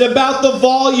money? Is it about the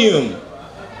volume?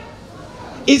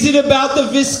 Is it about the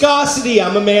viscosity?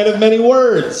 I'm a man of many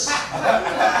words.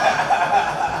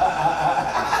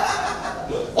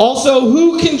 Also,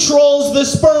 who controls the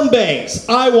sperm banks?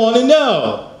 I want to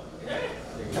know.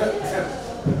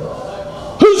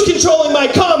 Who's controlling my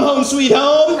cum, home sweet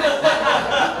home?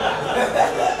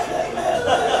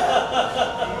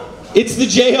 It's the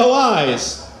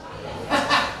JOIs.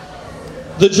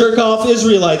 The jerk-off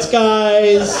Israelites,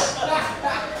 guys.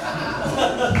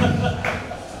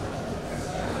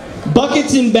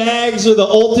 Buckets and bags are the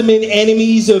ultimate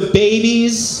enemies of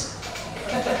babies.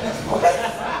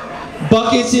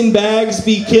 Buckets and bags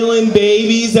be killing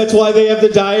babies. That's why they have the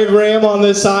diagram on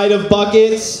the side of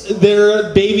buckets.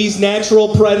 They're babies' natural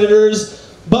predators.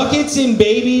 Buckets and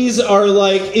babies are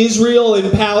like Israel and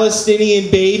Palestinian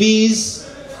babies.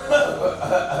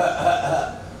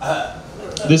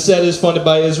 This set is funded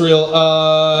by Israel.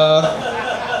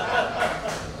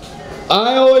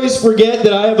 I always forget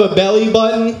that I have a belly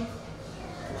button.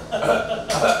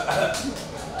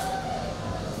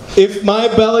 If my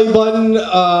belly button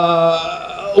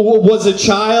was a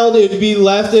child, it would be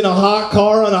left in a hot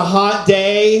car on a hot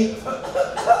day.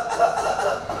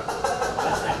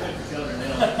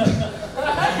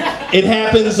 It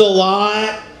happens a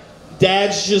lot.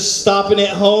 Dad's just stopping at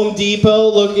Home Depot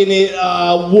looking at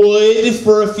wood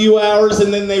for a few hours,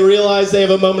 and then they realize, they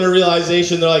have a moment of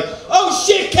realization. They're like, "Oh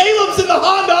shit, Caleb's in the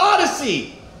Honda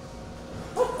Odyssey!"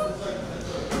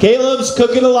 Caleb's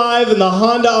cooking alive in the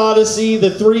Honda Odyssey, the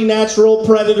 3 natural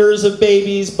predators of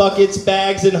babies, buckets,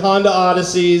 bags, and Honda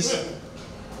Odysseys.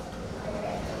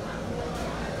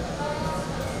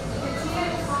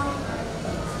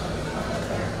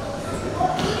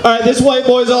 All right, this white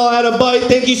boy's all out of bite.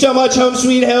 Thank you so much, home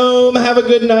sweet home. Have a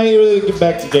good night. Get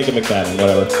back to Jacob McFadden,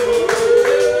 whatever.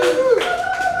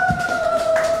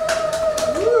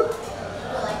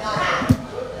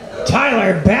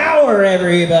 Tyler Bauer.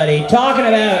 everybody. Talking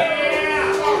about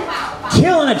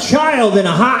killing a child in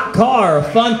a hot car, a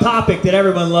fun topic that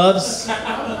everyone loves.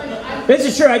 This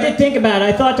is true. I did think about it.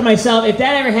 I thought to myself, if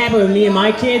that ever happened with me and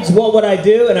my kids, what would I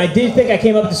do? And I did think I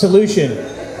came up with a solution.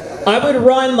 I would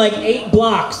run like 8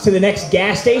 blocks to the next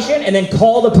gas station and then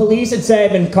call the police and say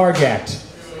I've been carjacked.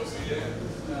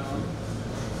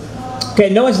 Okay,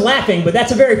 no one's laughing, but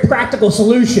that's a very practical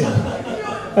solution.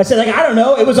 I said, like, I don't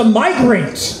know, it was a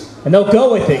migrant. And they'll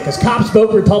go with it, because cops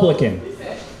vote Republican.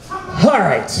 All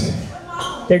right.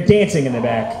 They're dancing in the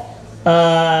back.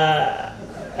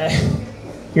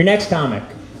 Your next comic.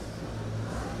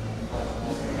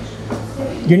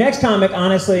 Your next comic,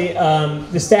 honestly,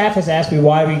 the staff has asked me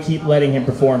why we keep letting him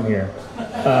perform here.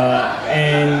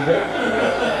 And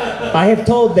I have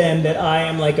told them that I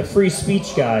am like a free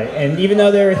speech guy. And even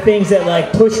though there are things that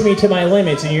like push me to my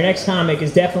limits, and your next comic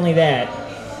is definitely that,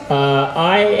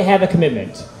 I have a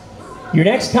commitment. Your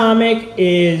next comic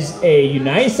is a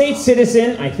United States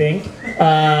citizen, I think.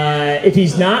 If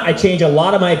he's not, I change a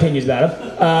lot of my opinions about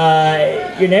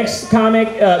him. Your next comic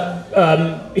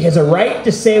has a right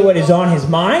to say what is on his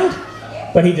mind,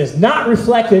 but he does not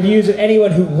reflect the views of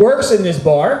anyone who works in this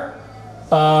bar.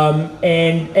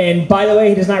 And by the way,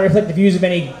 he does not reflect the views of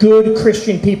any good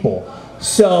Christian people.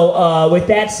 So with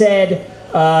that said,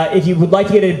 if you would like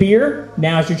to get a beer,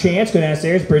 now's your chance. Go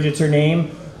downstairs. Bridget's her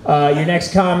name. Your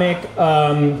next comic,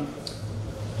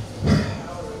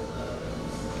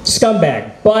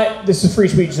 scumbag. But this is free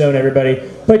speech zone, everybody.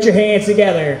 Put your hands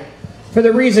together for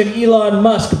the reason Elon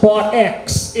Musk bought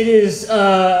X. It is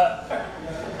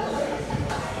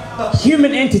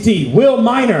human entity, Will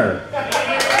Minor.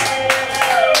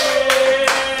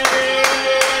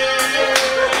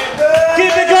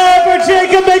 Keep it going for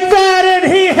Jacob McFadden.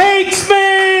 He hates me.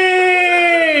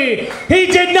 He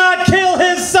did not kill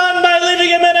his son by leaving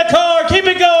him in a car. Keep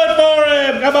it going for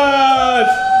him. Come on.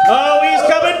 Oh, he's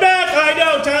coming back. I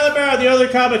know. Tyler Barrow, the other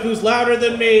comic who's louder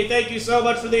than me. Thank you so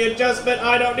much for the adjustment.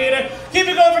 I don't need it. Keep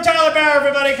it going for Tyler Barrow,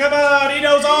 everybody. Come on. He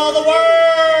knows all the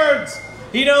words.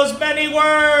 He knows many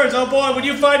words. Oh, boy, when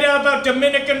you find out about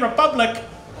Dominican Republic,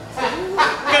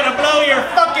 gonna blow your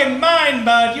fucking mind,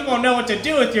 bud. You won't know what to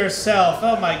do with yourself.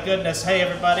 Oh my goodness. Hey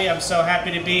everybody, I'm so happy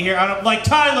to be here. I don't like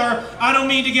Tyler. I don't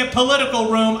mean to get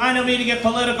political room. I don't mean to get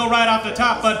political right off the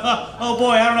top, but oh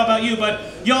boy, I don't know about you, but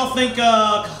y'all think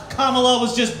Kamala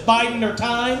was just biding her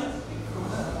time?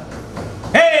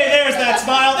 Hey, there's that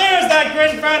smile. There's that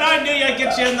grin, friend. I knew I'd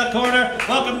get you in the corner.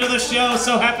 Welcome to the show.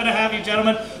 So happy to have you,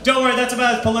 gentlemen. Don't worry, that's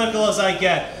about as political as I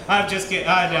get. I'm just kidding.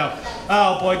 I know.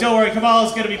 Oh, boy, don't worry.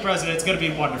 Kamala's going to be president. It's going to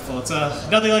be wonderful. It's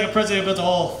nothing like a president who builds a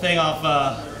whole thing off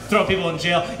throw people in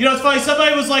jail. You know, it's funny.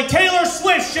 Somebody was like, Taylor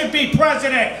Swift should be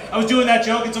president. I was doing that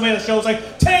joke, and somebody on the show was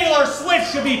like, Taylor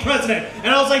Swift should be president.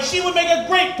 And I was like, she would make a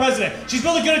great president. She's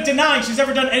really good at denying she's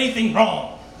ever done anything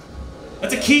wrong.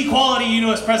 That's a key quality you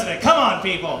know as president. Come on,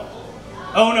 people.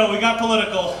 Oh no, we got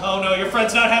political. Oh no, your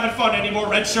friend's not having fun anymore.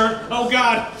 Red shirt. Oh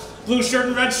God. Blue shirt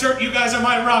and red shirt. You guys are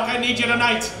my rock. I need you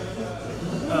tonight.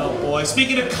 Oh boy.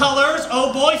 Speaking of colors,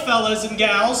 oh boy, fellas and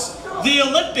gals. The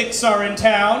Olympics are in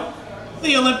town.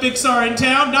 The Olympics are in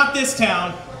town. Not this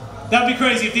town. That'd be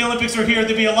crazy. If the Olympics were here,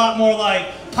 there'd be a lot more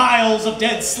like piles of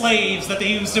dead slaves that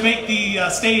they use to make the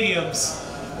stadiums.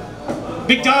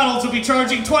 McDonald's will be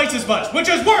charging twice as much, which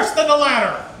is worse than the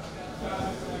latter.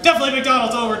 Definitely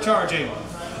McDonald's overcharging.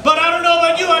 But I don't know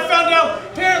about you, I found out,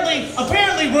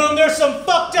 apparently, Room, there's some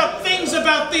fucked up things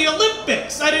about the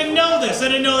Olympics. I didn't know this. I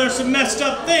didn't know there's some messed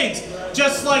up things.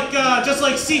 Just like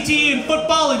CTE in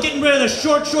football and getting rid of the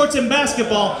short shorts in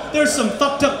basketball, there's some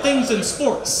fucked up things in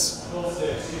sports.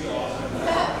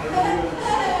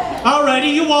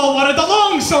 Alrighty, you all wanted the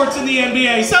long shorts in the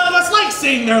NBA. Some of us like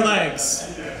seeing their legs.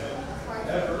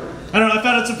 I don't know, I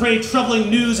found out some pretty troubling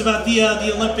news about the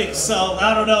Olympics, so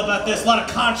I don't know about this. A lot of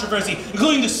controversy,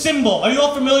 including the symbol. Are you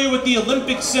all familiar with the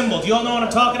Olympic symbol? Do you all know what I'm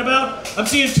talking about? I'm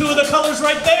seeing 2 of the colors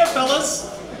right there,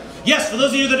 fellas. Yes, for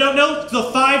those of you that don't know,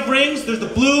 the 5 rings, there's the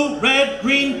blue, red,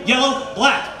 green, yellow,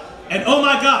 black. And oh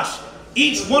my gosh,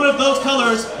 each one of those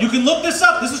colors, you can look this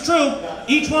up, this is true,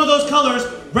 each one of those colors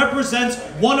represents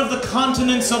one of the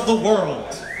continents of the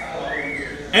world.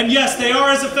 And yes, they are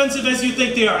as offensive as you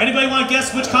think they are. Anybody want to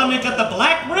guess which continent got the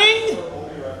black ring?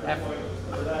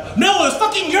 No, it was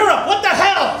fucking Europe. What the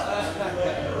hell?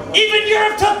 Even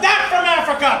Europe took that from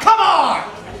Africa. Come on!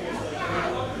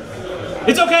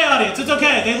 It's okay, audience. It's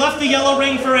okay. They left the yellow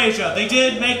ring for Asia. They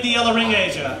did make the yellow ring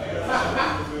Asia.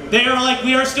 They are like,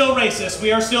 we are still racist.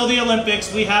 We are still the Olympics.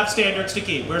 We have standards to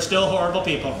keep. We're still horrible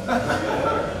people.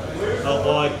 Oh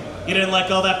boy. You didn't like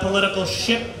all that political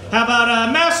shit? How about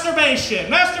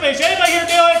masturbation? Masturbation, anybody here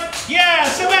do it? Yeah,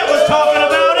 Subette was talking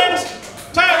about it.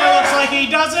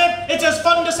 It's as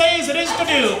fun to say as it is to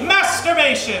do.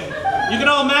 Masturbation. You can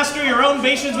all master your own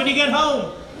bations when you get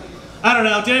home. I don't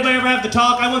know, did anybody ever have the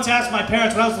talk? I once asked my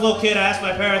parents, when I was a little kid, I asked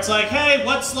my parents, like, hey,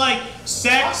 what's like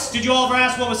sex? Did you all ever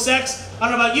ask what was sex? I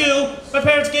don't know about you. My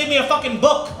parents gave me a fucking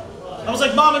book. I was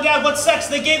like, Mom and Dad, what's sex?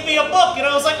 They gave me a book. And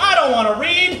I was like, I don't want to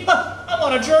read. I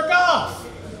want to jerk off.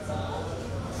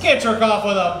 Can't jerk off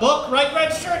with a book, right,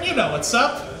 Red Shirt? You know what's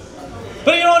up.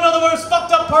 But you know what the most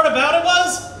fucked up part about it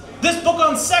was? This book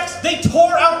on sex, they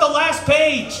tore out the last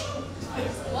page.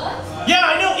 What? Yeah,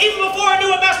 I know, even before I knew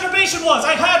what masturbation was,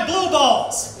 I had blue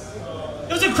balls.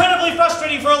 It was incredibly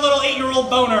frustrating for a little 8-year-old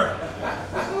boner.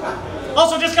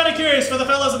 Also, just kind of curious for the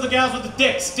fellas and the gals with the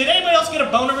dicks. Did anybody else get a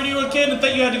boner when you were a kid and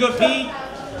think you had to go pee?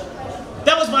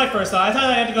 That was my first thought. I thought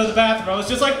I had to go to the bathroom. I was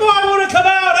just like, boy, I want to come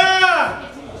out! Ah!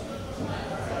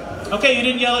 Okay, you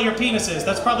didn't yell at your penises.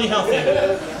 That's probably healthy.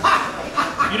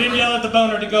 You didn't yell at the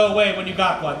boner to go away when you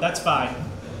got one. That's fine.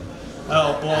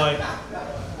 Oh, boy.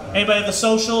 Anybody have the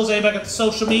socials? Anybody got the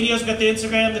social medias? We got the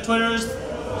Instagram, the Twitters,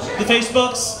 the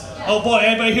Facebooks? Oh, boy.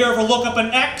 Anybody here ever look up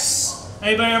an ex?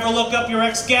 Anybody ever look up your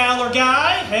ex-gal or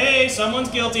guy? Hey, someone's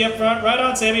guilty up front. Right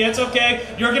on, Sami. It's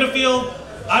okay. You're going to feel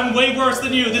I'm way worse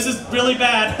than you. This is really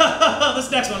bad. This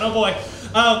next one. Oh, boy.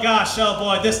 Oh, gosh. Oh,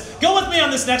 boy. Go with me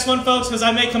on this next one, folks, because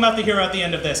I may come out the hero at the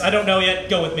end of this. I don't know yet.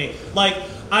 Go with me. Like,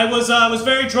 I was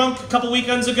very drunk a couple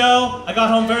weekends ago. I got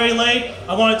home very late.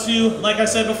 I wanted to, like I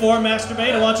said before,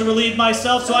 masturbate. I wanted to relieve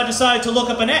myself, so I decided to look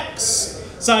up an ex.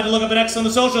 Decided to look up an ex on the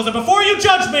socials. And before you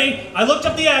judge me, I looked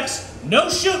up the ex. No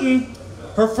shooting.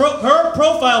 Her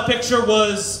profile picture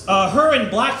was her in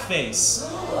blackface.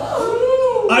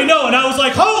 I know, and I was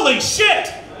like, holy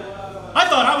shit! I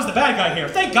thought I was the bad guy here.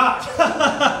 Thank God.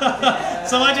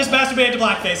 So I just masturbated to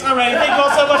blackface. All right, thank you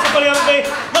all so much for putting up with me.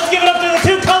 Let's give it up to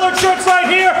the 2 colored shirts right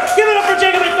here. Give it up for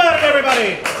Jacob McFadden,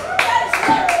 everybody.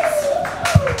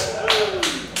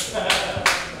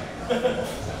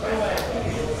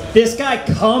 This guy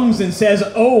comes and says,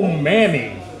 oh,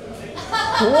 mammy.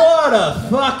 What a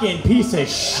fucking piece of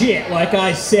shit, like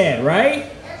I said,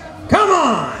 right? Come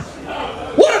on!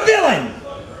 What a villain!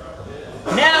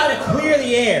 Now to clear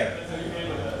the air.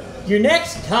 Your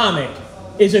next comic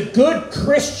is a good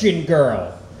Christian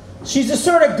girl. She's the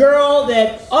sort of girl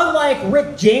that, unlike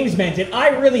Rick James meant it, I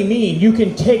really mean you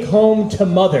can take home to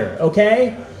mother,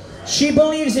 okay? She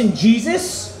believes in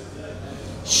Jesus.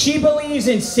 She believes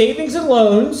in savings and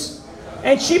loans.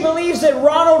 And she believes that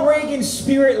Ronald Reagan's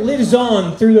spirit lives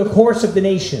on through the course of the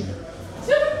nation.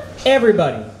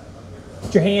 Everybody,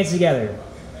 put your hands together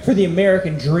for the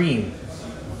American dream.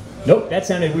 Nope, that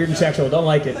sounded weird and sexual. Don't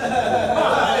like it.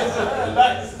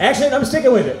 Actually, I'm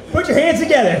sticking with it. Put your hands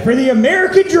together for the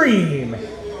American dream.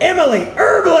 Emilie,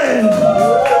 Erbland!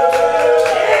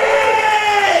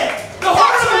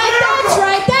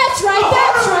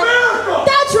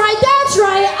 That's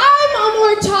right. I'm a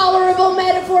more tolerable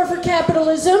metaphor for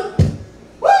capitalism.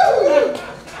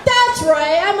 That's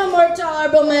right. I'm a more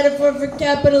tolerable metaphor for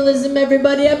capitalism,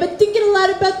 everybody. I've been thinking a lot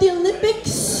about the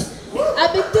Olympics.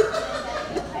 I've been thinking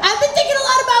a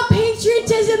lot about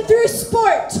patriotism through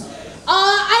sport.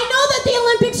 I know that the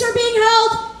Olympics are being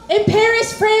held in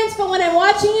Paris, France, but when I'm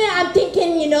watching it, I'm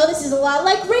thinking, this is a lot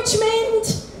like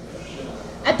Richmond.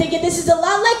 I'm thinking this is a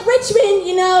lot like Richmond.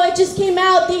 It just came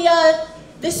out.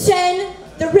 The Seine,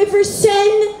 the River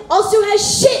Seine, also has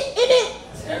shit in it.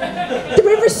 The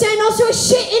River Seine also has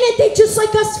shit in it. They just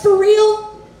like us for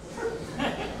real.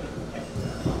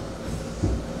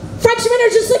 Frenchmen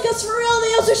are just like us for real.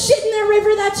 They also shit in their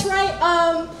river. That's right.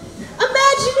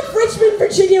 Imagine if Richmond,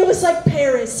 Virginia was like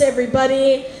Paris,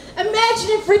 everybody.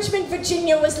 Imagine if Richmond,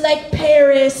 Virginia was like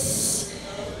Paris.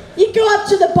 You go up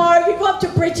to the bar. You go up to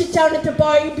Bridget down at the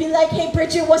bar. You'd be like, hey,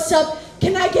 Bridget, what's up?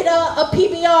 Can I get a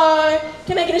PBR?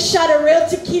 Can I get a shot of real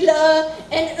tequila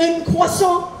and un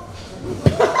croissant?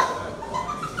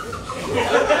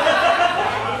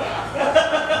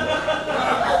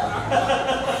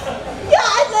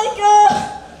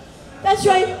 That's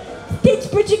right. Thanks,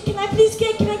 Bridget. Can I get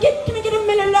a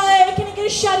Miller Lite? Can I get a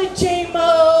shot of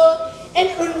J-Mo and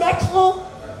un macron?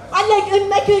 I like un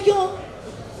macaron.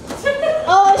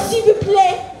 Oh, s'il vous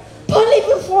plaît,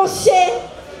 parlez-vous français?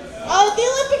 The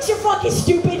Olympics are fucking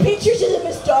stupid. Patriotism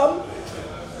is dumb.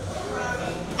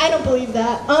 I don't believe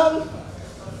that.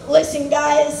 Listen,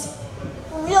 guys.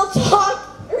 Real talk.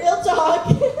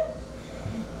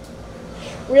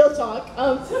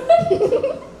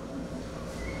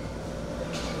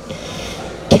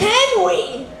 Can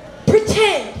we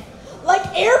pretend like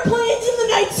airplanes in the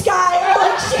night sky are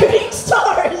like shooting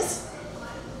stars?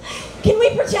 Can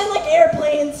we pretend like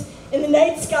airplanes in the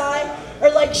night sky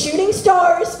are like shooting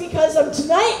stars? Because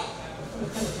tonight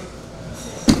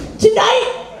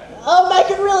Tonight, I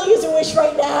could really use a wish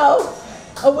right now.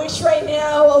 A wish right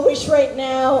now, a wish right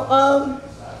now.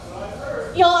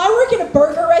 I work in a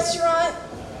burger restaurant.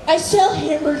 I sell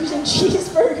hamburgers and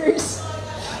cheeseburgers.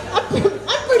 I'm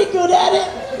pretty good at it.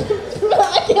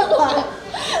 I can't lie.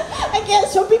 I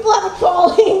guess some people have a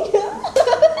calling.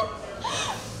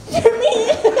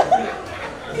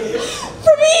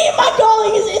 For me, my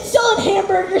calling is it's selling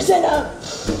hamburgers and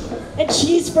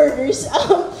cheeseburgers.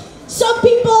 Some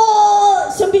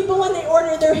people when they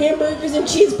order their hamburgers and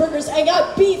cheeseburgers, I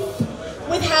got beef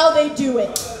with how they do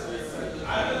it.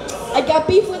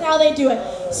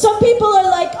 Some people are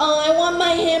like, I want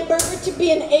my hamburger to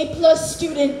be an A+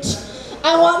 student.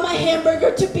 I want my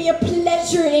hamburger to be a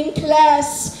pleasure in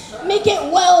class. Make it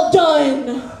well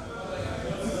done.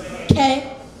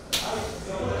 Okay?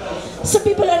 Some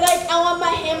people are like, I want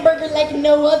my hamburger like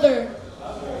no other.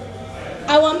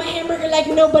 I want my hamburger like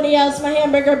nobody else. My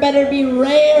hamburger better be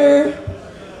rare.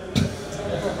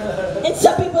 And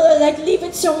some people are like, leave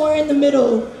it somewhere in the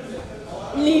middle.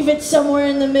 Leave it somewhere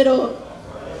in the middle.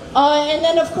 And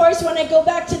then, of course, when I go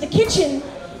back to the kitchen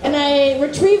and I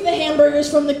retrieve the hamburgers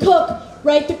from the cook,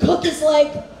 right? The cook is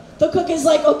like,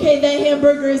 okay, that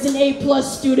hamburger is an A+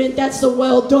 student. That's the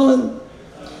well done.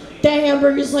 That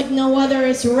hamburger is like no other.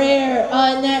 It's rare.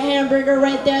 And that hamburger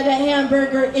right there, that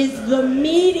hamburger is the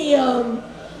medium.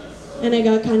 And I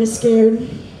got kind of scared.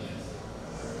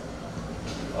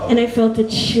 And I felt a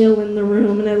chill in the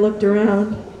room, and I looked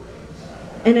around.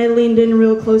 And I leaned in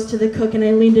real close to the cook, and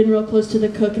I leaned in real close to the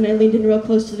cook, and I leaned in real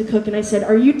close to the cook, and I said,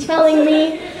 are you telling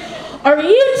me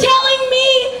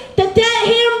that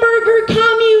hamburger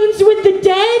communes with the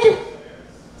dead?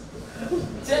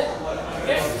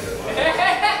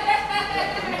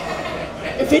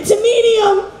 If it's a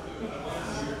medium.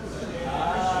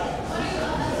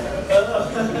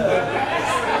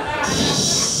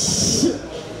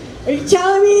 Are you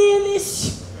telling me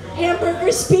this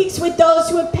hamburger speaks with those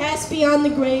who have passed beyond the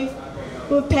grave,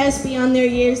 who have passed beyond their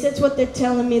years? That's what they're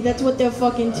telling me. That's what they're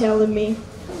fucking telling me.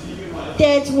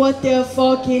 That's what they're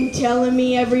fucking telling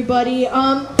me, everybody.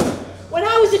 When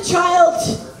I was a child,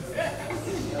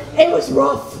 it was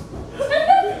rough.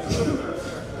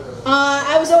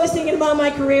 I was always thinking about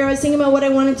my career. I was thinking about what I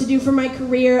wanted to do for my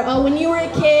career. When you were a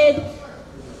kid,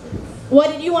 what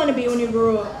did you want to be when you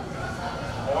grew up? I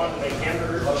wanted to make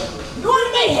hamburgers. You want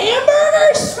to make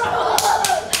hamburgers?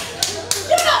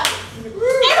 Yeah!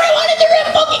 Everyone in the room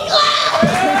fucking clap!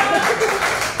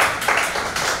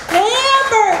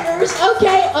 Hamburgers!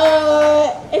 Okay,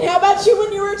 and how about you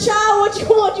when you were a child? What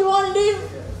you want to do?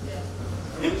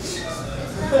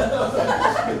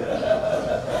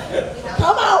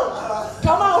 Come on!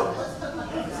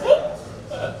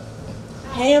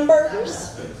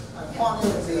 Hamburgers? I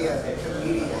wanted to be a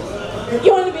comedian.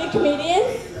 You wanted to be a comedian?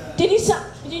 Did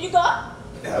you go up?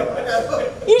 No.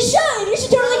 You should! You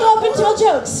should totally go up and tell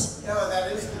jokes. No,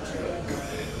 that is the joke.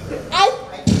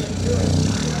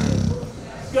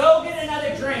 Go get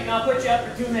another drink. I'll put you up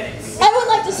for 2 minutes. I would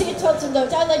like to see a totes and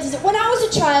notes. I'd like to say, when I was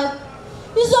a child,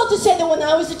 this is all to say that when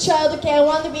I was a child, okay, I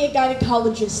wanted to be a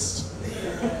gynecologist.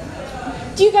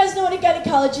 Do you guys know what a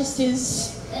gynecologist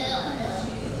is?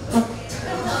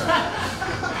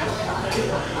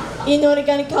 You know what a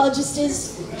gynecologist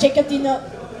is? Jacob, do you know?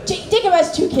 Jacob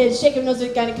has 2 kids. Jacob knows what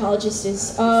a gynecologist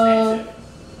is.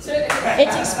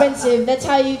 It's expensive. That's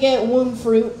how you get womb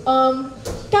fruit.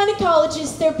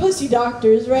 Gynecologists, they're pussy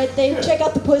doctors, right? They check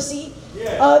out the pussy.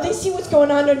 They see what's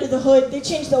going on under the hood. They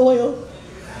change the oil.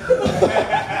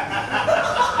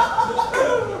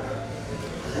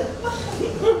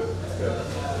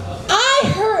 I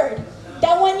heard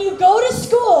that when you go to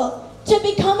school to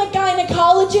become a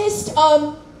gynecologist,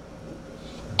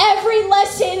 every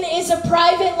lesson is a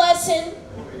private lesson.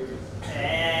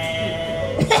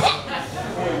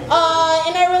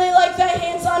 And I really like that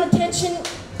hands-on attention.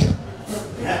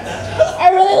 I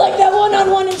really like that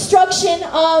one-on-one instruction.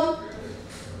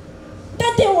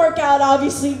 That didn't work out,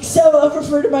 obviously, so I'll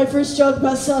refer to my first joke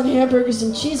about selling hamburgers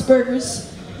and cheeseburgers.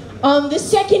 The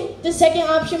second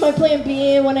option, my plan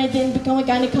B, when I didn't become a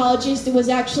gynecologist, it was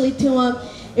actually to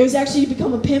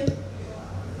become a pimp.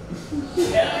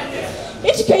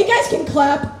 It's okay, you guys can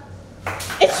clap.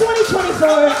 It's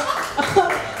 2024.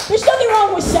 There's nothing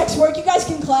wrong with sex work, you guys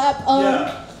can clap.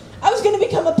 I was gonna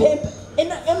become a pimp, and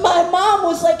my mom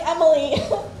was like, Emilie,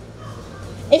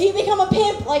 if you become a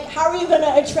pimp, like, how are you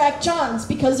gonna attract Johns?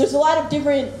 Because there's a lot of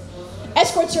different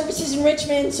escort services in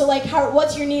Richmond, so like,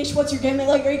 what's your niche, what's your gimmick?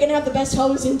 Like, are you gonna have the best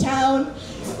hoes in town?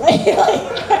 Right?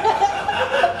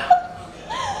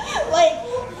 Like,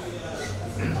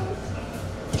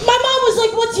 my mom was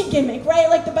like, what's your gimmick, right?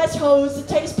 Like, the best hoes, the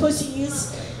tightest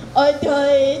pussies.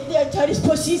 Tightest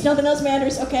pussies, nothing else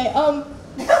matters. Okay, How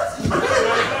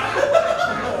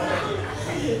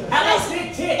about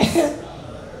big tits?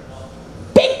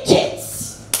 Big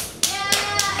tits!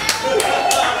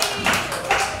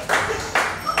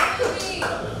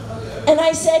 And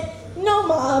I said, no,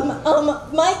 Mom,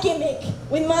 my gimmick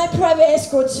with my private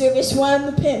escort service while I'm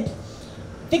the pimp,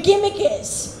 the gimmick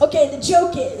is, okay, the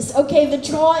joke is, okay, the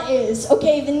draw is,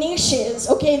 okay, the niche is,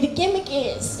 okay, the gimmick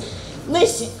is,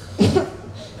 listen,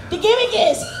 the gimmick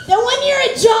is that when you're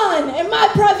a John in my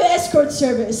private escort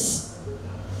service,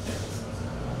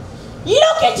 you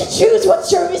don't get to choose what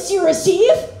service you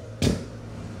receive.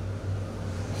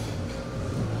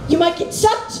 You might get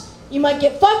sucked, you might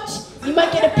get fucked, you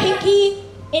might get a pinky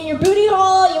in your booty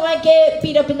hole, you might get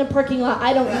beat up in the parking lot.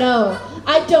 I don't know.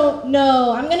 I don't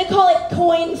know. I'm gonna call it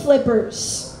coin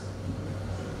flippers.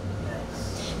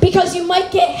 Because you might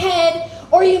get head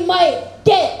or you might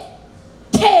get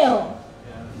tail.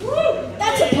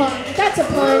 That's a pun. That's a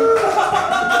pun.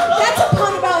 That's a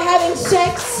pun about having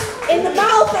sex in the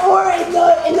mouth or in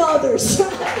the others.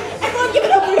 Everyone give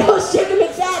it up for your host, Jacob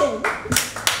McFadden.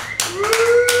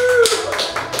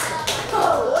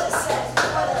 Oh, what a set.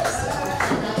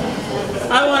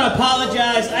 I want to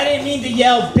apologize. I didn't mean to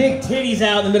yell big titties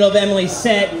out in the middle of Emilie's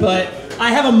set, but I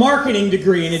have a marketing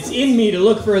degree and it's in me to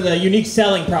look for the unique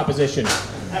selling proposition.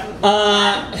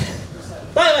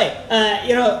 By the way,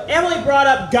 Emilie brought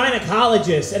up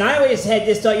gynecologists, and I always had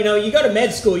this thought, you go to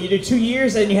med school, you do 2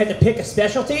 years, and you have to pick a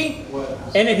specialty.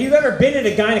 And if you've ever been at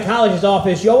a gynecologist's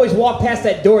office, you always walk past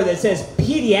that door that says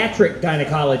pediatric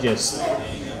gynecologist.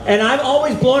 And I'm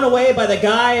always blown away by the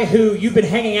guy who you've been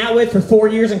hanging out with for 4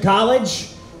 years in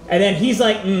college, and then he's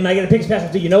like, I gotta pick a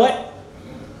specialty. You know what?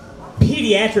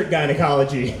 Pediatric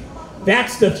gynecology.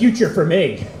 That's the future for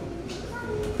me.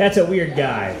 That's a weird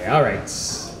guy. All right.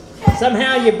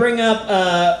 Somehow you bring up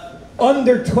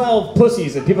under 12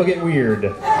 pussies and people get weird.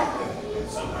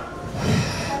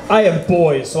 I have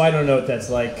boys, so I don't know what that's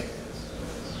like.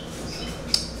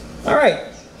 All right.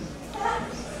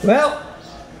 Well,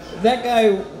 that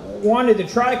guy wanted to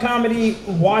try comedy,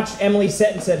 watched Emilie's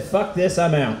set and said, fuck this,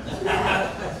 I'm out.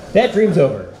 That dream's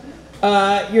over.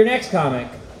 Your next comic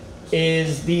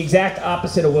is the exact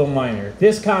opposite of Will Miner.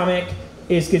 This comic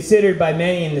is considered by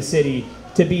many in the city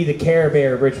to be the Care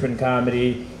Bear of Richmond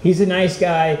comedy. He's a nice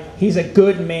guy. He's a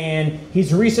good man.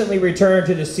 He's recently returned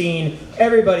to the scene.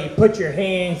 Everybody put your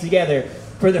hands together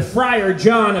for the Friar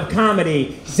John of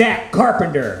comedy, Zach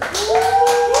Carpenter.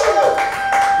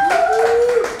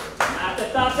 Not the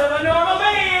thoughts of a normal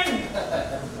man.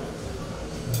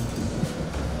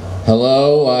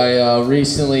 Hello, I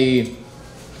recently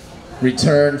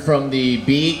returned from the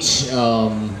beach.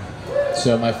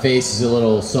 So my face is a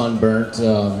little sunburnt,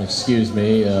 excuse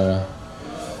me.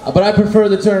 But I prefer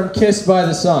the term kissed by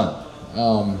the sun.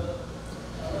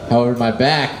 However, my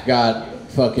back got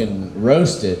fucking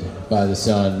roasted by the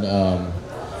sun.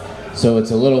 So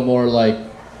it's a little more like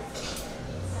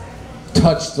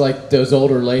touched like those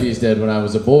older ladies did when I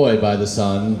was a boy by the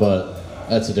sun, but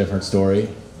that's a different story.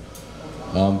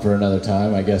 For another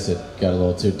time, I guess it got a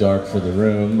little too dark for the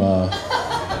room.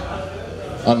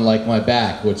 Unlike my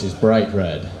back, which is bright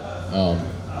red.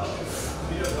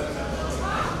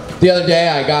 The other day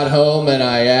I got home and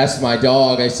I asked my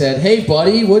dog, I said, hey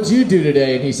buddy, what'd you do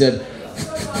today? And he said,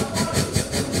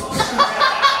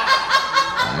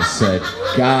 I said,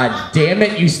 God damn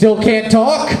it, you still can't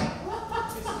talk?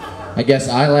 I guess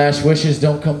eyelash wishes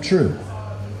don't come true.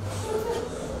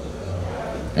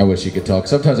 I wish you could talk.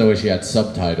 Sometimes I wish you had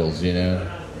subtitles, you know.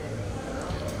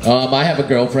 I have a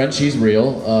girlfriend, she's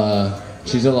real.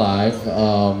 She's alive,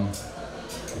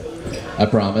 I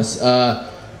promise.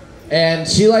 And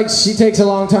she takes a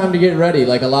long time to get ready,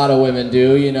 like a lot of women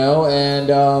do, you know.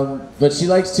 And but she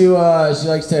likes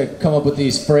to come up with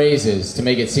these phrases to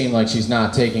make it seem like she's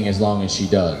not taking as long as she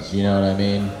does. You know what I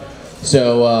mean?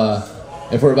 So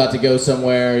if we're about to go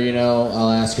somewhere, you know, I'll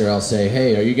ask her. I'll say,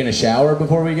 "Hey, are you gonna shower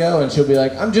before we go?" And she'll be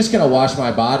like, "I'm just gonna wash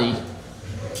my body."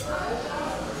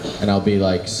 And I'll be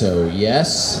like, "So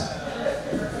yes."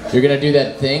 You're gonna do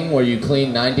that thing where you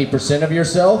clean 90% of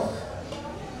yourself?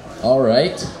 All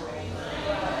right.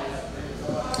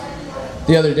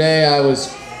 The other day I was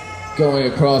going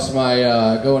across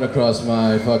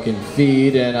my fucking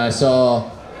feed and I saw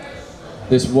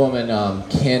this woman,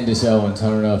 Candace Owens. I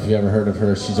don't know if you've ever heard of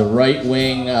her. She's a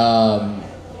right-wing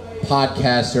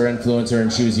podcaster, influencer,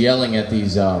 and she was yelling at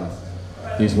these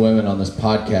women on this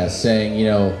podcast saying, you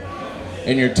know,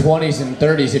 in your 20s and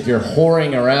 30s, if you're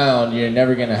whoring around, you're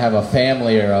never going to have a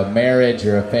family or a marriage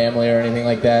or a family or anything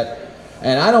like that.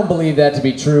 And I don't believe that to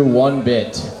be true one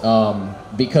bit,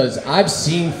 because I've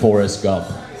seen Forrest Gump.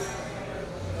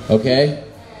 Okay?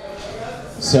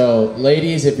 So,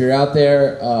 ladies, if you're out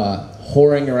there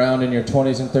whoring around in your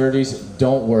 20s and 30s,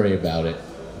 don't worry about it.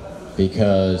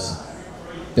 Because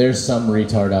there's some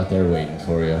retard out there waiting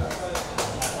for you.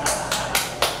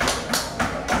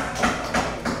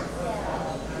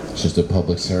 It's just a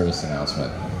public service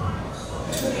announcement.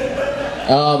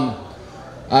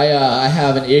 I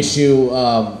have an issue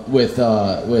with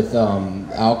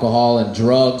alcohol and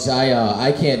drugs.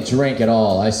 I can't drink at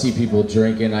all. I see people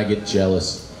drinking, I get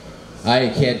jealous. I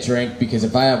can't drink because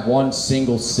if I have one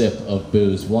single sip of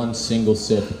booze, one single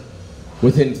sip,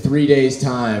 within 3 days'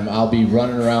 time, I'll be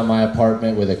running around my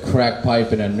apartment with a crack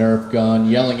pipe and a Nerf gun,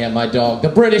 yelling at my dog, "The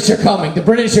British are coming! The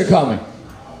British are coming!"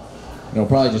 It'll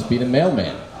probably just be the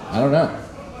mailman. I don't know.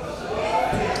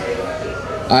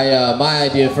 My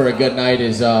idea for a good night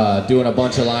is doing a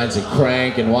bunch of lines of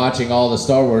Crank and watching all the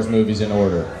Star Wars movies in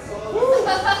order.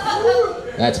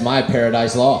 That's my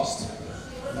Paradise Lost.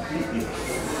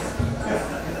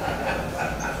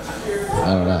 I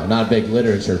don't know. Not big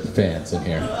literature fans in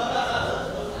here.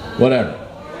 Whatever.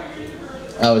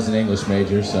 I was an English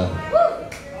major, so.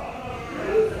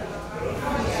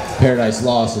 Paradise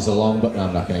Lost is a long book. No,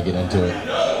 I'm not going to get into it.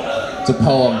 It's a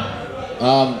poem.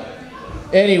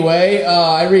 Anyway,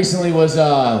 I recently was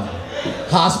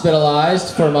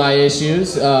hospitalized for my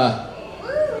issues.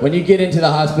 When you get into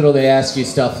the hospital, they ask you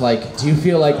stuff like, do you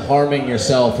feel like harming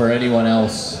yourself or anyone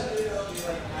else?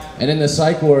 And in the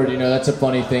psych ward, you know, that's a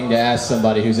funny thing to ask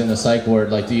somebody who's in the psych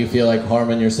ward, like, do you feel like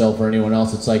harming yourself or anyone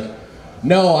else? It's like,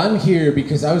 no, I'm here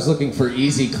because I was looking for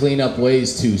easy cleanup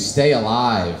ways to stay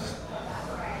alive.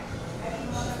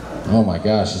 Oh my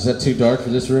gosh, is that too dark for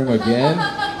this room again?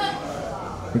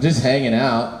 We're just hanging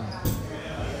out.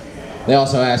 They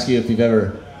also ask you if you've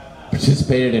ever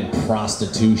participated in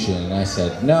prostitution. And I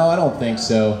said, no, I don't think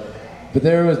so. But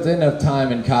there was enough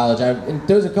time in college.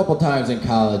 There was a couple times in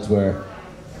college where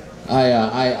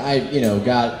I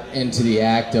got into the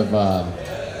act of,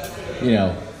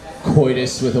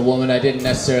 coitus with a woman I didn't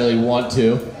necessarily want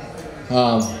to.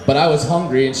 But I was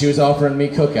hungry and she was offering me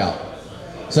cookout.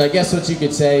 So I guess what you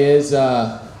could say is,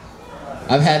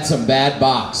 I've had some bad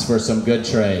box for some good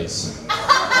trays.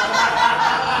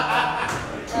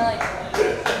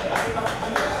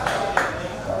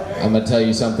 I'm gonna tell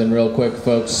you something real quick,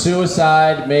 folks.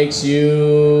 Suicide makes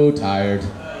you tired.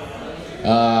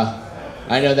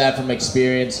 I know that from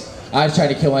experience. I was trying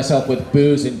to kill myself with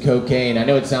booze and cocaine. I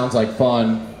know it sounds like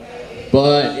fun,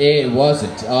 but it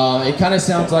wasn't. It kind of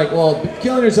sounds like, well,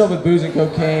 killing yourself with booze and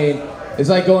cocaine is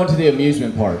like going to the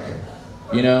amusement park,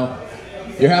 you know?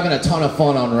 You're having a ton of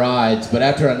fun on rides, but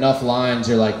after enough lines,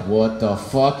 you're like, what the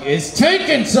fuck is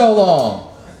taking so long?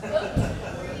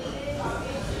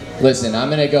 Listen, I'm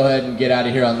gonna go ahead and get out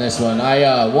of here on this one.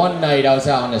 One night I was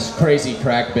out on this crazy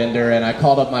crack bender and I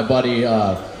called up my buddy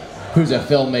who's a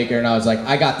filmmaker and I was like,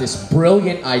 I got this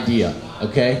brilliant idea,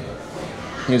 okay?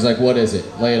 He was like, what is it?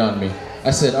 Lay it on me.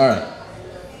 I said, all right,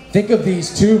 think of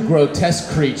these two grotesque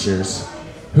creatures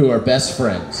who are best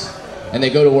friends. And they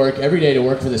go to work every day to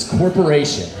work for this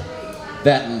corporation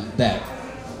that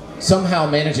somehow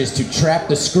manages to trap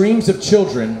the screams of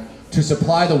children to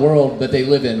supply the world that they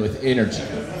live in with energy.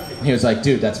 And he was like,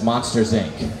 dude, that's Monsters,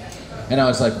 Inc. And I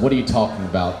was like, what are you talking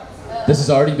about? This has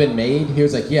already been made? He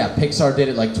was like, yeah, Pixar did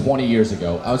it like 20 years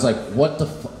ago. I was like, what the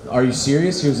are you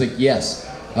serious? He was like, yes.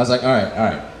 I was like, all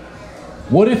right.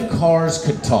 What if cars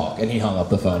could talk? And he hung up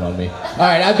the phone on me. All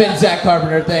right, I've been Zach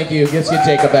Carpenter. Thank you. Let's get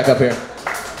Jacob back up here.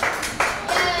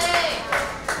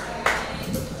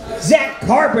 Zach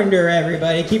Carpenter,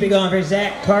 everybody. Keep it going for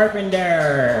Zach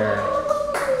Carpenter.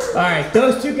 All right,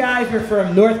 those two guys were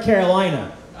from North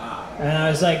Carolina. And I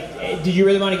was like, hey, did you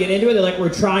really want to get into it? They're like,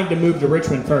 we're trying to move to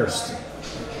Richmond first.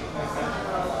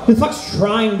 Who the fuck's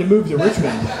trying to move to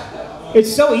Richmond?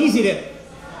 It's so easy to...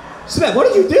 Smith,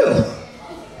 what did you do?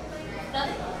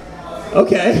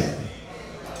 Okay.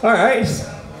 All right.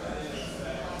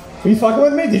 Are you fucking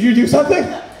with me? Did you do something?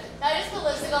 I just put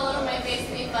lipstick all over my face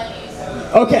to be funny.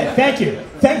 Okay, thank you.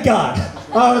 Thank God.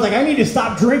 I was like, I need to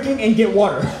stop drinking and get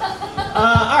water. All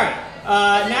right.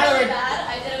 Now that we're... bad?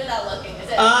 I did it without looking. Is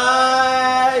it?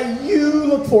 You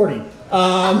look 40.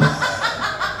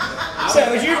 So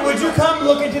would you come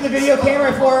look into the video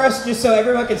camera for us, just so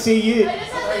everyone can see you? I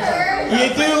just have to hurt.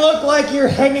 You do look like you're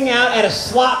hanging out at a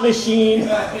slot machine.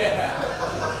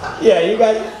 Yeah, you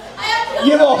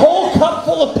have a whole cup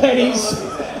full of pennies.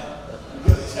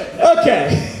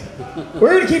 Okay,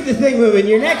 we're gonna keep the thing moving.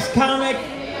 Your next comic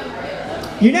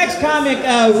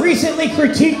recently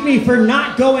critiqued me for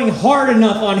not going hard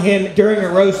enough on him during a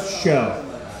roast show.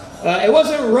 It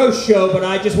wasn't a roast show, but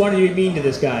I just wanted to be mean to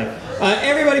this guy.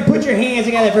 Everybody put your hands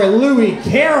together for Louie,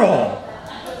 Carroll.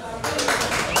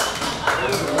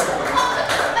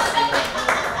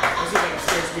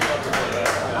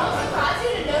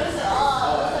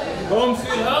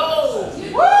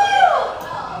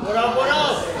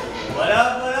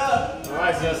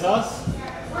 it's just us?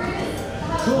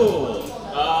 Cool.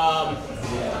 I'm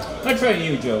gonna try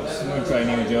new jokes.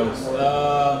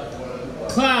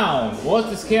 Clown. What's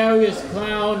the scariest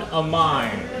clown of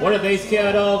mine? What are they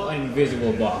scared of? An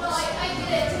invisible box.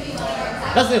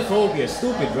 That's their phobia.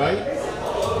 Stupid, right?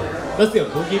 That's their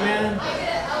boogeyman.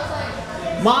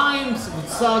 Mimes would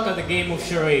suck at the game of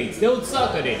charades. They would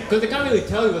suck at it because they can't really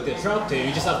tell you what they're trapped to.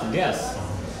 You just have to guess.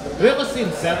 Have you ever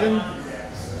seen Seven?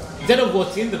 Instead of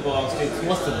what's in the box, it's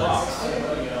what's the box.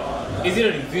 Is it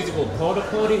an invisible porta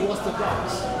potty? What's the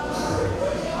box?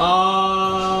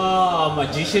 A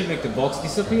magician make the box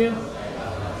disappear?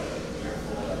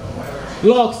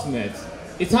 Locksmith.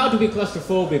 It's hard to be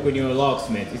claustrophobic when you're a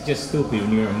locksmith. It's just stupid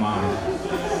when you're a mime.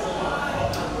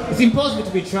 It's impossible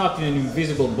to be trapped in an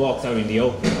invisible box out in the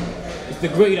open. It's the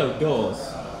great outdoors.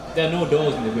 There are no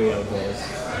doors in the great outdoors.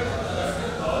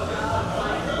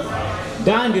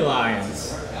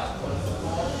 Dandelions.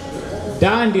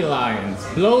 Dandelions.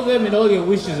 Blow them and all your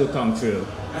wishes will come true.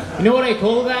 You know what I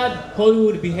call that?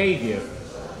 Hollywood behavior.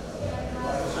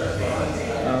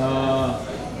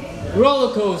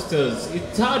 Roller coasters.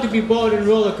 It's hard to be bored in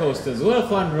roller coasters. What a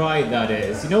fun ride that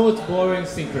is. You know what's boring?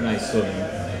 Synchronized swimming.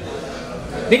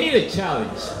 They need a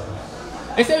challenge.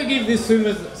 I say we give these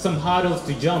swimmers some hurdles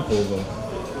to jump over.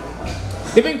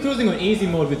 They've been cruising on easy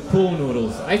mode with pool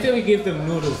noodles. I say we give them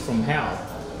noodles from hell.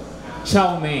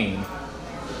 Chow mein.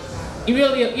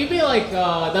 You'd be like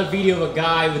that video of a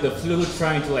guy with a flute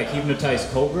trying to like hypnotize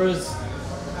cobras.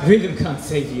 Rhythm can't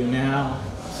save you now.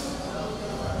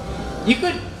 It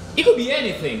could be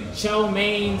anything. Chow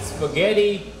mein,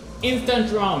 spaghetti, instant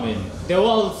ramen. The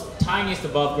world's tiniest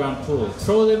above ground pool.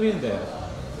 Throw them in there.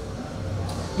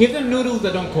 Give them noodles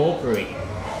that don't cooperate.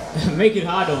 Make it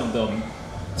hard on them.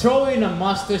 Throw in a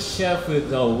master chef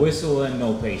with a whistle and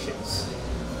no patience.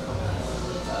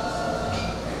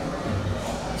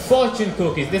 Fortune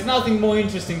cookies. There's nothing more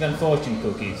interesting than fortune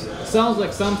cookies. It sounds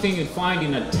like something you'd find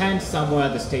in a tent somewhere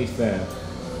at the state fair.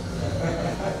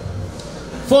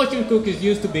 Fortune cookies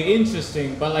used to be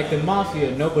interesting, but like the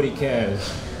mafia, nobody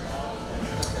cares.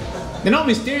 They're not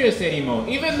mysterious anymore.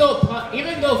 Even though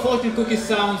fortune cookies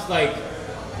sounds like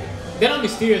they're not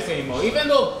mysterious anymore. Even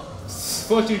though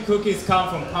fortune cookies come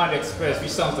from Panda Express,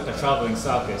 which sounds like a traveling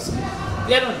circus,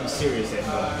 they're not mysterious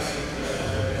anymore.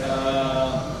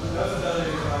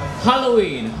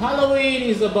 Halloween. Halloween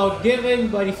is about giving,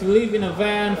 but if you live in a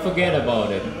van, forget about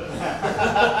it.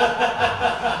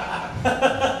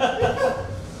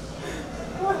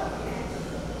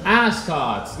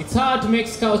 Ascots. It's hard to make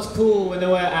scouts cool when they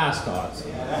wear ascots.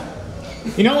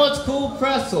 You know what's cool?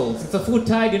 Pretzels. It's a food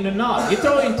tied in a knot. You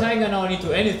throw in tiger knot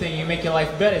into anything, you make your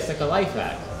life better. It's like a life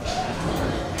hack.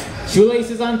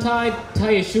 Shoelaces untied,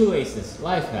 tie your shoelaces.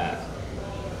 Life hack.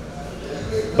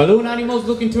 Balloon animals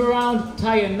looking to around,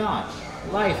 tie a knot.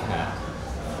 Life hack.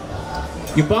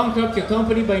 You bankrupt your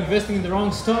company by investing in the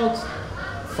wrong stocks,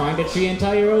 find a tree and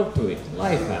tie your rope to it.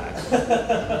 Life hack.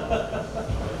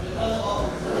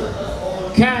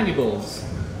 Cannibals.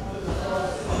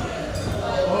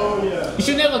 You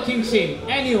should never king shame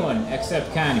anyone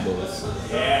except cannibals.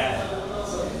 Yeah.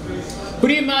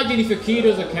 Could you imagine if your kid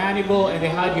was a cannibal and they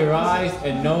had your eyes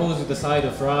and nose with the side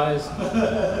of fries?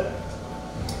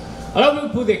 A lot of people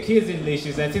put their kids in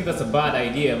leashes and I think that's a bad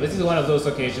idea, but this is one of those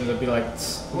occasions I'd be like,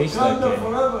 leash that kid.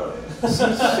 Shut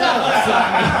up,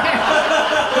 Sami.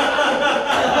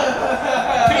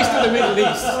 Peace to the Middle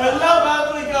East. I love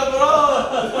Africa, bro.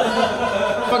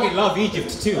 Fucking love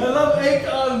Egypt too. I love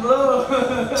Akon, bro.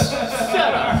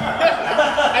 Shut up.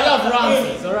 I love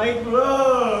Ramses, alright? Bro.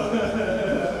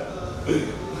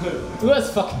 Where's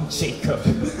fucking Jacob?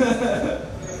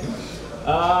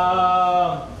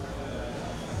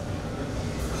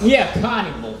 Yeah,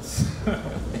 cannibals.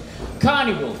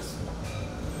 Cannibals.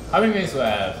 How many minutes do I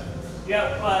have?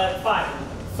 Yeah,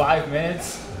 5. 5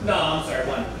 minutes? No, I'm sorry,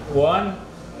 1. 1?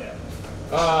 Yeah.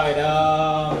 Alright,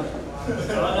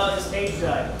 Oh no, the stage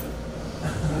died.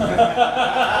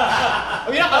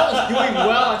 You know, I was doing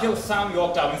well until Sami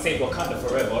walked up and said Wakanda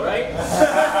forever, right?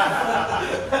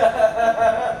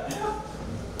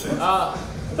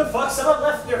 What the fuck? Someone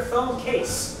left their phone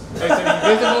case. It's an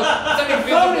invisible. The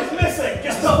phone is missing.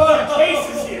 Just the phone case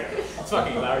is here. It's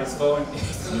fucking Larry's phone.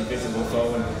 It's an invisible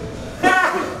phone.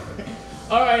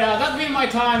 Alright, that's been my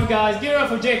time, guys. Give it up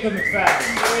for Jacob McFadden.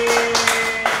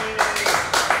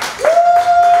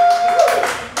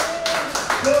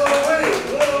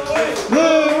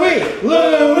 Louie!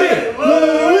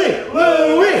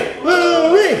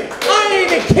 I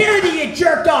didn't even care that you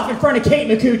jerked off in front of Kate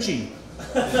McCucci.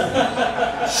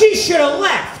 She should have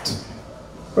left.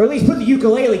 Or at least put the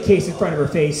ukulele case in front of her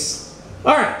face.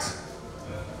 Alright.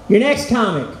 Your next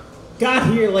comic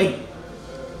got here late.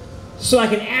 So I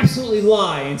can absolutely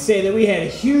lie and say that we had a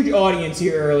huge audience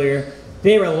here earlier.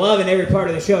 They were loving every part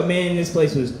of the show. Man, this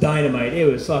place was dynamite.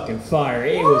 It was fucking fire.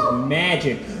 It was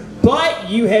magic.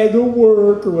 But you had to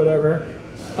work or whatever.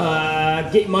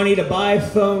 Get money to buy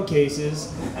phone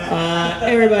cases.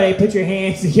 Everybody put your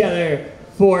hands together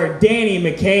for Danny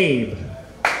McCabe.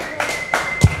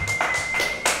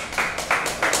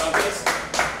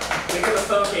 Think of a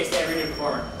phone case to every new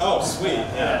performer. Oh, sweet.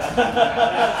 That's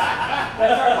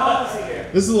our policy here.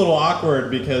 This is a little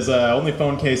awkward because only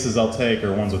phone cases I'll take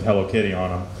are ones with Hello Kitty on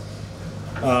them.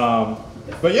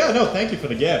 But yeah, no, thank you for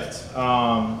the gift.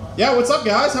 Yeah, what's up,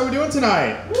 guys? How we doing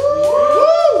tonight? Woo!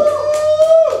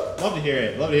 Love to hear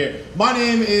it. Love to hear it. My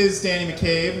name is Danny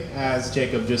McCabe, as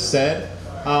Jacob just said.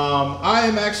 I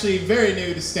am actually very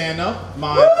new to stand-up.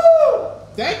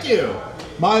 Thank you.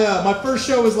 My first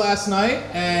show was last night,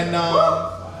 and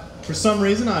for some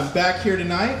reason I'm back here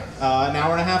tonight, an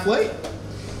hour and a half late.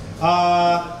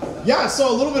 Yeah,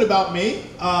 so a little bit about me.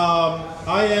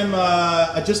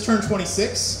 I just turned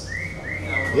 26.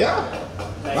 Yeah.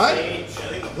 Right?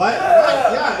 Right?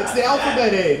 Yeah, it's the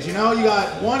alphabet age. You know, you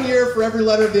got 1 year for every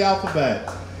letter of the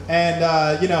alphabet. And,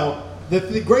 you know,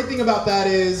 the great thing about that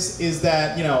is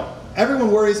that, you know,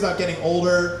 everyone worries about getting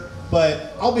older,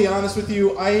 but I'll be honest with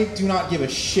you, I do not give a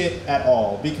shit at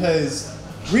all, because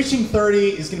reaching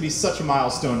 30 is going to be such a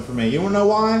milestone for me. You want to know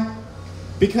why?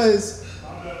 Because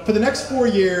for the next 4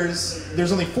 years,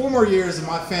 there's only 4 more years of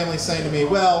my family saying to me,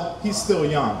 well, he's still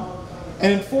young.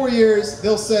 And in 4 years,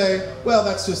 they'll say, well,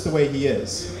 that's just the way he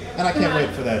is. And I can't wait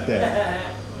for that day.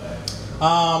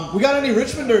 We got any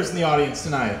Richmonders in the audience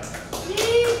tonight?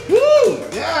 Woo!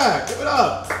 Yeah, give it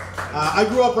up. I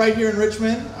grew up right here in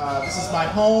Richmond. This is my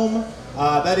home.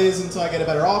 That is until I get a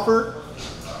better offer.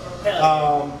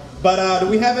 But do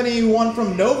we have anyone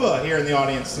from Nova here in the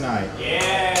audience tonight?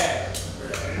 Yeah.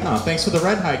 Oh, thanks for the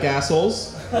red hike,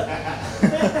 assholes.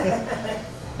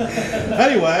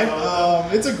 Anyway,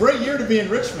 it's a great year to be in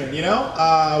Richmond, you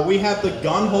know? We have the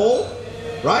gun hole,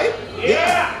 right?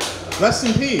 Yeah! Rest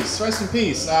in peace, rest in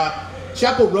peace.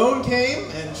 Chapel Roan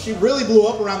came, and she really blew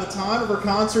up around the time of her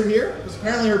concert here. It was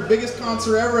apparently her biggest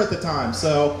concert ever at the time,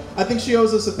 so I think she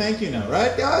owes us a thank you note,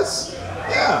 right, guys?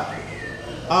 Yeah.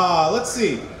 Let's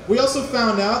see. We also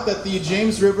found out that the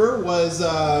James River was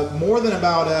more than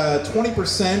about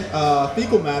 20%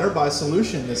 fecal matter by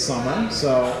solution this summer,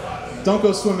 so don't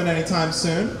go swimming anytime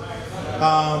soon.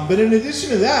 But in addition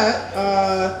to that,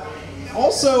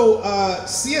 also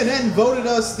CNN voted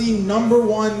us the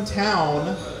 #1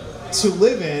 town to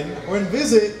live in or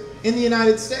visit in the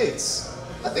United States.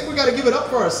 I think we got to give it up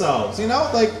for ourselves, you know?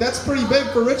 Like, that's pretty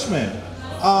big for Richmond.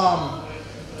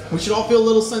 We should all feel a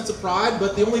little sense of pride,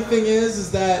 but the only thing is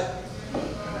that,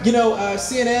 you know,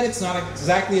 CNN, it's not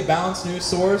exactly a balanced news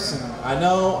source, and I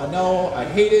know, I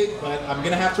hate it, but I'm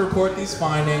gonna have to report these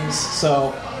findings.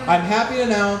 So I'm happy to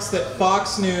announce that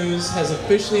Fox News has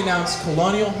officially announced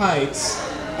Colonial Heights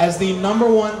as the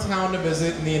 #1 town to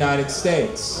visit in the United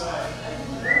States.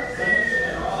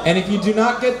 And if you do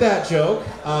not get that joke,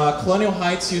 Colonial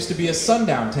Heights used to be a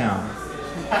sundown town.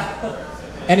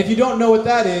 And if you don't know what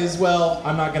that is, well,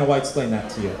 I'm not gonna white-explain that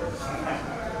to you.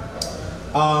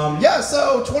 Yeah,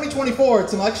 so 2024,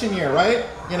 it's an election year, right?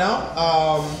 You know,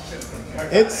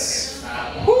 it's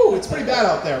pretty bad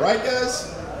out there, right, guys?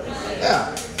 Yeah,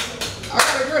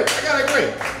 I gotta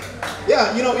agree.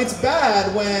 Yeah, you know, it's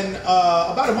bad when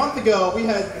about a month ago we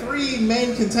had 3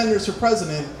 main contenders for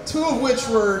president, 2 of which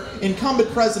were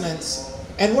incumbent presidents,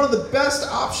 and one of the best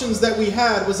options that we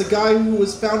had was a guy who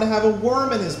was found to have a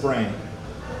worm in his brain.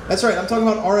 That's right, I'm talking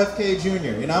about RFK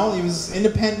Jr., you know, he was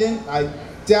independent. I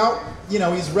doubt, you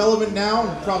know, he's relevant now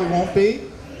and probably won't be.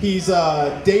 He's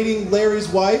dating Larry's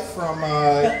wife from,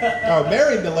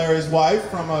 married to Larry's wife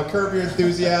from Curb Your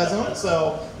Enthusiasm,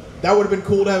 so that would have been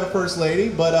cool to have a first lady.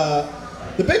 But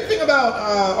the big thing about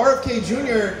RFK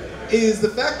Jr. is the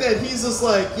fact that he's just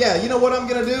like, yeah, you know what I'm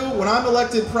gonna do? When I'm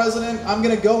elected president, I'm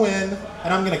gonna go in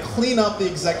and I'm gonna clean up the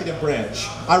executive branch.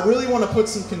 I really want to put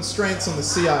some constraints on the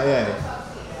CIA.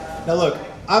 Now look,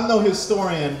 I'm no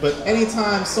historian, but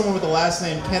anytime someone with the last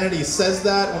name Kennedy says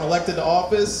that when elected to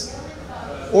office,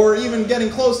 or even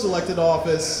getting close to elected to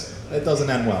office, it doesn't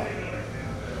end well.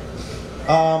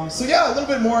 So yeah, a little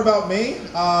bit more about me.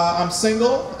 I'm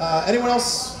single. Anyone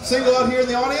else single out here in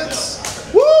the audience?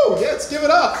 Woo! Yeah, let's give it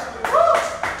up.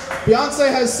 Beyonce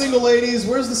has single ladies.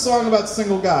 Where's the song about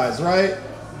single guys, right?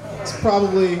 It's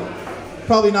probably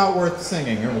not worth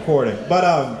singing or recording. But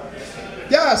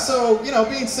yeah, so, you know,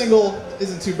 being single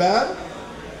isn't too bad.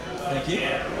 Thank you.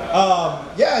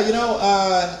 Yeah, you know,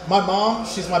 my mom,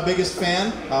 she's my biggest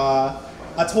fan.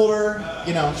 I told her,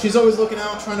 you know, she's always looking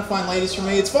out, trying to find ladies for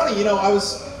me. It's funny, you know, I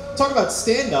was talking about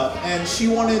stand-up, and she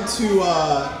wanted to,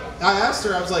 I asked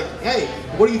her, I was like, hey,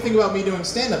 what do you think about me doing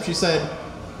stand-up? She said,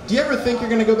 do you ever think you're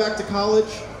going to go back to college?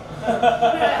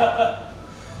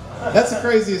 That's the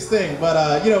craziest thing,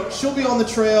 but, you know, she'll be on the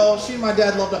trail. She and my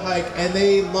dad love to hike, and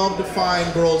they love to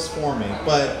find girls for me,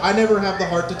 but I never have the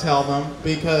heart to tell them,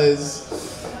 because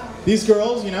these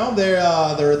girls, you know, they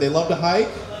love to hike.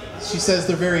 She says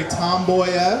they're very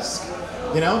tomboy-esque.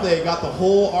 You know, they got the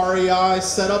whole REI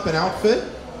setup and outfit.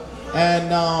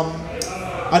 And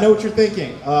I know what you're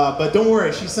thinking, but don't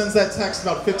worry. She sends that text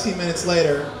about 15 minutes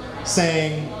later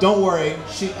saying, don't worry,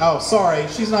 sorry,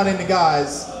 she's not into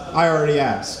guys. I already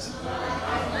asked.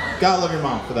 Gotta love your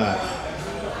mom for that.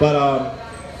 But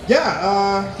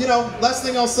yeah, you know, last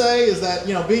thing I'll say is that,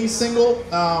 you know, being single,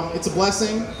 it's a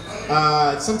blessing.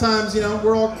 Sometimes, you know,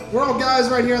 we're all guys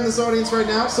right here in this audience right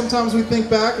now. Sometimes we think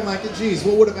back and like, geez,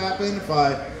 what would have happened if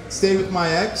I stayed with my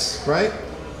ex, right?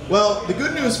 Well, the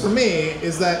good news for me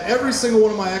is that every single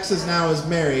one of my exes now is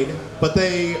married, but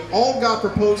they all got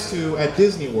proposed to at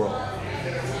Disney World.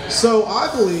 So I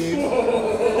believe,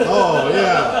 oh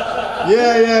yeah.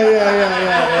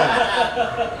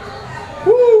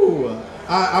 Woo!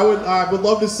 I would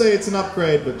love to say it's an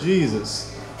upgrade, but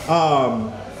Jesus.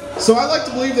 So I like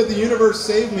to believe that the universe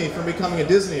saved me from becoming a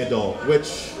Disney adult,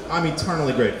 which I'm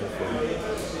eternally grateful for.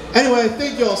 Anyway,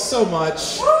 thank you all so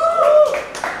much.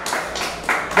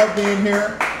 Love being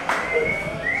here.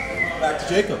 Back to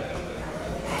Jacob.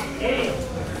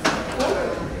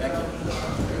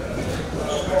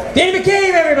 Danny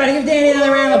McCabe, everybody. Give Danny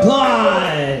another round of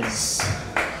applause.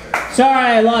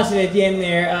 Sorry I lost it at the end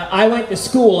there. I went to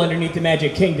school underneath the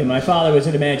Magic Kingdom. My father was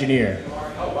an Imagineer.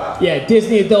 Yeah,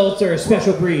 Disney adults are a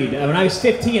special breed. When I was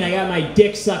 15, I got my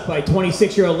dick sucked by a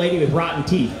 26-year-old lady with rotten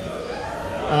teeth.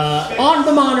 On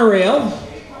the monorail,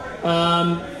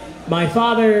 my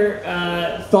father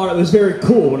thought it was very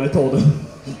cool when I told him.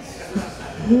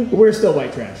 We're still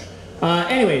white trash.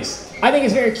 Anyways, I think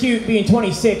it's very cute being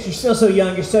 26. You're still so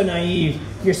young, you're so naive.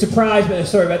 You're surprised by the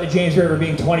story about the James River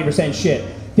being 20% shit.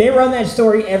 They run that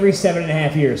story every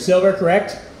 7.5 years. Silver,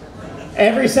 correct?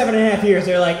 Every 7.5 years,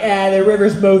 they're like, the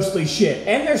river's mostly shit.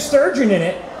 And there's sturgeon in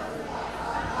it.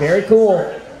 Very cool.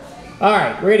 All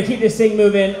right, we're going to keep this thing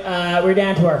moving. We're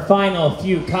down to our final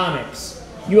few comics.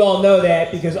 You all know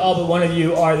that because all but one of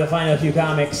you are the final few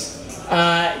comics.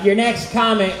 Your next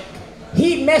comic,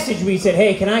 he messaged me, said,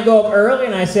 hey, can I go up early?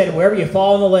 And I said, wherever you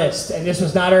fall on the list. And this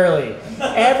was not early.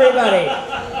 Everybody,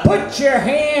 put your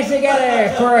hands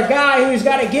together for a guy who's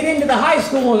got to get into the high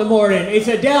school in the morning. It's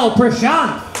Adel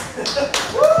Prashanth.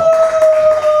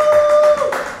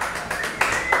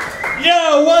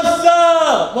 Yo, what's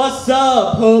up? What's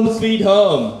up? Home sweet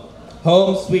home.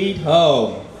 Home sweet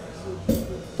home.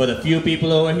 For the few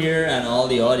people over here and all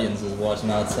the audiences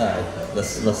watching outside,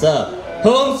 what's up?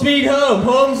 Home sweet home.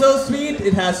 Home so sweet,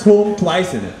 it has home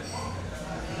twice in it.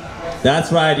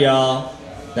 That's right, y'all.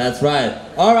 That's right.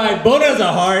 All right, boners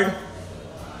are hard.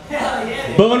 Hell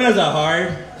yeah. Boners are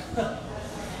hard.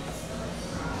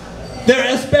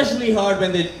 They're especially hard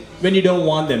when you don't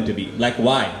want them to be. Like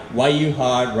why? Why are you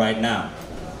hard right now?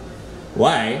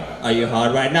 Why are you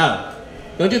hard right now?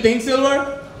 Don't you think,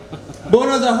 Silver?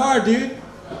 Boners are hard, dude.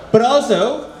 But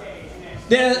also,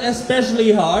 they're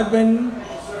especially hard when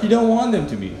you don't want them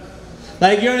to be.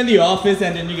 Like you're in the office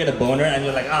and then you get a boner and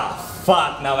you're like,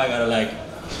 fuck, now I gotta like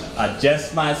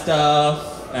adjust my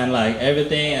stuff and like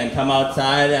everything and come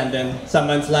outside and then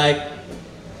someone's like,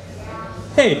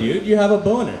 hey dude, you have a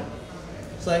boner.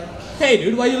 It's like, hey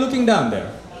dude, why are you looking down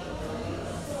there?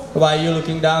 Why are you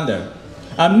looking down there?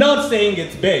 I'm not saying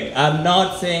it's big. I'm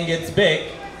not saying it's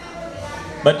big.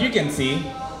 But you can see.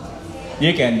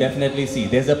 You can definitely see.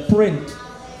 There's a print.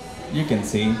 You can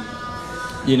see.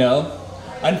 You know?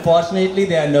 Unfortunately,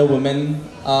 there are no women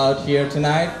out here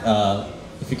tonight.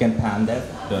 If you can pan that,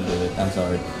 don't do it. I'm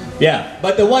sorry. Yeah,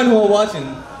 but the one who are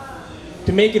watching,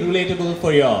 to make it relatable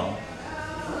for y'all,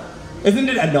 isn't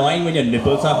it annoying when your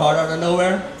nipples are hard out of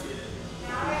nowhere?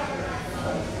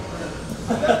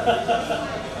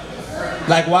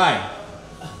 Like why?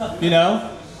 You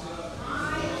know?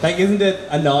 Like isn't it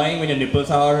annoying when your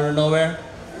nipples are hard out of nowhere?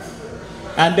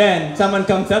 And then someone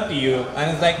comes up to you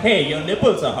and it's like, hey, your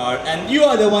nipples are hard, and you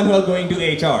are the one who are going to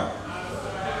HR.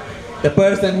 The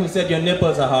person who said your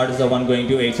nipples are hard is the one going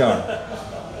to HR.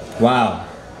 Wow.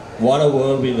 What a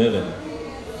world we live in.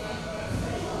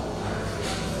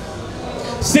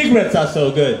 Cigarettes are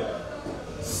so good.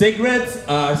 Cigarettes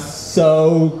are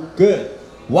so good.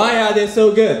 Why are they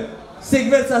so good?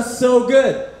 Cigarettes are so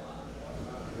good.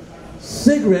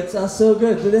 Cigarettes are so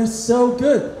good. They're so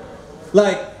good.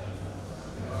 Like,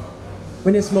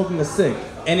 when you're smoking a cig,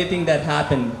 anything that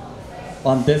happened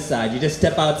on this side, you just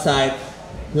step outside,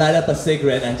 light up a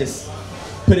cigarette, and just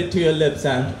put it to your lips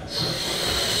and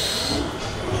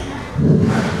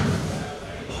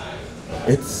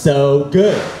it's so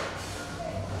good.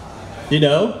 You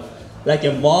know? Like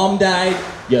your mom died,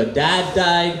 your dad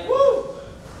died,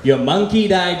 your monkey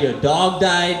died, your dog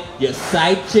died, your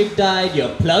side chick died, your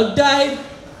plug died.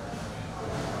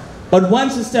 But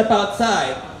once you step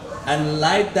outside and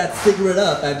light that cigarette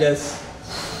up and just...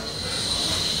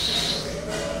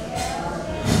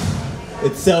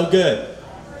 It's so good.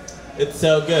 It's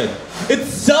so good.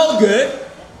 It's so good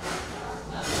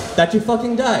that you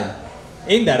fucking died.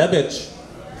 Ain't that a bitch?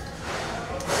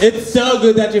 It's so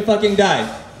good that you fucking died.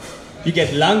 You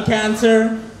get lung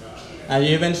cancer and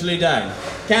you eventually die.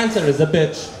 Cancer is a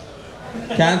bitch.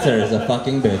 Cancer is a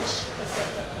fucking bitch.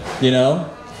 You know?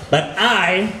 But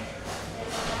I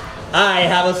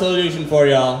have a solution for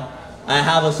y'all. I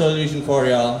have a solution for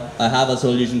y'all. I have a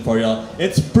solution for y'all.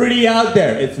 It's pretty out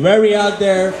there. It's very out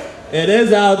there. It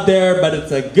is out there, but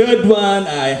it's a good one.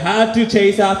 I had to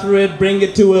chase after it, bring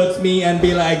it towards me, and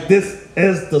be like, this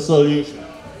is the solution.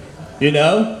 You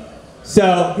know?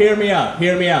 So, hear me out.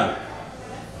 Hear me out.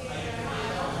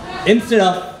 Instead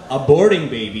of aborting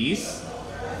babies,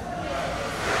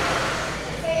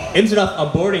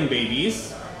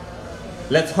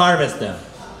 let's harvest them.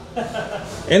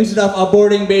 Instead of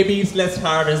aborting babies, let's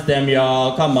harvest them,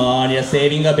 y'all. Come on, you're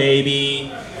saving a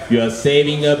baby. You're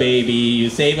saving a baby. You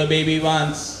save a baby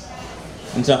once.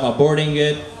 Instead of aborting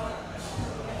it.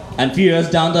 And few years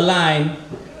down the line,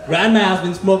 grandma has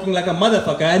been smoking like a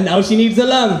motherfucker and now she needs a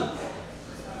lung.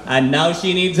 And now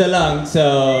she needs a lung,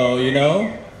 so, you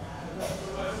know.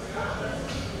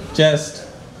 Just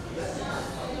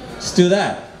do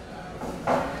that.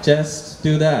 Just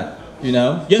do that. You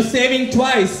know, you're saving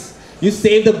twice. You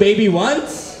save the baby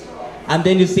once, and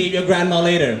then you save your grandma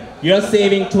later. You're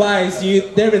saving twice.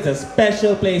 There is a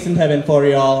special place in heaven for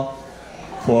y'all,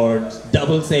 for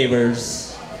double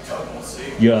savers.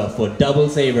 Yeah, for double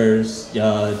savers.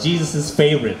 Jesus'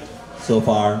 favorite so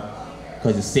far,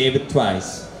 because you save it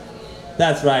twice.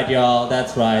 That's right, y'all.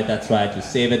 That's right. That's right. You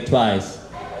save it twice.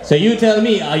 So you tell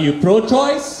me, are you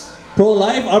pro-choice,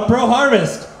 pro-life, or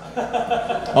pro-harvest?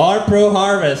 Or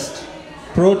pro-harvest?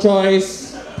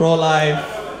 Pro-choice, pro-life,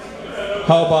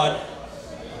 how about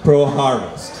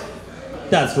pro-harvest?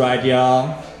 That's right,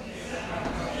 y'all.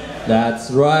 That's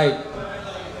right.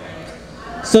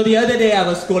 So the other day I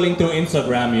was scrolling through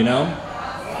Instagram, you know?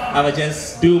 I was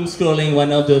just doom scrolling,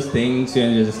 one of those things,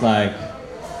 and you're just like,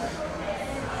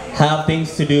 have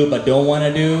things to do but don't want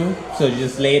to do. So you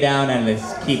just lay down and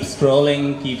just keep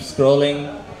scrolling, keep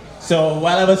scrolling. So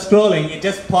while I was scrolling, it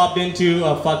just popped into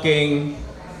a fucking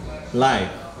live.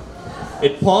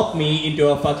 It popped me into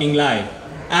a fucking live.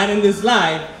 And in this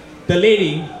live, the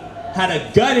lady had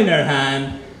a gun in her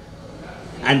hand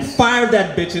and fired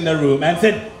that bitch in the room and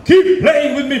said, "Keep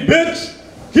playing with me, bitch!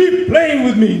 Keep playing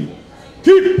with me!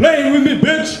 Keep playing with me,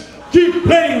 bitch! Keep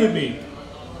playing with me!"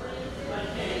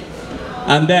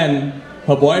 And then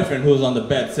her boyfriend, who was on the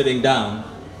bed sitting down,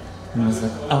 and was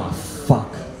like, "Oh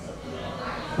fuck.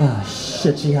 Oh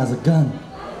shit, she has a gun.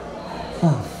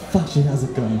 Oh fuck, she has a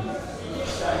gun."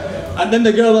 And then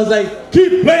the girl was like,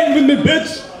 "Keep playing with me,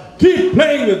 bitch! Keep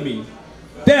playing with me!"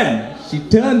 Then she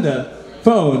turned the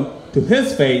phone to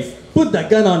his face, put the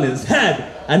gun on his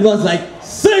head, and was like,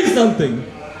 "Say something!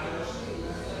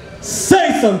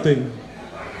 Say something!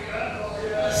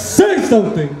 Say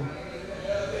something!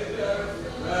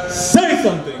 Say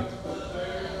something!"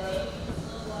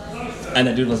 And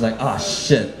the dude was like, "Oh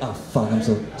shit, oh fuck, I'm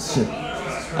so shit.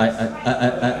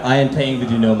 I ain't playing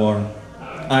with you no more.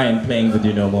 I ain't playing with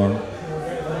you no more."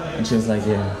 And she was like,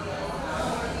 "Yeah."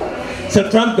 So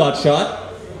Trump got shot.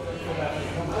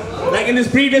 Like in this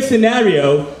previous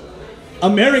scenario,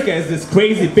 America is this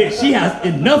crazy bitch. She has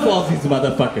enough of these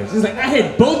motherfuckers. She's like, "I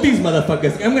hate both these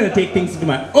motherfuckers. I'm gonna take things into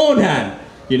my own hand."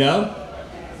 You know?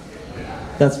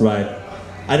 That's right.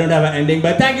 I don't have an ending,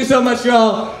 but thank you so much,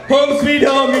 y'all. Home sweet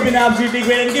home. You've been absolutely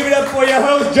great. And give it up for your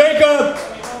host, Jacob.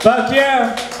 Fuck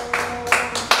yeah.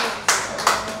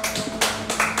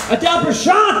 Adel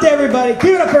Prashanth, everybody.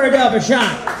 Give it up for Adel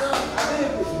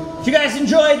Prashanth. Did you guys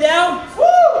enjoy Adel? Woo!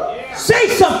 Yeah. Say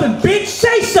something, bitch.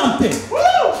 Say something.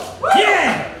 Woo! Woo!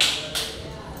 Yeah.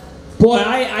 Boy,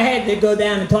 I had to go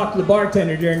down and talk to the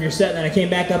bartender during your set, and then I came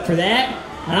back up for that,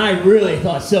 and I really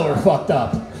thought Silver fucked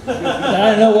up. I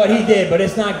don't know what he did, but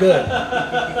it's not good.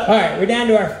 All right, we're down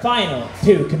to our final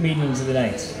two comedians of the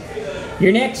night.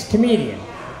 Your next comedian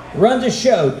runs a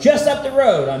show just up the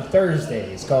road on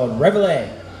Thursdays called Reveille.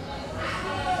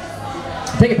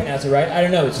 I think I pronounced it right. I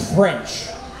don't know. It's French.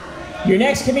 your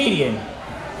next comedian,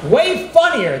 way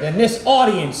funnier than this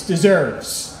audience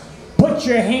deserves. Put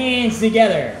your hands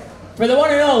together for the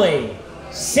one and only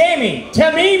Sami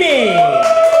Tamimi.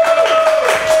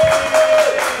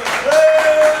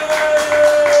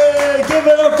 Give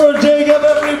it up for Jacob,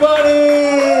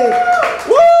 everybody!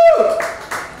 Woo!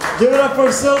 Give it up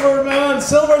for Silver, man.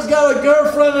 Silver's got a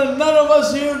girlfriend and none of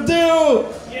us here do.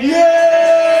 Yeah!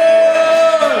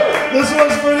 This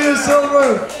one's for you,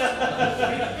 Silver.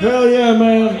 Hell yeah,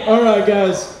 man. All right,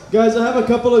 guys. Guys, I have a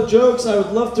couple of jokes. I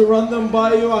would love to run them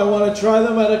by you. I want to try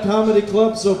them at a comedy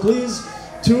club, so please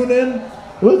tune in.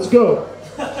 Let's go.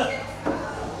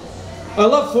 I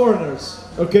love foreigners.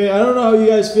 Okay, I don't know how you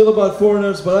guys feel about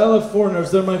foreigners, but I love foreigners.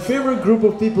 They're my favorite group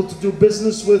of people to do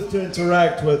business with, to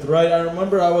interact with, right? I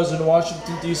remember I was in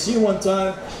Washington, D.C. one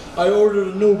time. I ordered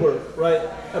an Uber, right?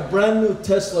 A brand new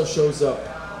Tesla shows up.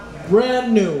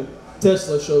 Brand new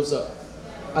Tesla shows up.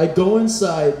 I go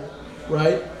inside,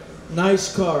 right?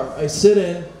 Nice car. I sit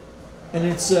in, and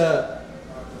it's a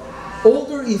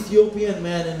older Ethiopian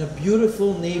man in a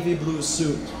beautiful navy blue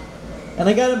suit. And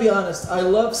I gotta be honest, I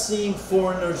love seeing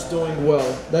foreigners doing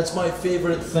well. That's my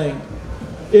favorite thing.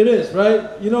 It is, right?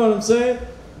 You know what I'm saying?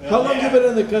 How long have you been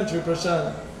in the country,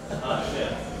 Prashanth? Oh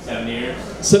shit, 7 years.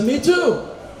 So me too.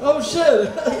 Oh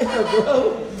shit, yeah,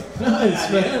 bro. Nice,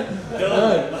 man.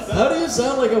 Nice. How do you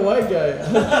sound like a white guy?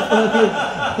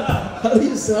 How do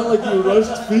you sound like you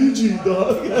rushed Fiji,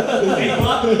 dog?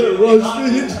 Rushed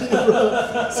Fiji,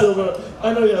 bro. Silver,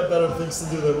 I know you have better things to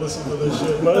do than listen to this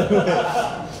shit, but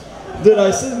anyway. Dude,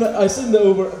 I sit in the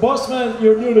Uber. Boss man,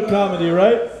 you're new to comedy,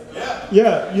 right? Yeah.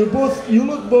 Yeah, you look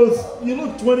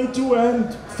 22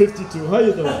 and 52. How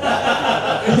you doing?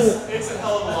 It's a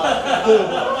hell of a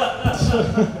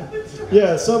lot.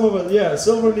 Yeah, some of it. Yeah,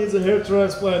 Silver needs a hair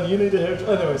transplant. You need a hair.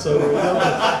 Anyway, so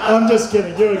I'm just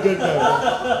kidding. You're a good guy.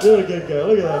 Man. You're a good guy.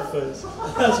 Look at that face.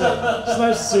 That's right. It's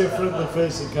nice to see a friendly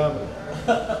face in comedy.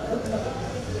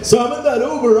 So I'm in that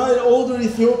Uber, right? Older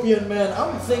Ethiopian man.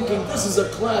 I'm thinking this is a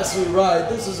classy ride.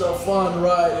 This is a fun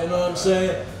ride. You know what I'm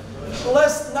saying?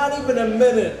 Not even a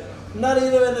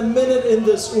minute in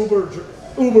this Uber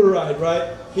ride,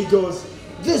 right? He goes,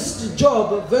 "This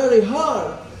job very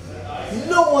hard.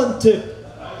 No one tip.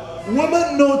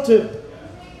 Women no tip.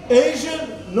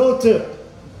 Asian no tip.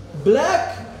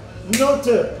 Black no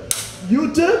tip.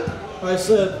 You tip?" I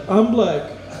said, "I'm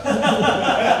black."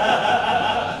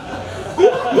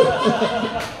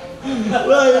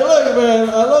 Look, man,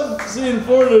 I love seeing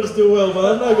foreigners do well, but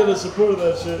I'm not gonna support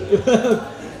that shit.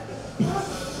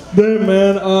 Damn,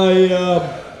 man,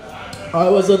 I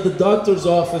was at the doctor's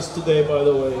office today, by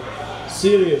the way.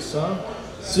 Serious, huh?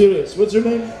 Serious. What's your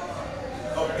name?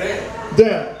 Oh, Dan.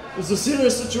 Dan. It's a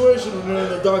serious situation when you're in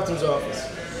the doctor's office.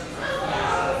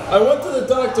 I went to the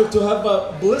doctor to have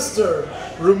a blister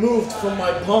removed from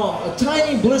my palm, a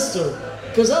tiny blister.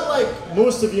 Because unlike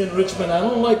most of you in Richmond, I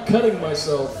don't like cutting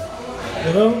myself,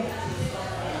 you know?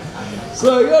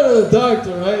 So I go to the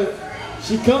doctor, right?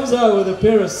 She comes out with a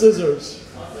pair of scissors.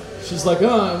 She's like,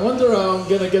 "Oh, I wonder how I'm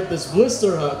gonna get this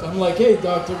blister out." I'm like, "Hey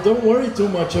doctor, don't worry too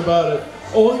much about it.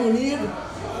 All you need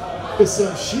is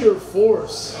some sheer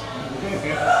force."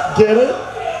 Get it?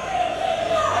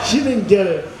 She didn't get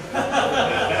it,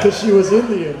 because she was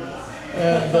Indian.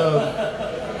 And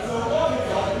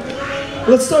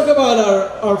let's talk about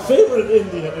our favorite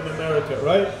Indian in America,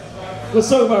 right? Let's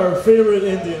talk about our favorite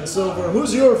Indian, Silver.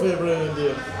 Who's your favorite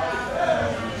Indian?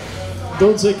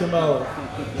 Don't say Kamala.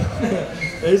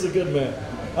 He's a good man.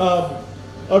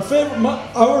 Our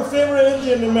favorite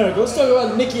Indian in America. Let's talk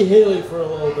about Nikki Haley for a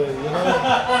little bit, you know?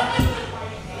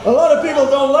 A lot of people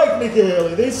don't like Nikki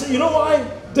Haley. They say, you know why?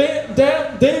 Dave.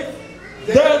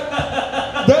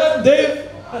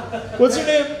 What's your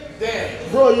name? Dan.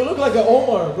 Bro, you look like an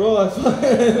Omar, bro.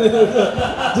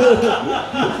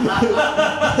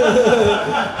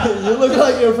 You look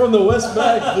like you're from the West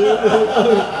Bank, dude.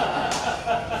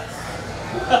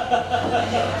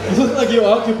 You look like you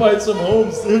occupied some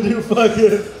homes, dude. You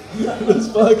fucking, this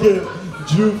fucking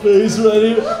Jew face right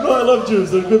here. No, I love Jews.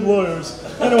 They're good lawyers.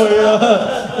 Anyway,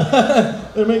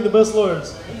 they make the best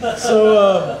lawyers.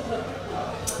 So,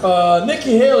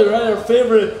 Nikki Haley, right? Our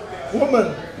favorite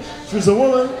woman. She's a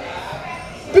woman.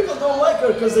 People don't like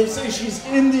her because they say she's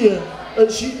Indian.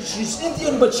 She's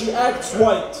Indian, but she acts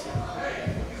white.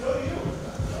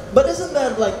 But isn't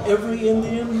that like every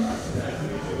Indian?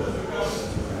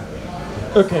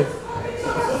 Okay.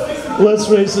 Less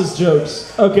racist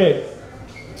jokes. Okay.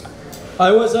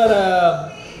 I was at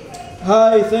a...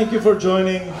 Hi, thank you for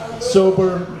joining.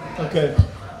 Sober. Okay.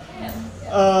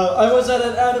 I was at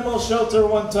an animal shelter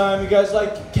one time. You guys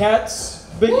like cats?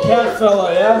 Big cat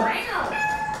fella, yeah?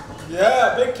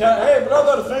 Yeah, big cat. Hey,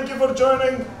 brother, thank you for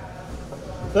joining.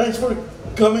 Thanks for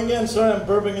coming in. Sorry, I'm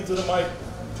burping into the mic.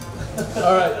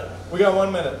 All right, we got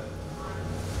 1 minute.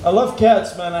 I love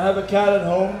cats, man. I have a cat at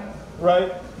home,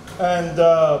 right? And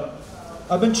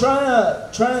I've been trying to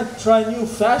try new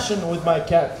fashion with my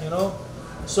cat, you know.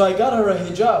 So I got her a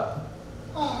hijab.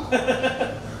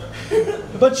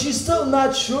 But she's still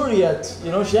not sure yet,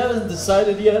 you know. She hasn't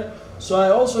decided yet. So I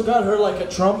also got her like a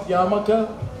Trump yarmulke.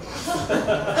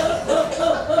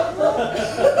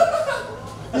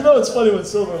 You know, it's funny when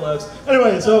Silver laughs.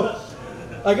 Anyway, so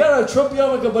I got her a Trump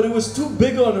yarmulke, but it was too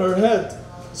big on her head.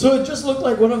 So it just looked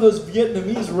like one of those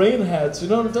Vietnamese rain hats. You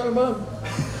know what I'm talking about?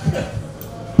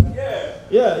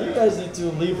 Yeah, you guys need to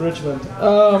leave Richmond.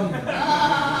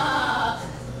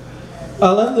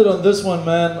 I'll end it on this one,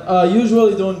 man. I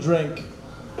usually don't drink.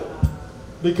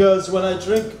 Because when I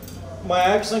drink, my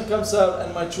accent comes out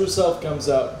and my true self comes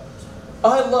out.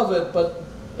 I love it, but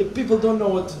if people don't know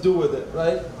what to do with it,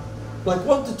 right? Like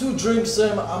 1 to 2 drinks,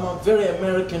 I'm a very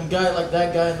American guy, like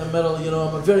that guy in the middle, you know,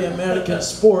 I'm a very American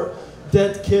sport.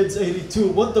 Dead Kids 82.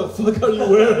 What the fuck are you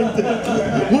wearing?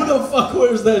 Who the fuck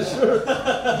wears that shirt?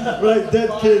 Right, Dead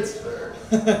Kids.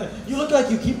 You look like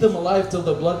you keep them alive till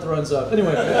the blood runs out.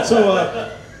 Anyway, so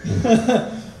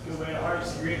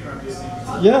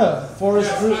yeah,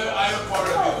 Forrest Group. I'm a part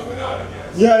of the Illuminati.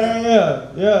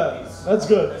 Yeah. That's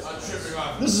good.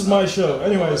 This is my show.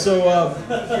 Anyway, so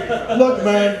look,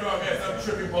 man. I'm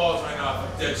tripping balls right now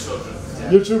from dead children.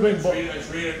 You're tripping balls. It's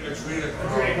reading.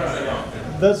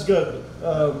 That's good.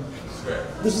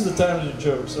 This is the time to do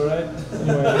jokes, all right?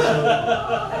 Anyway, so,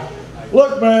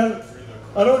 look, man.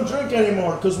 I don't drink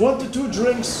anymore because 1 to 2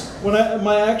 drinks when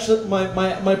my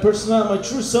personality, my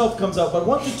true self comes out. But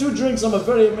 1 to 2 drinks, I'm a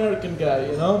very American guy,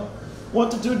 you know. 1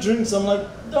 to 2 drinks, I'm like,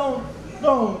 don't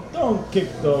kick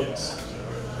dogs.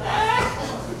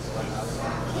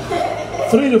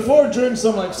 3 to 4 drinks,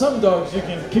 I'm like, some dogs you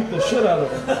can kick the shit out of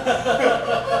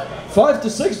them. 5 to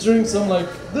 6 drinks, I'm like,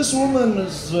 this woman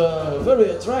is very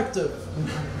attractive.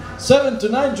 7 to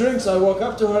 9 drinks, I walk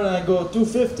up to her and I go,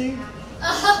 250.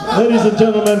 Ladies and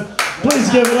gentlemen, please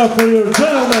give it up for your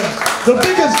gentleman, the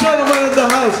biggest gentleman in the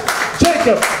house,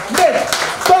 Jacob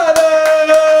McFadden!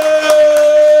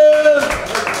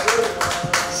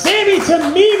 Sami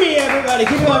Tamimi, everybody.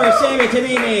 Keep it over, Sami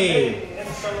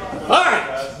Tamimi. All right.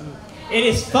 It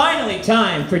is finally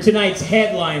time for tonight's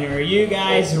headliner. Are you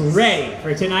guys ready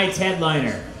for tonight's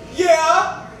headliner?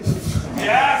 Yeah!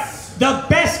 Yes! The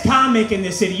best comic in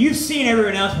the city. You've seen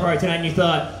everyone else before tonight and you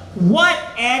thought, what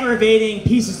aggravating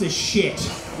pieces of shit.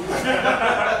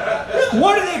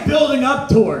 What are they building up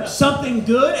towards? Something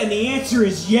good? And the answer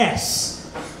is yes.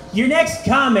 Your next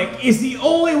comic is the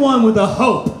only one with a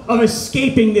hope of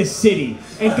escaping this city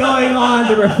and going on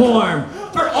to reform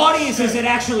for audiences that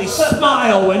actually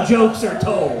smile when jokes are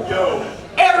told.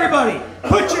 Everybody,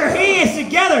 put your hands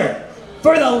together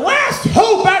for the last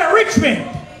hope out of Richmond,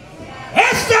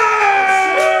 Esther!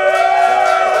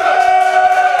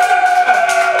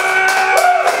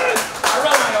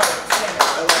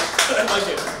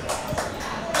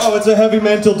 Oh, it's a heavy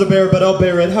mantle to bear, but I'll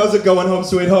bear it. How's it going, home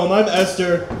sweet home? I'm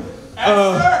Esther.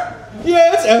 Yeah,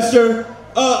 it's Esther.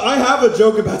 I have a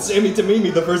joke about Sami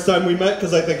Tamimi the first time we met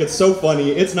because I think it's so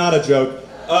funny. It's not a joke.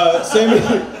 Sami,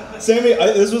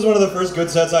 this was one of the first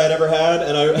good sets I had ever had,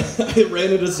 and I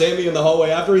ran into Sami in the hallway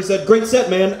after. He said, "Great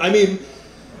set, man. I mean,"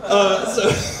 oh,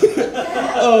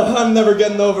 I'm never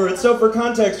getting over it. So for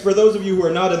context, for those of you who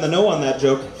are not in the know on that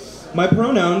joke, my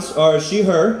pronouns are she,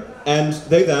 her, and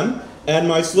they, them. And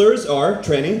my slurs are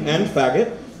tranny and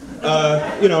faggot.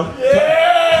 You know.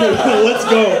 Yeah! Let's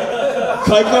go.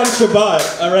 Kaikon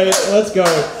Shabbat. All right, let's go.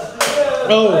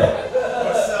 Oh.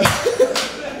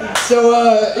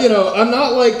 So, you know, I'm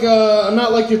not like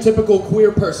your typical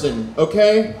queer person,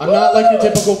 okay? I'm not like your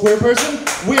typical queer person.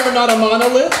 We are not a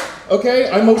monolith,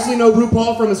 okay? I mostly know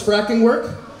RuPaul from his fracking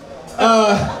work.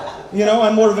 You know,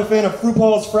 I'm more of a fan of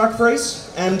RuPaul's frack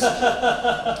phrase. And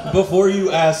before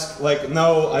you ask, like,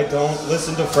 no, I don't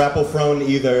listen to Frapplefrone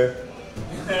either.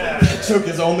 That joke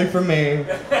is only for me.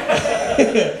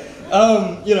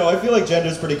 You know, I feel like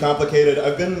gender's pretty complicated.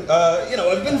 I've been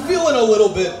feeling a little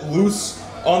bit loose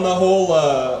on the whole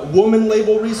woman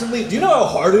label recently. Do you know how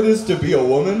hard it is to be a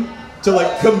woman? To,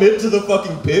 like, commit to the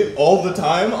fucking bit all the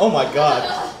time? Oh my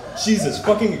god. Jesus,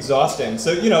 fucking exhausting.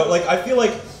 So, you know, like, I feel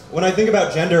like when I think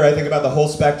about gender, I think about the whole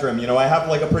spectrum. You know, I have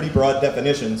like a pretty broad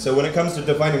definition. So when it comes to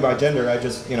defining by gender, I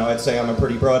just, you know, I'd say I'm a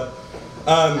pretty broad.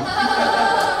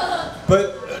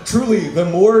 But truly, the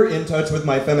more in touch with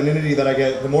my femininity that I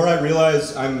get, the more I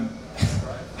realize I'm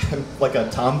like a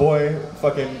tomboy.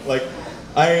 Fucking, like,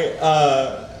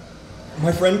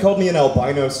 my friend called me an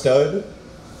albino stud.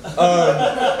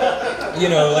 You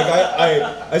know, like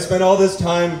I spent all this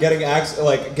time getting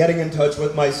in touch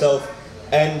with myself,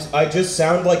 and I just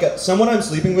sound like someone I'm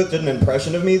sleeping with did an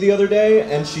impression of me the other day,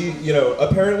 and she, you know,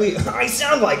 apparently I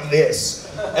sound like this,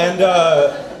 and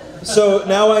so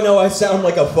now I know I sound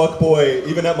like a fuckboy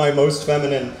even at my most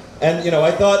feminine. And, you know, I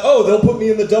thought, oh, they'll put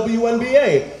me in the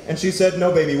WNBA. And she said,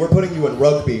 no, baby, we're putting you in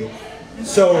rugby.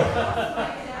 So,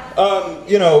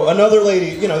 you know, another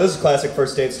lady, you know, this is classic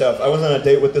first date stuff. I was on a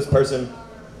date with this person.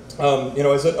 You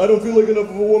know, I said, I don't feel like enough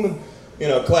of a woman. You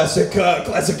know, classic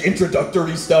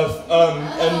introductory stuff.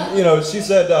 And, you know, she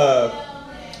said,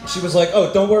 she was like,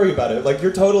 oh, don't worry about it. Like,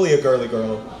 you're totally a girly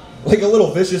girl. Like, a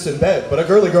little vicious in bed, but a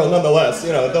girly girl nonetheless.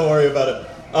 You know, don't worry about it.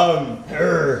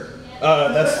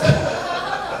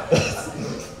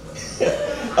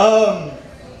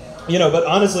 You know, but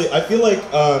honestly, I feel like,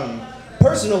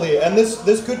 personally, and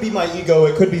this could be my ego,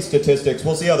 it could be statistics,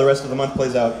 we'll see how the rest of the month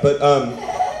plays out, but,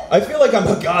 I feel like I'm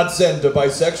a godsend to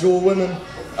bisexual women.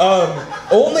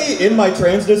 Only in my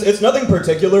transness, it's nothing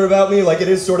particular about me, like it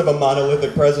is sort of a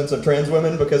monolithic presence of trans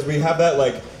women, because we have that,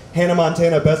 like, Hannah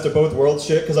Montana best of both worlds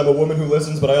shit, because I'm a woman who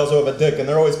listens, but I also have a dick, and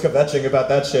they're always kvetching about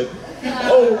that shit.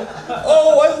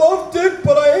 Oh, I love dick,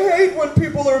 but I hate when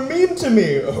people are mean to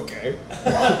me. Okay.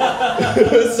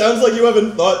 It sounds like you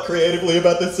haven't thought creatively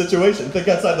about this situation. Think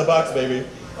outside the box, baby.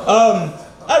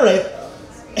 Alright.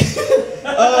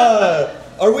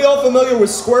 Are we all familiar with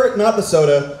Squirt? Not the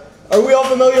soda. Are we all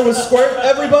familiar with Squirt,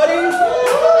 everybody?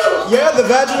 Yeah, the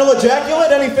vaginal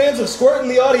ejaculate? Any fans of Squirt in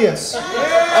the audience?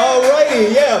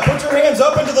 Alrighty, yeah, put your hands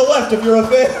up and to the left if you're a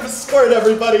fan of Squirt,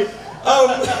 everybody.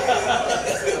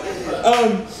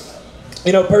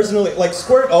 You know, personally, like,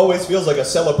 Squirt always feels like a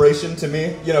celebration to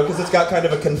me, you know, because it's got kind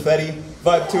of a confetti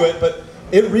vibe to it, but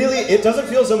it doesn't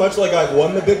feel so much like I've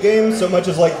won the big game, so much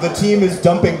as like the team is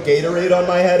dumping Gatorade on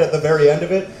my head at the very end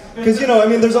of it. Because, you know, I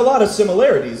mean, there's a lot of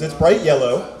similarities. It's bright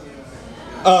yellow.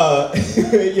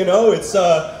 You know, it's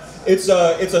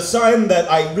a sign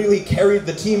that I really carried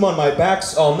the team on my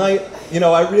backs all night. You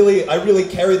know, I really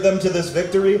carried them to this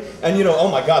victory. And, you know, oh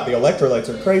my God, the electrolytes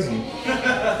are crazy.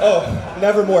 Oh,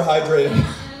 never more hydrated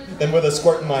than with a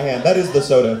squirt in my hand. That is the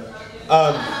soda.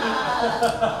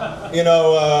 You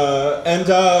know,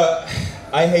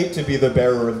 I hate to be the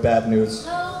bearer of bad news,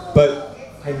 but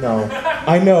I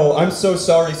know, I'm so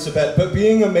sorry, Sabette, but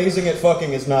being amazing at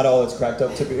fucking is not all it's cracked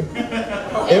up to be.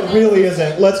 It really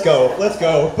isn't. Let's go,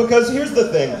 because here's the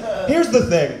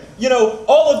thing, you know,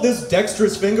 all of this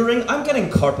dexterous fingering, I'm getting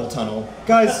carpal tunnel.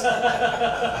 Guys,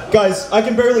 I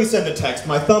can barely send a text,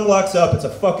 my thumb locks up, it's a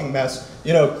fucking mess.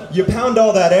 You know, you pound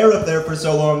all that air up there for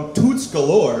so long, toots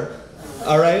galore,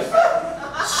 alright?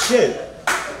 Shit.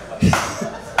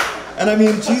 And I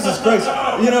mean, Jesus Christ,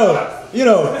 you know,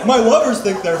 my lovers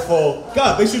think they're full.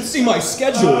 God, they should see my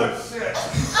schedule.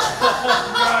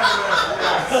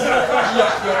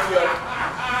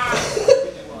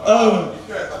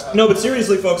 No, but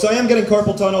seriously, folks, I am getting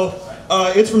carpal tunnel.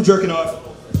 It's from jerking off.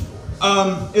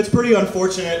 It's pretty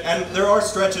unfortunate, and there are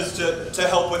stretches to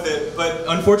help with it, but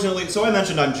unfortunately, so I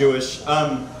mentioned I'm Jewish.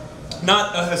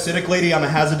 Not a Hasidic lady, I'm a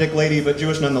Hasidic lady, but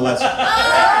Jewish nonetheless.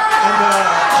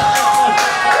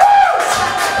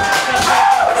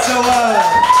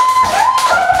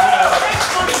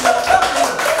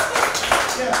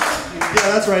 Yeah,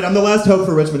 that's right. I'm the last hope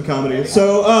for Richmond comedy.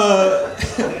 So,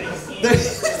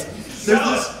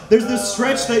 there's this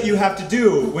stretch that you have to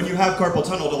do when you have carpal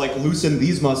tunnel to like loosen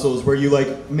these muscles, where you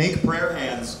like make prayer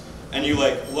hands and you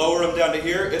like lower them down to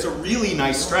here. It's a really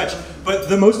nice stretch. But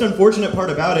the most unfortunate part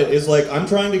about it is like I'm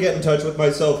trying to get in touch with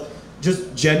myself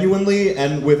just genuinely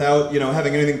and without, you know,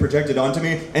 having anything projected onto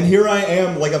me. And here I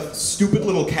am, like a stupid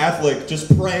little Catholic,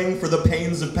 just praying for the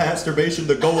pains of masturbation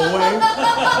to go away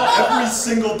every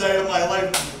single day of my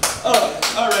life.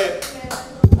 All right.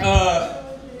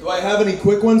 Do I have any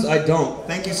quick ones? I don't.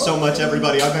 Thank you so much,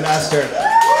 everybody. I've been Esther.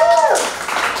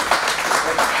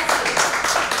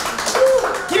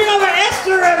 Give it over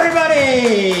Esther,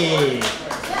 everybody!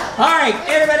 Alright,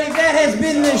 everybody, that has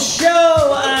been the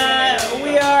show.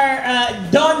 We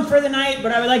are done for the night,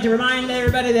 but I would like to remind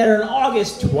everybody that on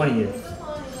August 20th,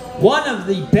 one of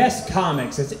the best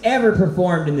comics that's ever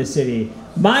performed in the city,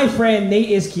 my friend Nate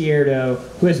Izquierdo,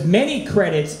 who has many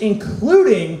credits,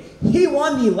 including he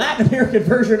won the Latin American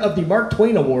version of the Mark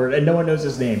Twain Award, and no one knows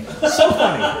his name. So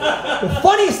funny. The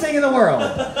funniest thing in the world.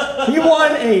 He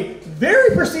won a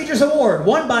very prestigious award,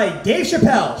 won by Dave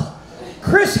Chappelle,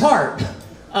 Chris Hart,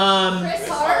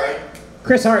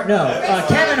 Chris Hart, no.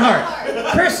 Kevin Hart.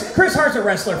 Chris Hart's a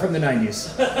wrestler from the 90s.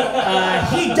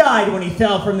 He died when he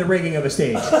fell from the rigging of a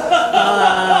stage.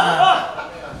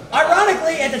 Ironically,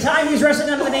 apparently, at the time, he was wrestling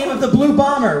under the name of the Blue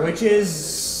Bomber, which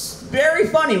is very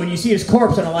funny when you see his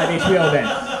corpse on a live HBO event.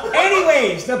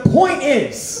 Anyways, the point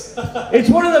is, it's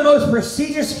one of the most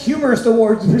prestigious humorist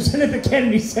awards presented at the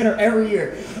Kennedy Center every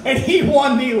year. And he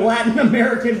won the Latin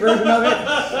American version of it.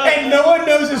 And no one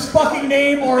knows his fucking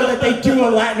name or that they do a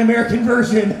Latin American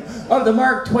version of the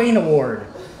Mark Twain Award.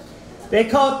 They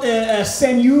call it the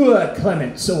Senua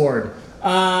Clements Award.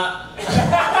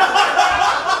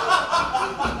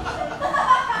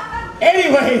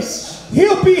 Anyways,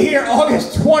 he'll be here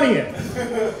August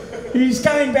 20th. He's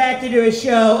coming back to do a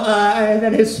show, and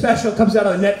then his special comes out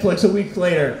on Netflix a week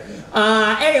later.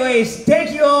 Anyways,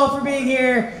 thank you all for being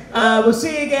here. We'll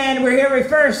see you again. We're here every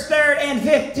first, third, and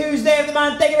fifth Tuesday of the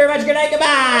month. Thank you very much. Good night. Goodbye.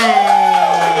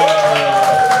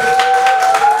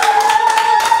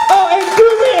 Oh, and do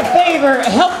me a favor.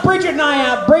 Help Bridget and I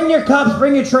out. Bring your cups,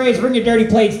 bring your trays, bring your dirty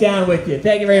plates down with you.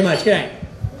 Thank you very much. Good night.